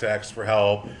 don't like to ask for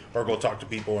help or go talk to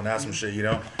people and ask them shit, you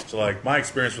know. So like my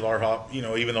experience with art hop, you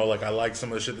know, even though like I like some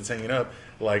of the shit that's hanging up,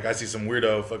 like I see some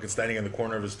weirdo fucking standing in the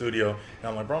corner of his studio, and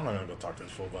I'm like, bro, I'm not gonna go talk to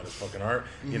this fool about his fucking art,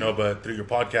 you know. But through your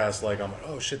podcast, like I'm like,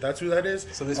 oh shit, that's who that is.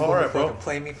 So this all right, bro,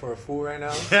 play me for a fool right now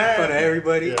in front of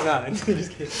everybody. Yeah. Nah, I'm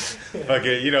just kidding. Fuck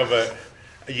it, you know, but.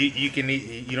 You can,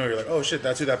 you know, you're like, oh shit,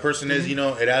 that's who that person is, you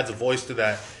know. It adds a voice to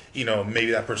that, you know,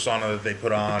 maybe that persona that they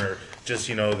put on, or just,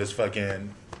 you know, this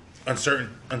fucking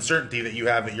uncertainty that you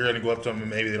have, that you're gonna go up to them and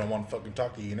maybe they don't want to fucking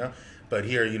talk to you, you know. But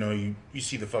here, you know, you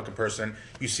see the fucking person,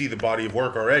 you see the body of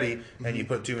work already, and you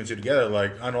put two and two together.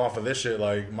 Like, I know off of this shit,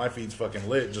 like, my feet's fucking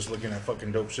lit just looking at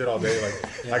fucking dope shit all day.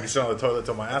 Like, I can sit on the toilet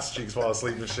till my ass cheeks fall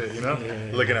asleep and shit, you know?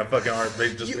 Looking at fucking art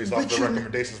based off the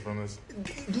recommendations from this.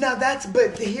 Now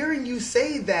but hearing you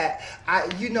say that,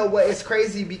 you know what, it's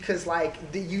crazy because, like,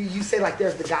 you say, like,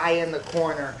 there's the guy in the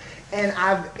corner. And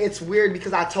it's weird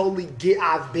because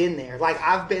I've been there. Like,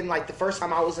 I've been, like, the first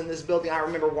time I was in this building, I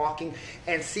remember walking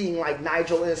and seeing, like,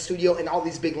 Nigel in the studio and all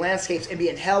these big landscapes and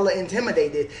being hella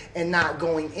intimidated and not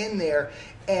going in there.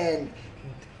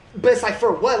 But it's like,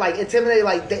 for what? Like, intimidated,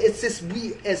 like, it's just,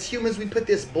 we, as humans, we put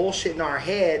this bullshit in our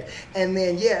head. And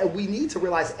then, yeah, we need to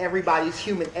realize everybody's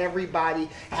human. Everybody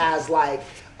has, like,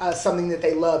 something that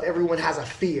they love. Everyone has a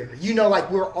fear. You know, like,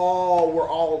 we're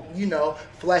all, you know,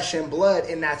 flesh and blood.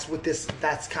 And that's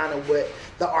kind of what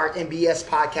the Art MBS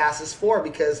podcast is for.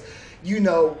 Because, you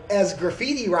know, as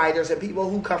graffiti writers and people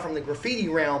who come from the graffiti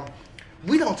realm,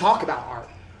 we don't talk about art.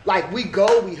 Like, we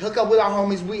hook up with our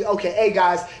homies, okay, hey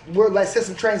guys, let's set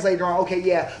some translator on, okay,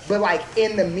 yeah. But, like,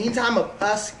 in the meantime of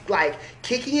us, like,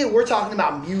 kicking it, we're talking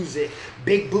about music,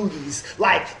 big booties,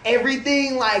 like,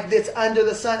 everything, like, that's under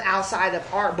the sun outside of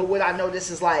art. But what I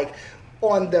notice is, like,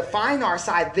 on the fine art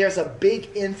side, there's a big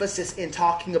emphasis in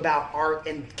talking about art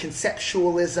and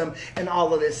conceptualism and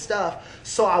all of this stuff.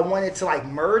 So I wanted to, like,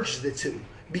 merge the two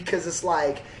because it's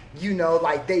like, you know,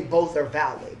 like, they both are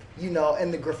valid. You know,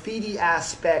 and the graffiti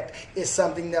aspect is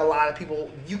something that a lot of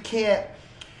people, you can't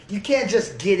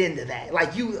just get into that.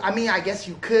 Like, I guess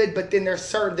you could, but then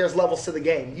there's levels to the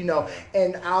game, you know.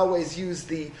 And I always use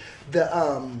the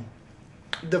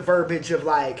verbiage of,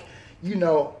 like, you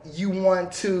know,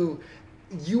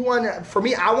 for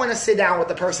me, I want to sit down with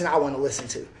the person I want to listen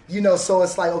to, you know. So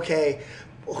it's like, okay,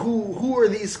 who are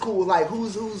these cool, like,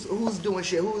 who's doing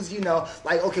shit, who's, you know,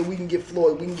 like, okay, we can get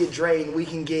Floyd, we can get Drain, we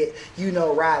can get, you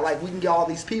know, right, like, we can get all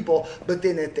these people, but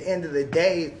then at the end of the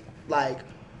day, like,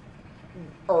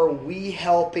 are we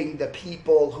helping the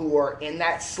people who are in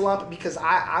that slump? Because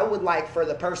I would like for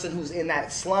the person who's in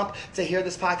that slump to hear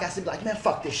this podcast and be like, man,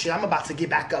 fuck this shit, I'm about to get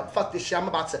back up, fuck this shit, I'm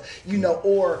about to, you know,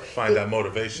 or find that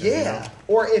motivation, yeah,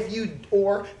 you know?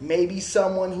 or maybe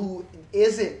someone who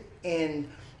isn't in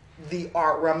the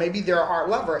art realm, maybe they're an art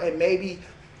lover, and maybe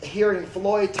hearing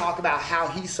Floyd talk about how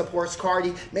he supports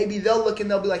Cardi, maybe they'll look and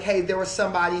they'll be like, hey, there was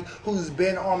somebody who's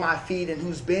been on my feed and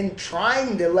who's been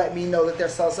trying to let me know that they're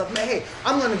selling stuff. Man, hey,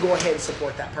 I'm going to go ahead and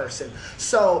support that person.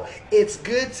 So it's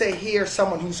good to hear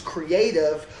someone who's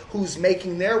creative, who's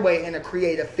making their way in a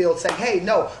creative field saying, hey,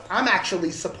 no, I'm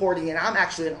actually supporting and I'm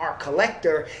actually an art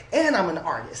collector and I'm an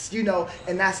artist, you know.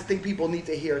 And that's the thing people need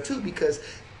to hear too, because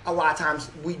a lot of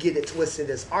times we get it twisted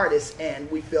as artists and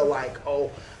we feel like, oh,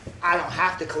 I don't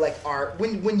have to collect art.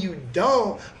 When you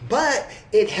don't, but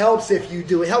it helps if you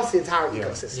do. It helps the entire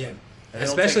ecosystem. Yeah.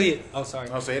 Especially, I'll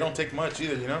say it don't take much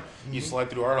either, you know? Mm-hmm. You slide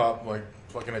through Art Hop, like,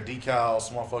 fucking a decal,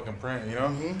 small fucking print, you know?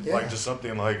 Mm-hmm. Yeah. Like, just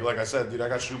something like I said, dude, I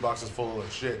got shoe boxes full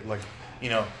of shit. Like, you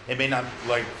know, it may not,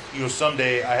 like, you know,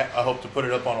 someday I hope to put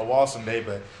it up on a wall someday,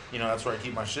 but, you know, that's where I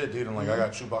keep my shit, dude. And, like, I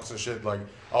got shoe boxes of shit, like,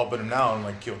 I'll open them now and,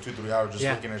 like, kill 2-3 hours just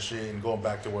looking at shit and going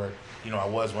back to where, you know, I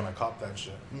was when I copped that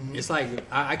shit. Mm-hmm. It's like,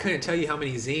 I couldn't tell you how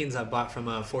many zines I bought from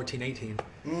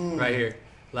 1418 right here.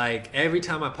 Like, every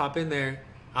time I pop in there,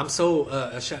 I'm so,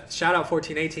 shout out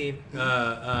 1418,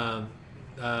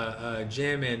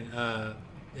 Jim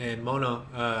and Mono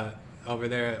over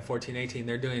there at 1418.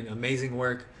 They're doing amazing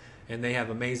work. And they have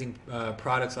amazing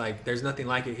products. Like, there's nothing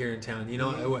like it here in town. You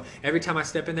know, every time I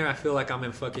step in there, I feel like I'm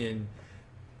in fucking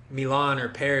Milan or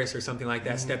Paris or something like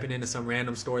that, stepping into some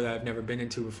random store that I've never been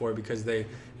into before, because they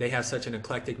have such an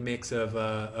eclectic mix of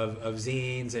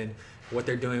zines and what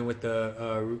they're doing with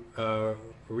the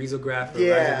risograph.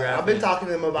 Yeah, I've been talking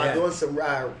to them about doing some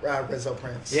Rizzo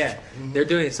prints. Yeah, they're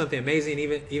doing something amazing.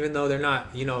 Even though they're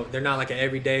not, you know, they're not like an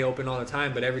everyday open all the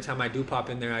time. But every time I do pop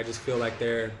in there, I just feel like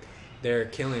they're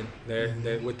killing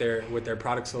with their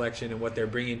product selection and what they're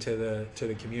bringing to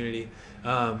the community.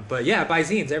 But yeah, I buy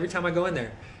zines every time I go in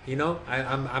there. You know,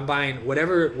 I'm buying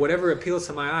whatever appeals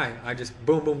to my eye. I just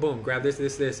boom, grab this,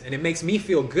 and it makes me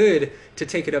feel good to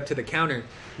take it up to the counter,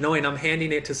 knowing I'm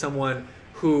handing it to someone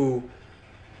who,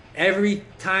 every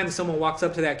time someone walks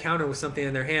up to that counter with something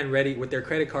in their hand, ready with their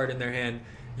credit card in their hand,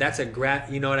 that's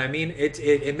you know what I mean?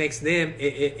 It makes them,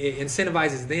 it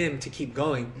incentivizes them to keep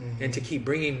going and to keep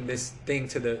bringing this thing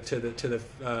to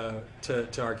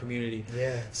our community.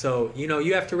 Yeah. So, you know,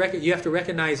 you have to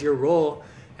recognize your role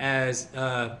as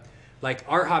like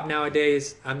Art Hop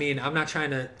nowadays. I mean, I'm not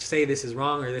trying to say this is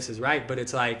wrong or this is right, but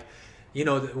it's like, you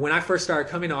know, when I first started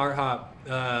coming to Art Hop,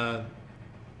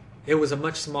 it was a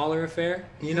much smaller affair,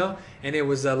 you know, and it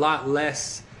was a lot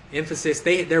less emphasis.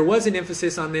 There was an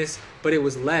emphasis on this, but it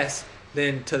was less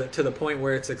than to the point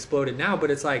where it's exploded now.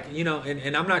 But it's like, you know,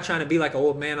 and I'm not trying to be like an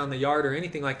old man on the yard or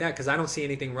anything like that, because I don't see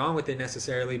anything wrong with it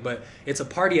necessarily, but it's a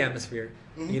party atmosphere,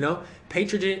 you know,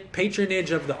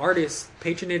 patronage of the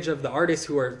artists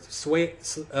who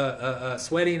are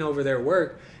sweating over their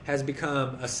work has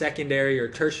become a secondary or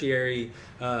tertiary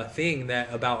thing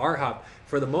that about art hop.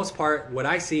 For the most part, what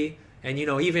I see, and you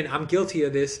know, even I'm guilty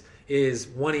of this, is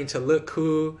wanting to look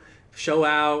cool, show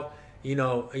out, you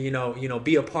know,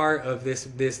 be a part of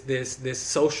this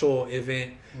social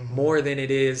event more than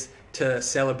it is to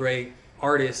celebrate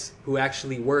artists who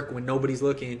actually work when nobody's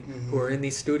looking, who are in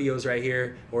these studios right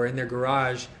here or in their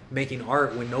garage making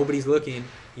art when nobody's looking,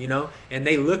 you know, and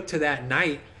they look to that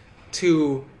night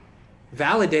to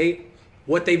validate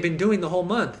what they've been doing the whole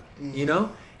month, you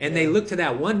know, and they look to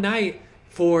that one night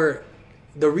for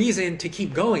the reason to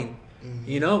keep going,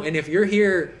 you know. And if you're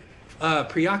here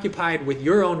preoccupied with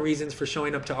your own reasons for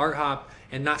showing up to Art Hop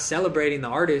and not celebrating the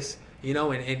artists, you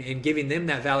know, and giving them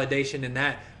that validation and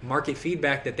that market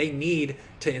feedback that they need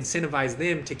to incentivize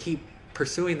them to keep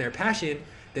pursuing their passion,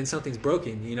 then something's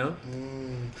broken, you know.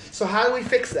 So how do we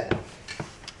fix that?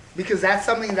 Because that's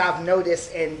something that I've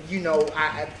noticed, and you know,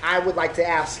 I would like to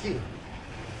ask you.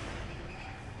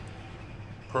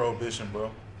 Prohibition,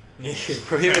 bro.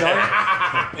 Prohibit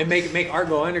art and make art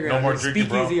go underground. No more drinking,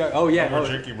 bro. Art. Oh yeah, no more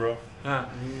drinking, bro.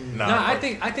 No, I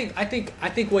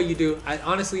think what you do.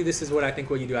 Honestly, this is what I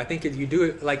think. What you do. I think you do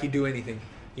it like you do anything.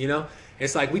 You know,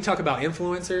 it's like we talk about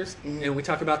influencers and we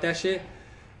talk about that shit.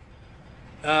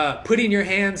 Putting your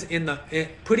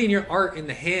art in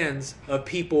the hands of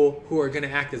people who are going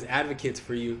to act as advocates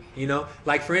for you, you know,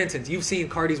 like for instance, you've seen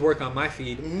Cardi's work on my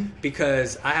feed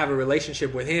because I have a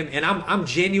relationship with him, and I'm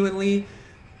genuinely,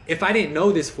 if I didn't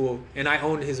know this fool and I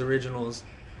owned his originals,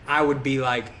 I would be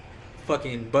like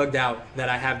fucking bugged out that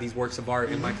I have these works of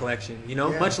art in my collection, you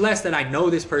know, much less that I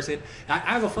know this person. I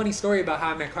have a funny story about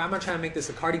how I met Cardi. I'm not trying to make this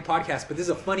a Cardi podcast, but this is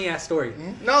a funny ass story.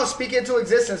 No, speak into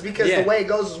existence, because the way it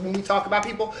goes is when we talk about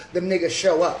people, them niggas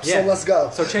show up. So let's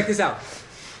go. So check this out.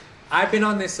 I've been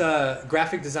on this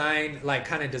graphic design, like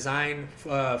kind of design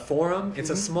forum.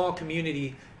 It's a small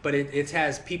community, but it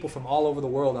has people from all over the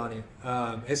world on it.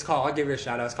 It's called, I'll give it a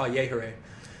shout out, it's called Yay Hooray.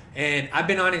 And I've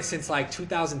been on it since like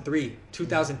 2003,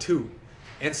 2002.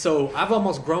 And so I've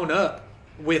almost grown up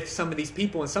with some of these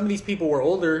people. And some of these people were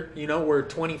older, you know, were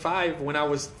 25 when I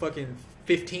was fucking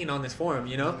 15 on this forum,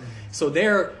 you know. So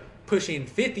they're pushing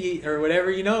 50 or whatever,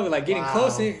 you know, like getting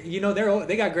close. You know,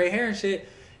 they got gray hair and shit.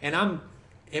 And I'm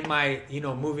in my, you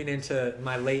know, moving into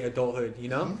my late adulthood, you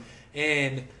know.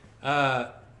 And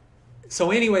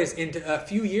so anyways, a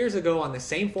few years ago on the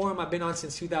same forum I've been on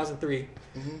since 2003,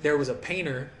 there was a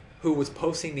painter who was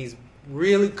posting these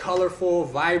really colorful,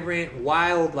 vibrant,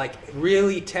 wild, like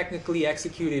really technically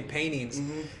executed paintings.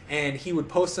 And he would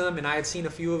post them, and I had seen a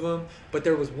few of them, but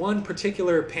there was one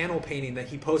particular panel painting that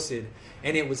he posted,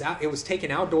 and it was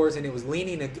taken outdoors, and it was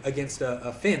leaning against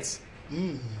a fence.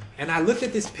 And I looked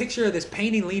at this picture of this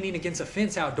painting leaning against a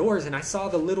fence outdoors, and I saw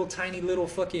the tiny little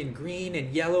fucking green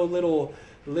and yellow little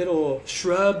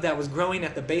shrub that was growing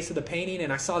at the base of the painting,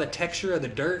 and I saw the texture of the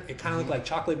dirt. It kind of looked like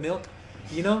chocolate milk,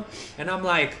 you know? And I'm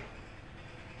like,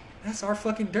 that's our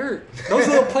fucking dirt. Those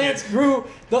little plants grew.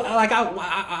 Like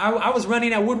I was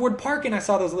running at Woodward Park and I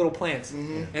saw those little plants.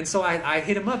 And so I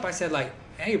hit him up. I said like,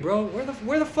 hey bro,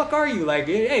 where the fuck are you? Like,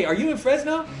 hey, are you in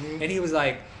Fresno? And he was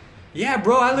like, yeah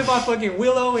bro, I live on fucking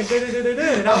Willow and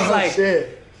da-da-da-da-da. And I was like,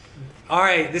 shit. All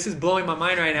right, this is blowing my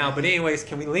mind right now. But anyways,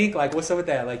 can we link? Like, what's up with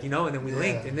that? Like, you know, and then we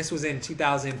linked. And this was in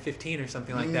 2015 or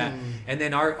something like that. And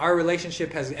then our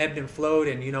relationship has ebbed and flowed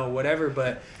and, you know, whatever.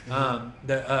 But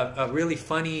a really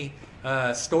funny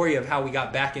story of how we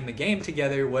got back in the game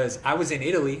together was I was in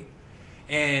Italy.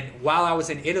 And while I was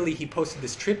in Italy, he posted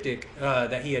this triptych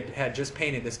that he had just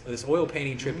painted, this oil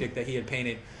painting triptych that he had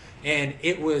painted. And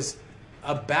it was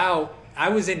about... I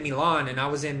was in Milan, and I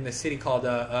was in the city called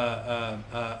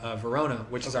Verona,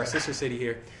 which is our sister city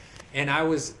here. And I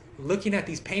was looking at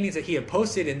these paintings that he had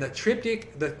posted, and the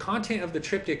triptych, the content of the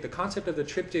triptych, the concept of the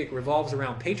triptych revolves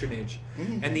around patronage,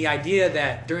 and the idea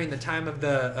that during the time of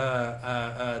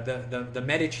the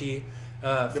Medici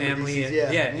family,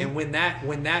 and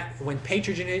when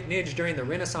patronage during the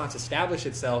Renaissance established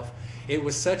itself, it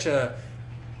was such a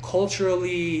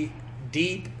culturally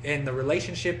deep, and the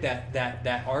relationship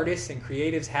that artists and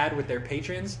creatives had with their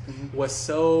patrons was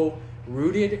so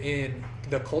rooted in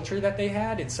the culture that they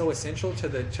had and so essential to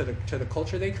the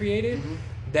culture they created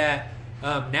that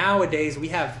nowadays we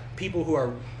have people who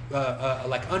are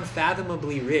like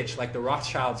unfathomably rich, like the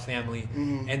Rothschilds family,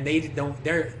 and they're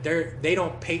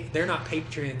not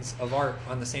patrons of art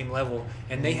on the same level,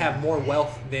 and they have more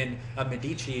wealth than a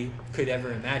Medici could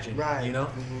ever imagine, right? You know,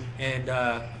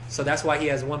 and so that's why he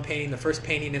has one painting. The first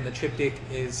painting in the triptych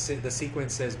is the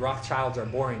sequence says Rothschilds are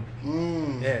boring,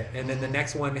 yeah, and then the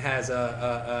next one has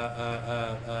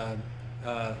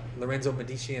Lorenzo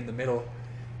Medici in the middle.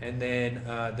 And then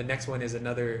the next one is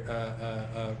another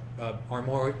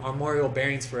armorial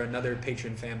bearings for another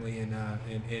patron family in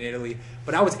Italy.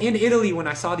 But I was in Italy when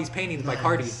I saw these paintings by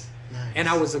Cardi. And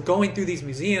I was going through these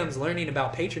museums learning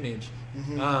about patronage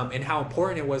and how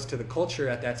important it was to the culture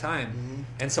at that time.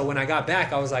 And so when I got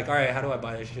back, I was like, all right, how do I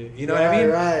buy this shit? You know what I mean?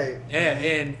 Right.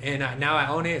 Yeah, now I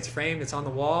own it. It's framed. It's on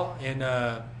the wall. And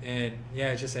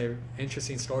yeah, it's just an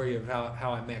interesting story of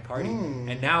how I met Cardi.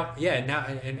 And now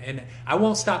I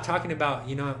won't stop talking about,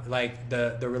 you know, like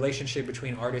the relationship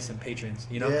between artists and patrons,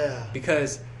 you know? Yeah.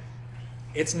 Because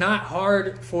it's not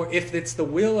hard if it's the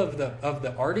will of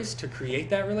the artist to create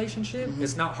that relationship,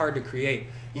 it's not hard to create.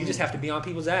 You just have to be on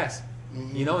people's ass.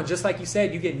 You know, and just like you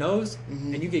said, you get no's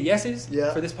and you get yeses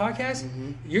for this podcast.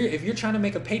 If you're trying to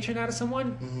make a patron out of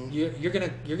someone, you're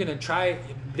gonna try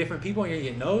different people, and you're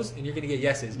gonna get no's and you're gonna get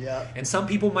yeses. And some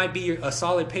people might be a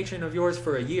solid patron of yours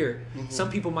for a year. Some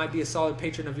people might be a solid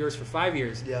patron of yours for 5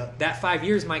 years. That 5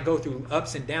 years might go through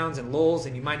ups and downs and lulls,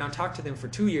 and you might not talk to them for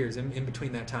 2 years in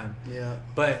between that time.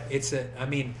 But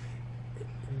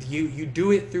you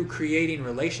do it through creating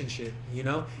relationship, you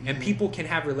know, and people can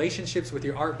have relationships with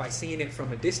your art by seeing it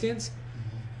from a distance,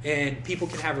 and people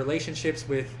can have relationships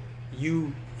with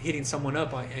you hitting someone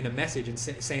up in a message and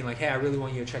saying like, hey, I really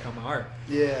want you to check out my art.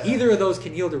 Either of those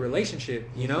can yield a relationship,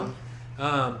 you know.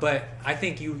 But I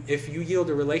think if you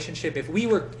yield a relationship, if we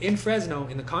were in Fresno,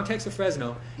 in the context of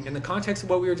Fresno, in the context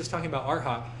of what we were just talking about, Art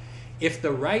Hop, if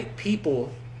the right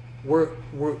people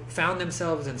found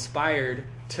themselves inspired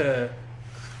to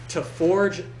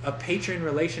forge a patron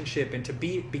relationship and to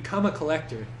become a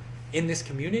collector in this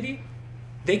community,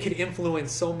 they could influence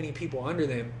so many people under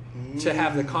them to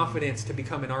have the confidence to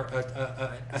become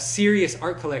a serious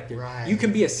art collector. Right. You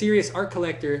can be a serious art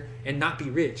collector and not be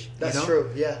rich. That's you know?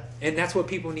 true, yeah. And that's what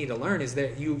people need to learn, is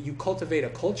that you cultivate a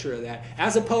culture of that,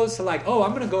 as opposed to like, oh,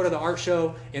 I'm going to go to the art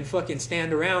show and fucking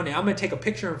stand around and I'm going to take a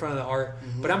picture in front of the art,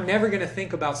 but I'm never going to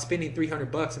think about spending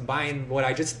 $300 and buying what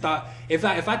I just thought. If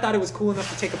I thought it was cool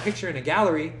enough to take a picture in a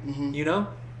gallery, you know,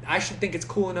 I should think it's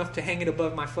cool enough to hang it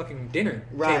above my fucking dinner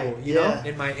table, you know,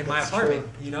 in my apartment,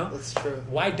 you know? That's true.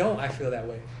 Why don't I feel that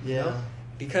way? You know?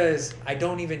 Because I'm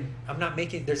not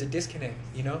making, there's a disconnect,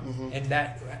 you know? And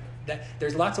that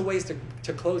there's lots of ways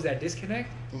to close that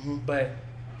disconnect, but,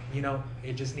 you know,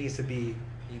 it just needs to be,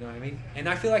 you know what I mean? And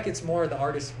I feel like it's more the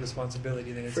artist's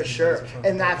responsibility than it's for sure.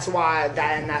 And that's why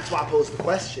I posed the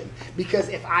question, because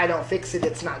if I don't fix it,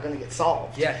 it's not going to get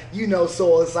solved. Yeah. You know,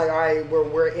 so it's like, all right,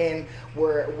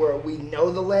 we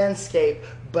know the landscape,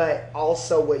 but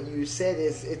also what you said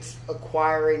is it's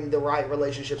acquiring the right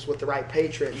relationships with the right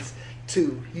patrons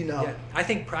too, you know. Yeah. I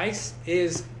think price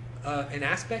is an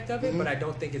aspect of it, but I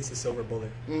don't think it's the silver bullet.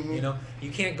 You know,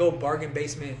 you can't go bargain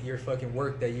basement your fucking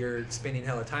work that you're spending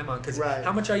hella time on, because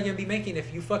how much are you gonna be making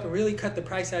if you fucking really cut the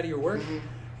price out of your work?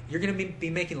 You're gonna be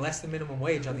making less than minimum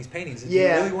wage on these paintings. Do you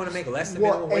really want to make less than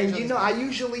minimum wage? And you know, I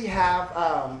usually have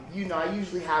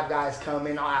guys come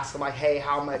in. I'll ask them like, hey,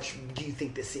 how much do you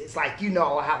think this is? Like, you know,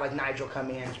 I'll have like Nigel come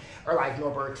in, or like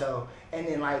Norberto, and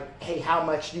then like, hey, how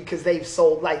much? Because they've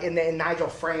sold like, and then Nigel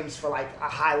frames for like a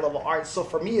high level art. So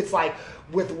for me, it's like,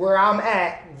 with where I'm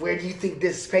at, where do you think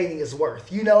this painting is worth?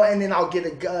 You know, and then I'll get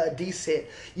a decent,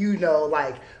 you know,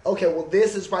 like, okay, well,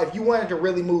 this is right. If you wanted to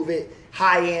really move it,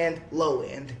 high end, low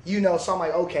end, you know, so I'm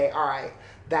like, okay, all right,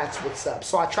 that's what's up.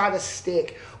 So I try to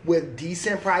stick with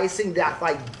decent pricing that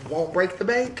like won't break the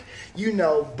bank, you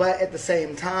know, but at the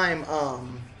same time,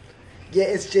 yeah,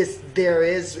 it's just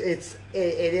it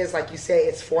is like you say,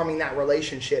 it's forming that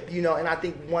relationship, you know. And I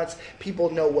think once people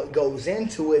know what goes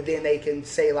into it, then they can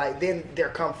say like, then they're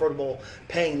comfortable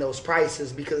paying those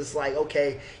prices, because it's like,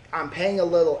 okay, I'm paying a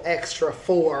little extra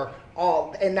for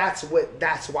all, and that's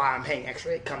why I'm paying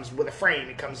extra. It comes with a frame.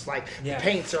 It comes like the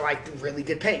paints are like really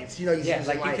good paints, you know. You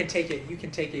can take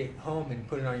it home and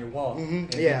put it on your wall and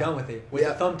be done with it with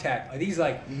a thumbtack. These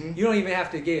you don't even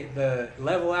have to get the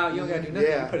level out. You don't gotta do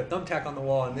nothing. You put a thumbtack on the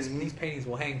wall, and these paintings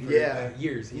will hang for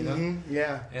years, you know.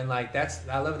 And like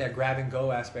I love that grab and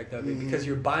go aspect of it, because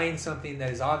you're buying something that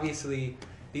is obviously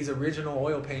these original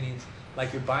oil paintings.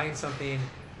 Like, you're buying something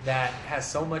that has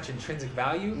so much intrinsic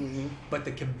value, but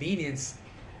the convenience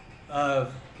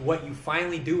of what you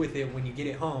finally do with it when you get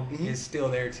it home is still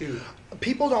there too.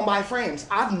 People don't buy frames.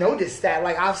 I've noticed that.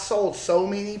 Like, I've sold so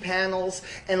many panels,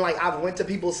 and like I've went to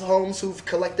people's homes who've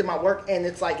collected my work, and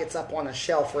it's like it's up on a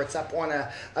shelf or it's up on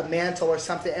a mantle or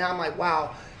something, and I'm like,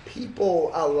 wow.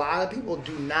 A lot of people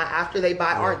do not, after they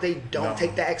buy art, they don't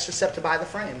take the extra step to buy the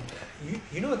frame.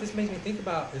 You know what this makes me think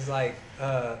about is like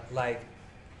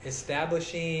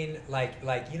establishing like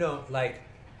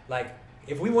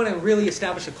if we want to really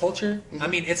establish a culture, I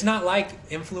mean, it's not like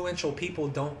influential people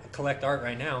don't collect art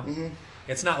right now.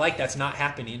 It's not like that's not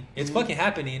happening. It's fucking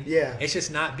happening. Yeah. It's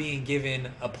just not being given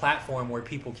a platform where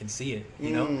people can see it,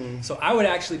 you know? So I would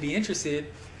actually be interested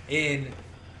in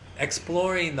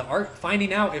exploring the art,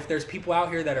 finding out if there's people out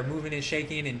here that are moving and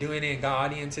shaking and doing it and got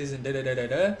audiences and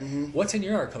da-da-da-da-da. What's in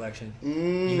your art collection?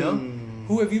 You know?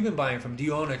 Who have you been buying from? Do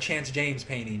you own a Chance James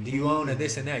painting? Do you own a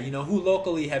this and that? You know, who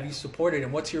locally have you supported,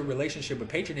 and what's your relationship with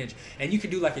Patronage? And you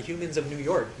could do like a Humans of New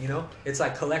York, you know? It's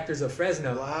like Collectors of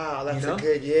Fresno. Wow, that's a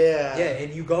good, yeah. Yeah,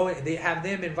 and you go, they have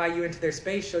them invite you into their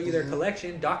space, show you their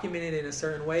collection, document it in a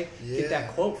certain way, get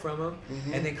that quote from them,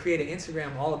 and then create an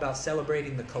Instagram all about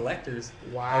celebrating the collectors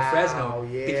of Fresno.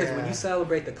 Yeah. Because when you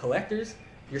celebrate the collectors,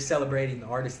 you're celebrating the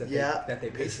artists that they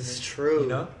patronage. This is true. You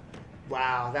know?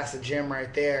 Wow, that's a gem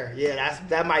right there. Yeah,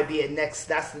 that might be the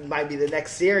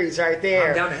next series right there.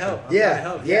 I'm down to help.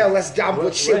 Yeah, let's jump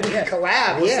with shit. We can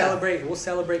collab. We'll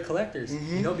celebrate collectors.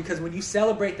 You know, because when you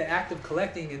celebrate the act of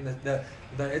collecting and the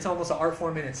it's almost an art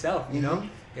form in itself. You know,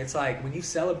 it's like when you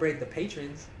celebrate the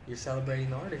patrons, you're celebrating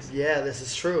the artists. Yeah, this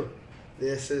is true.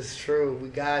 We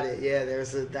got it. Yeah,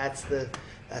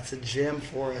 that's a gem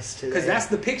for us today. Because that's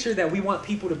the picture that we want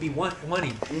people to be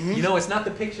wanting. You know, it's not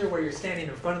the picture where you're standing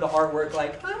in front of the artwork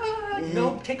like, you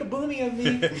know, take a boomy of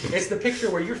me. It's the picture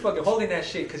where you're fucking holding that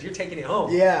shit because you're taking it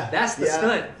home. Yeah. That's the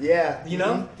stunt. Yeah. You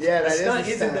know? Yeah, the that stunt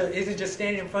is the stunt. isn't just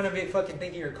standing in front of it fucking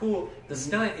thinking you're cool. The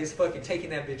stunt is fucking taking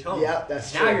that bitch home. Yeah,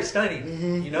 that's true. Now you're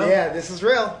stunning. You know? Yeah, this is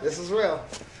real.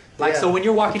 Like, so when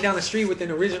you're walking down the street with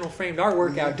an original framed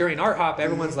artwork out during Art Hop,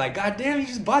 everyone's like, God damn, you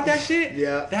just bought that shit?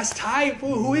 Yeah. That's tight,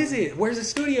 fool. Who is it? Where's the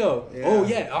studio? Yeah. Oh,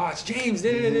 yeah. Oh, it's James.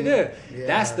 Yeah.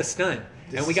 That's the stunt.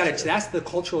 This And that's the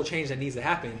cultural change that needs to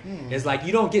happen. It's like,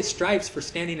 you don't get stripes for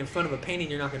standing in front of a painting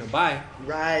you're not going to buy.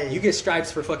 Right. You get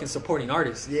stripes for fucking supporting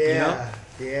artists. Yeah.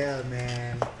 You know? Yeah,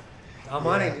 man. I'm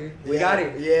on it, dude. We got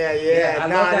it. Yeah. I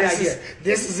love that idea.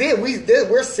 This is it.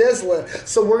 We're sizzling.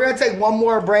 So we're gonna take one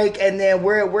more break, and then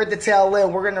we're at the tail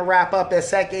end. We're gonna wrap up in a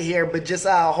second here, but just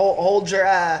hold your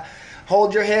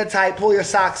head tight, pull your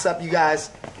socks up, you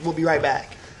guys. We'll be right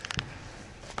back.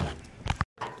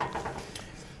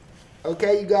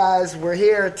 Okay, you guys, we're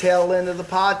here, tail end of the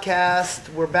podcast.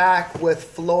 We're back with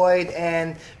Floyd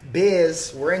and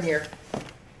Biz. We're in here.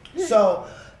 So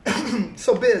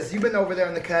Biz, you've been over there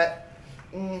in the cut.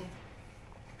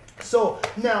 So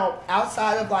now,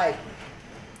 outside of like,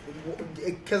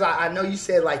 because I know you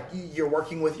said like you're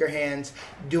working with your hands,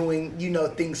 doing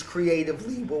things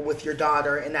creatively with your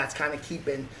daughter, and that's kind of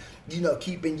keeping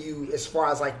you as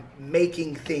far as like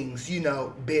making things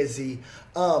busy.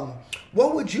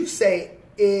 What would you say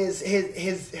is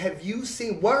have you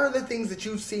seen, what are the things that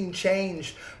you've seen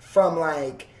change from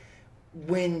like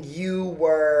when you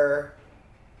were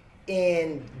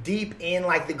deep in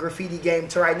like the graffiti game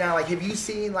to right now? Like, have you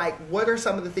seen, like, what are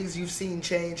some of the things you've seen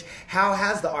change? How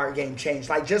has the art game changed?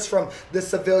 Like, just from the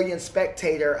civilian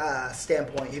spectator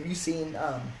standpoint, have you seen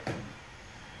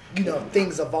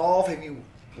things evolve? Have you?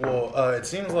 Well, it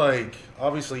seems like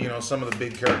obviously some of the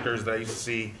big characters that I used to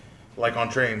see like on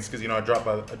trains, because I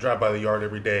drive by the yard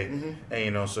every day,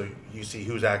 and so you see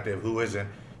who's active, who isn't,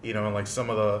 and like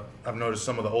I've noticed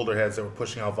some of the older heads that were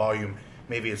pushing out volume,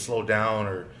 maybe it slowed down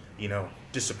or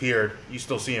disappeared. You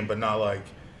still see them, but not like,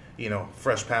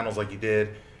 fresh panels like you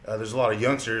did. There's a lot of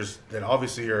youngsters that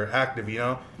obviously are active,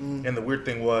 and the weird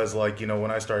thing was like,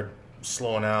 when I started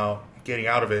slowing out, getting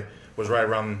out of it was right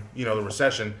around, the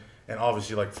recession, and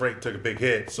obviously like freight took a big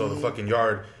hit. So the fucking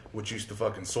yard, which used to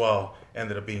fucking swell,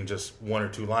 ended up being just one or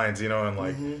two lines, and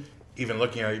like even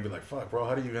looking at it, you'd be like, fuck, bro,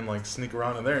 how do you even like sneak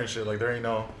around in there and shit? Like there ain't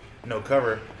no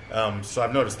cover. So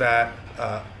I've noticed that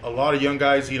a lot of young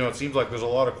guys, it seems like there's a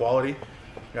lot of quality.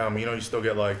 You still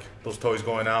get like those toys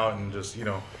going out and just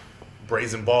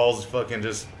brazen balls, fucking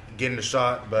just getting the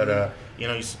shot. But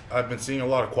I've been seeing a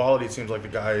lot of quality. It seems like the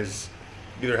guys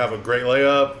either have a great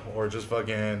layup or just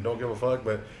fucking don't give a fuck.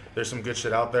 But there's some good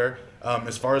shit out there.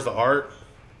 As far as the art,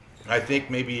 I think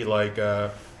maybe like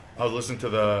I was listening to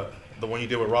the one you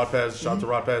did with Rod Pez. Shout out to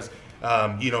Rod Pez.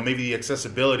 Maybe the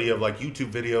accessibility of like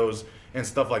YouTube videos and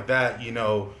stuff like that,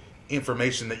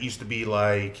 information that used to be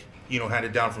like,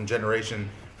 handed down from generation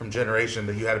from generation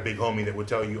that you had a big homie that would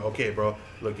tell you, okay, bro,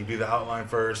 look, you do the outline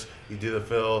first, you do the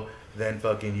fill, then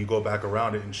fucking you go back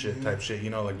around it and shit, type shit, you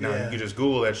know, like now you can just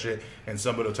Google that shit and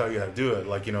somebody will tell you how to do it,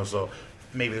 like, you know, so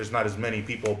maybe there's not as many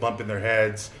people bumping their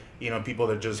heads, you know, people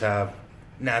that just have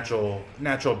natural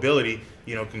ability,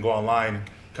 you know, can go online,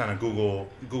 kind of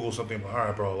Google something, all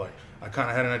right, bro, like, I kind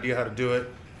of had an idea how to do it,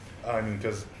 I mean,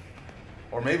 because,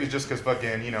 or maybe it's just because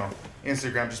fucking, you know,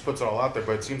 Instagram just puts it all out there,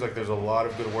 but it seems like there's a lot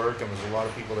of good work and there's a lot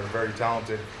of people that are very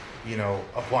talented, you know,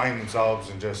 applying themselves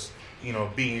and just, you know,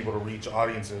 being able to reach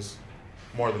audiences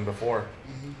more than before,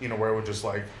 you know, where it would just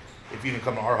like, if you didn't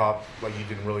come to our hop, like you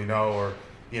didn't really know, or,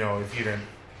 you know, if you didn't,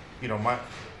 you know,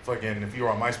 if you were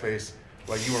on MySpace,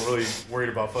 like you weren't really worried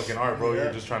about fucking art, bro, you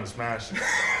were just trying to smash, you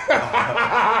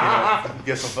know,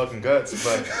 get some fucking guts,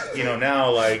 but, you know, now,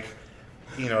 like,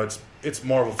 you know, it's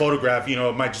more of a photograph, you know,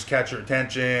 it might just catch your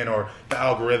attention, or the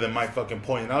algorithm might fucking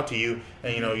point it out to you,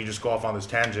 and, you know, you just go off on this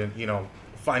tangent, you know,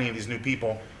 finding these new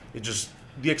people. It just,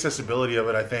 the accessibility of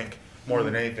it, I think, more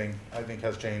than anything, I think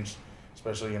has changed,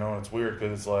 especially, you know, and it's weird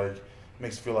because it's like, it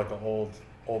makes you feel like an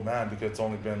old man, because it's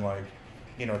only been like,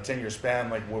 you know, a 10-year span,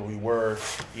 like where we were,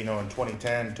 you know, in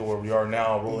 2010 to where we are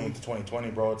now, rolling into 2020,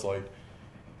 bro, it's like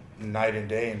night and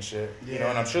day and shit, you know,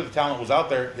 and I'm sure the talent was out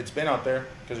there, it's been out there,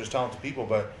 because there's talented people,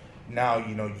 but now,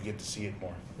 you know, you get to see it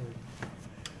more.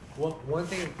 Well, one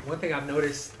thing I've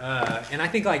noticed, and I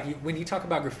think like when you talk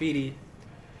about graffiti,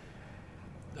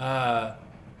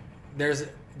 there's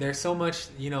so much,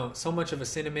 you know, so much of a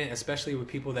sentiment, especially with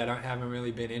people that haven't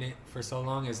really been in it for so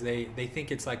long, as they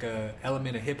think it's like a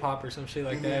element of hip hop or some shit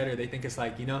like that, or they think it's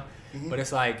like, you know, but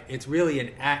it's like, it's really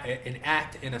an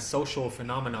act and a social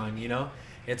phenomenon, you know.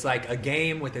 It's like a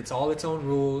game with its own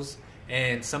rules.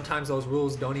 And sometimes those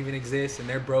rules don't even exist, and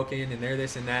they're broken, and they're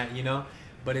this and that, you know.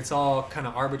 But it's all kind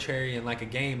of arbitrary and like a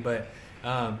game. But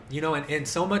you know, and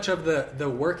so much of the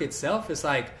work itself is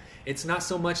like, it's not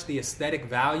so much the aesthetic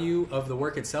value of the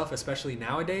work itself, especially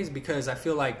nowadays, because I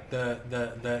feel like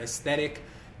the aesthetic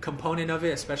component of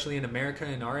it, especially in America,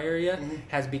 in our area,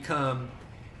 has become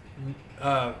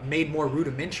made more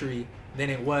rudimentary than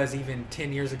it was even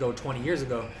 10 years ago, 20 years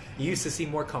ago. You used to see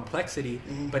more complexity,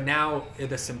 but now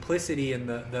the simplicity and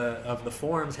of the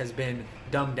forms has been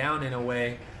dumbed down in a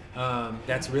way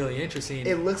that's really interesting.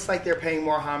 It looks like they're paying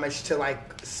more homage to like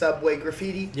subway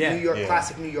graffiti, New York,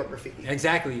 classic New York graffiti.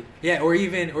 Exactly. Yeah, or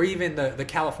even the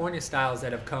California styles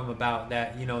that have come about,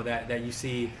 that, you know, that you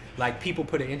see, like people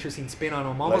put an interesting spin on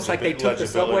them, almost like they took the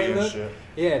subway look.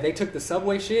 Yeah, they took the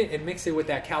subway shit and mixed it with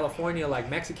that California like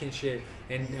Mexican shit,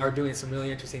 and are doing some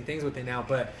really interesting things with it now.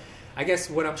 But I guess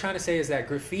what I'm trying to say is that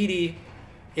graffiti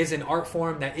is an art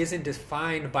form that isn't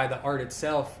defined by the art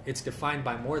itself. It's defined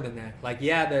by more than that. Like,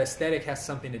 yeah, the aesthetic has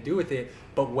something to do with it,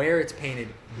 but where it's painted,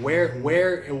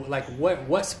 where like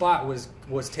what spot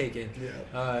was taken,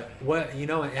 what, you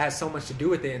know, it has so much to do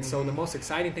with it. And so the most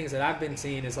exciting things that I've been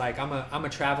seeing is like, I'm a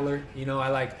traveler, you know, I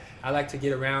like to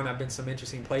get around. I've been some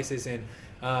interesting places, and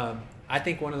I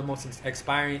think one of the most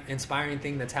inspiring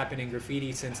thing that's happened in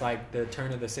graffiti since like the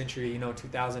turn of the century, you know,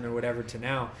 2000 or whatever to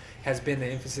now, has been the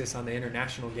emphasis on the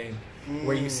international game,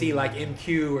 where you see like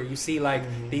MQ, or you see like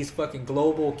these fucking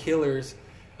global killers,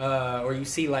 or you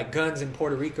see like guns in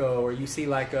Puerto Rico, or you see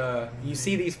like you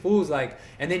see these fools like,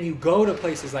 and then you go to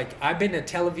places like, I've been to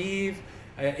Tel Aviv,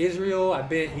 Israel, I've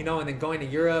been, you know, and then going to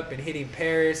Europe and hitting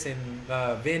Paris and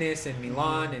Venice and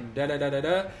Milan and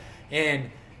and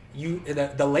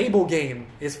the label game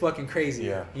is fucking crazy.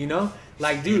 Yeah. You know?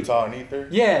 Like, dude. Utah and Ether?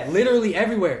 Yeah, literally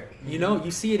everywhere. You know? You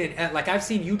see it in, like, I've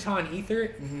seen Utah and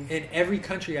Ether in every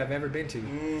country I've ever been to.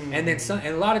 And then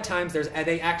and a lot of times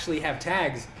they actually have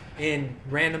tags in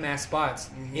random ass spots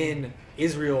in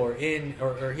Israel or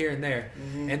here and there.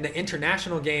 And the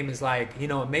international game is like, you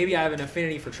know, maybe I have an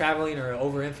affinity for traveling, or an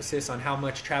overemphasis on how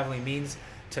much traveling means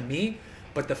to me.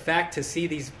 But the fact to see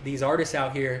these artists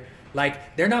out here,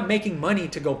 like, they're not making money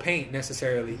to go paint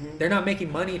necessarily. They're not making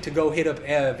money to go hit up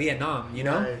Vietnam, you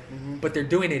know? But they're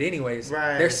doing it anyways.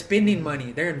 They're spending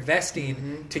money. They're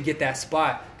investing to get that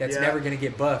spot that's never going to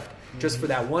get buffed, just for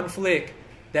that one flick.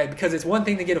 That, because it's one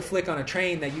thing to get a flick on a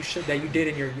train that you did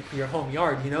in your home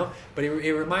yard, you know? But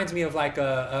it reminds me of like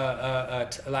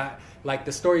like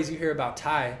the stories you hear about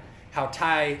Ty, how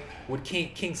Ty would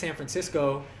king San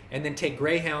Francisco, and then take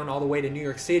Greyhound all the way to New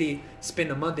York City, spend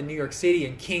a month in New York City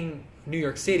and king New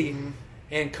York City,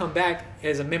 and come back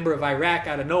as a member of Iraq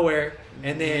out of nowhere,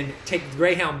 and then take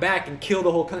Greyhound back and kill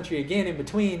the whole country again in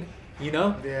between, you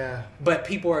know? Yeah. But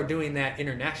people are doing that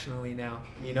internationally now,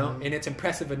 you know? And it's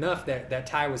impressive enough that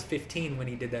Ty was 15 when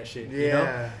he did that shit, you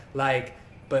know? Like,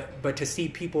 but to see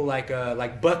people like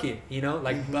Bucket, you know,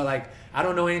 but like I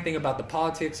don't know anything about the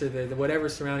politics or the whatever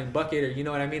surrounding Bucket, or you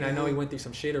know what I mean. I know he went through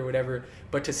some shit or whatever,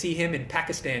 but to see him in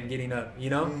Pakistan getting up, you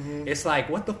know, it's like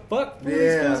what the fuck?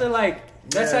 These fools are like.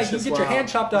 That's like you get your hand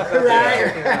chopped off. Right.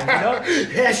 You know?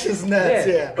 That's just nuts.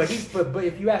 Yeah. But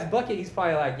if you ask Bucket, he's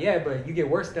probably like, yeah, but you get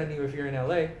worse done to you if you're in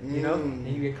LA, you know, and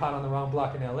you get caught on the wrong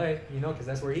block in LA, you know, because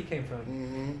that's where he came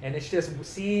from. And it's just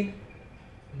seeing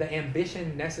the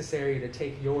ambition necessary to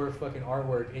take your fucking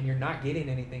artwork and you're not getting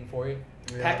anything for it.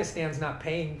 Yeah. Pakistan's not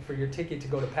paying for your ticket to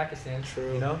go to Pakistan.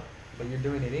 True. You know, but you're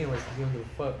doing it anyways because you don't give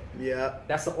a fuck. Yeah.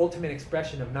 That's the ultimate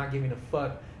expression of not giving a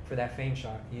fuck for that fame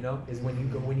shot, you know, is when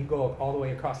you go all the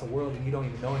way across the world and you don't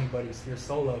even know anybody, so you're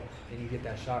solo and you get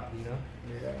that shot, you know.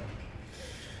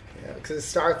 Yeah, because it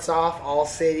starts off all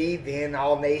city, then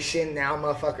all nation, now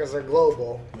motherfuckers are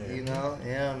global, you know.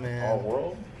 Yeah, man. All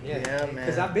world. Yeah, man.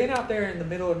 Because I've been out there in the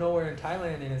middle of nowhere in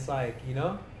Thailand, and it's like, you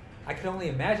know, I could only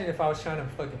imagine if I was trying to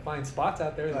fucking find spots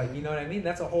out there, like, you know what I mean?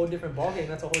 That's a whole different ballgame.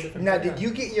 That's a whole different. Now, did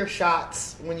you get your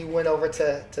shots when you went over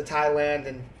to Thailand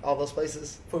and all those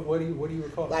places? What do you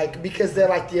recall? Like, because they're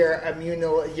like your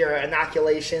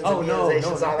inoculations,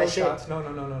 immunizations, all that shit. Shots. No.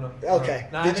 Okay.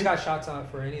 No, I haven't got shots on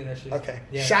for any of that shit. Okay.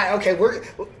 Yeah. Okay, we're.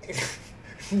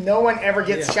 No one ever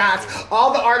gets shots.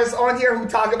 All the artists on here who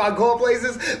talk about going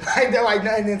places, like they're like,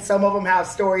 and then some of them have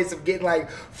stories of getting like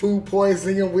food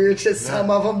poisoning and weird shit. Some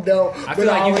of them don't. I feel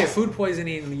like you get food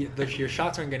poisoning, your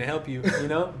shots aren't gonna help you, you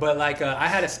know. But like, I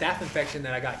had a staph infection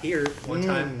that I got here one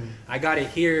time. I got it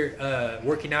here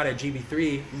working out at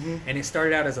GB3, and it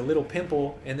started out as a little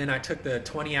pimple, and then I took the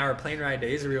 20-hour plane ride to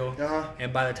Israel,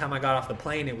 and by the time I got off the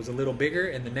plane, it was a little bigger.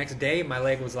 And the next day, my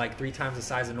leg was like 3 times the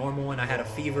size of normal, and I had a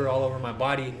fever all over my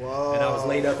body. Whoa. And I was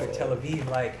laid up in Tel Aviv,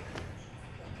 like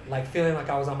feeling like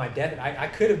I was on my death. I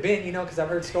could have been, you know, because I've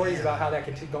heard stories about how that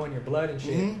could go in your blood and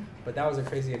shit. But that was a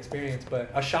crazy experience.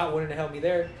 But a shot wouldn't have helped me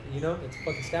there, you know. It's a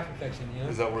fucking staph infection, you know.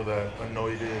 Is that where that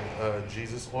anointed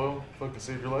Jesus oil fucking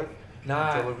saved your life?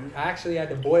 Nah, I actually had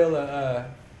to boil a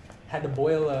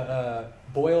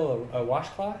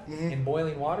washcloth in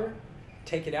boiling water.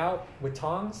 Take it out with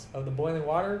tongs of the boiling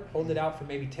water, hold it out for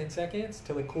maybe 10 seconds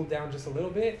till it cooled down just a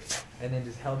little bit, and then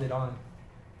just held it on.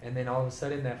 And then all of a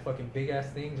sudden, that fucking big ass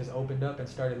thing just opened up and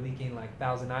started leaking like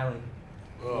Thousand Island.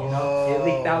 You know, it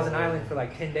leaked Thousand Island for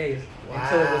like 10 days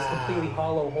until it was completely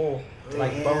hollow hole,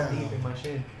 like bone deep in my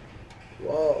shin.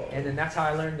 Whoa! And then that's how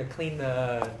I learned to clean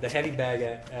the heavy bag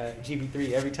at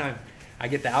GB3 every time. I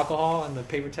get the alcohol and the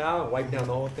paper towel and wipe down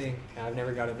the whole thing. I've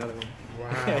never got another one.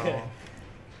 Wow.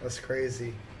 That's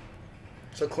crazy.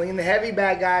 So clean the heavy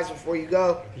bag, guys, before you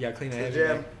go. Yeah, clean the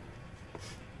heavy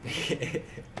bag.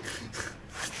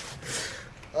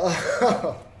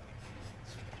 Oh,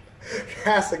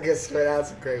 that's a good story.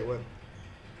 That's a great one.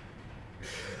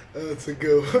 That's a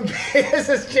good one. This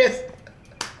is just...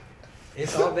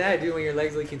 It's all bad, dude, when your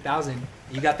legs leaking 1,000.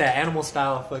 You got that animal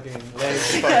style fucking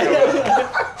legs.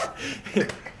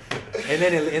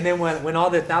 And then when all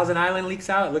the Thousand Island leaks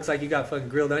out, it looks like you got fucking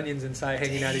grilled onions inside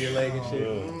hanging out of your leg and shit.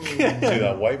 Dude,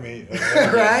 that white meat.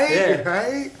 Right? Yeah.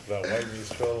 Right? That white meat's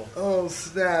trouble. Oh,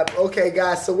 snap. Okay,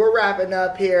 guys, so we're wrapping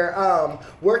up here.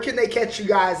 Where can they catch you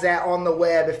guys at on the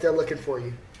web if they're looking for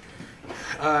you?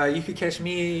 You could catch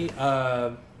me...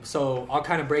 So I'll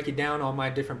kind of break it down, all my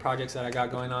different projects that I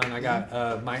got going on. I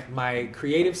got my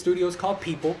creative studio is called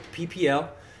People, PPL.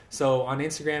 So on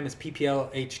Instagram it's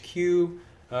PPLHQ.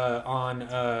 On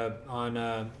our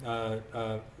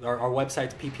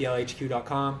website's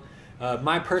pplhq.com.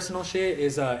 My personal shit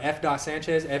is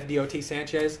f.sanchez, FDOT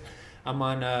Sanchez. I'm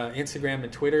on Instagram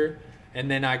and Twitter. And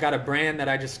then I got a brand that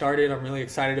I just started. I'm really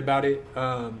excited about it.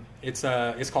 It's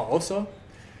called Oso.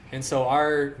 And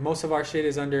so most of our shit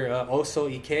is under Oso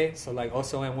Ike, so like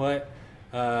Oso and what,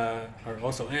 or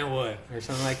Oso and what, or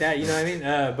something like that. You know what I mean?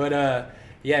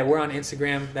 Yeah, we're on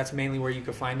Instagram. That's mainly where you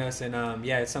can find us. And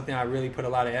yeah, it's something I really put a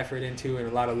lot of effort into and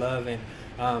a lot of love. And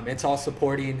it's all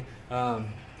supporting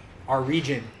our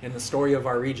region and the story of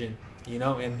our region, you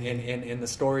know, and the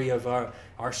story of our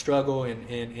struggle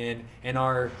and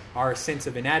our sense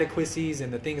of inadequacies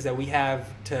and the things that we have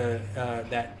to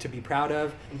be proud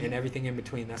of and everything in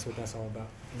between. That's what that's all about.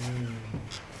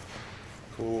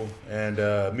 Cool. And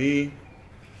me,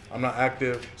 I'm not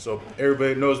active, so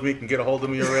everybody knows me, can get a hold of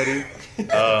me already.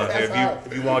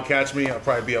 If you want to catch me, I'll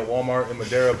probably be at Walmart in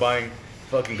Madera buying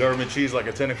fucking government cheese like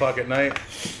at 10 o'clock at night.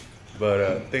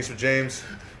 But thanks for James.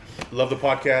 Love the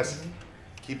podcast.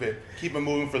 Keep it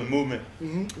moving for the movement.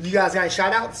 You guys got any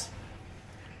shout outs?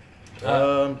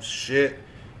 Shit.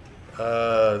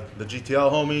 The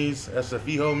GTL homies,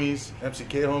 SFE homies,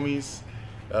 MCK homies,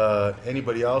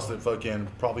 anybody else that fucking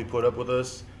probably put up with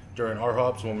us during our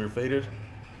hops when we were faded.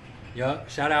 Yup.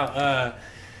 Shout out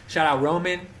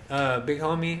Roman, big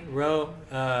homie, Ro.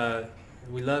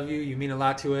 We love you. You mean a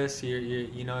lot to us.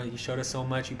 You know, you showed us so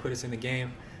much. You put us in the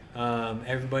game.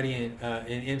 Everybody in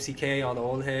MCK, all the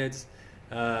old heads.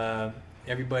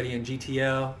 Everybody in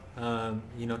GTL.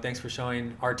 You know, thanks for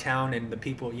showing our town and the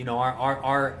people. You know,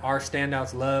 our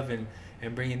standouts love and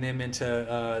bringing them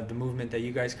into the movement that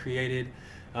you guys created.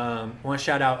 Want to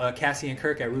shout out Cassie and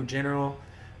Kirk at Root General.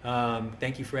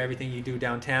 Thank you for everything you do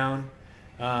downtown.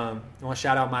 I want to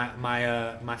shout out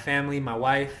my family, my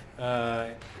wife,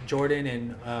 Jordan,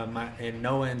 and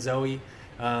Noah and Zoe.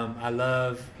 I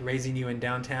love raising you in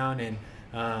downtown, and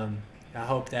I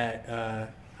hope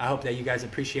that you guys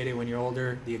appreciate it when you're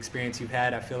older. The experience you've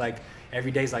had. I feel like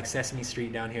every day's like Sesame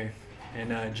Street down here,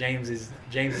 and James is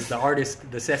the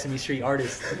artist, the Sesame Street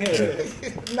artist.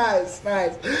 Nice.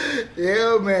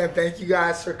 Yeah, man. Thank you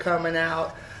guys for coming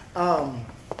out.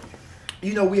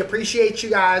 You know, we appreciate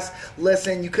you guys.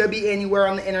 Listen, you could be anywhere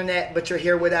on the internet, but you're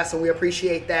here with us, and we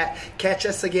appreciate that. Catch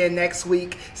us again next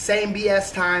week. Same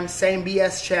BS time, same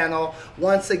BS channel.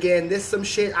 Once again, this is some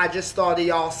shit I just thought of,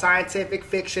 y'all. Scientific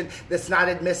fiction that's not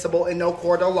admissible in no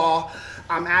court of law.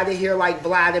 I'm out of here like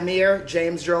Vladimir.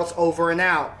 James Drills over and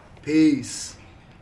out. Peace.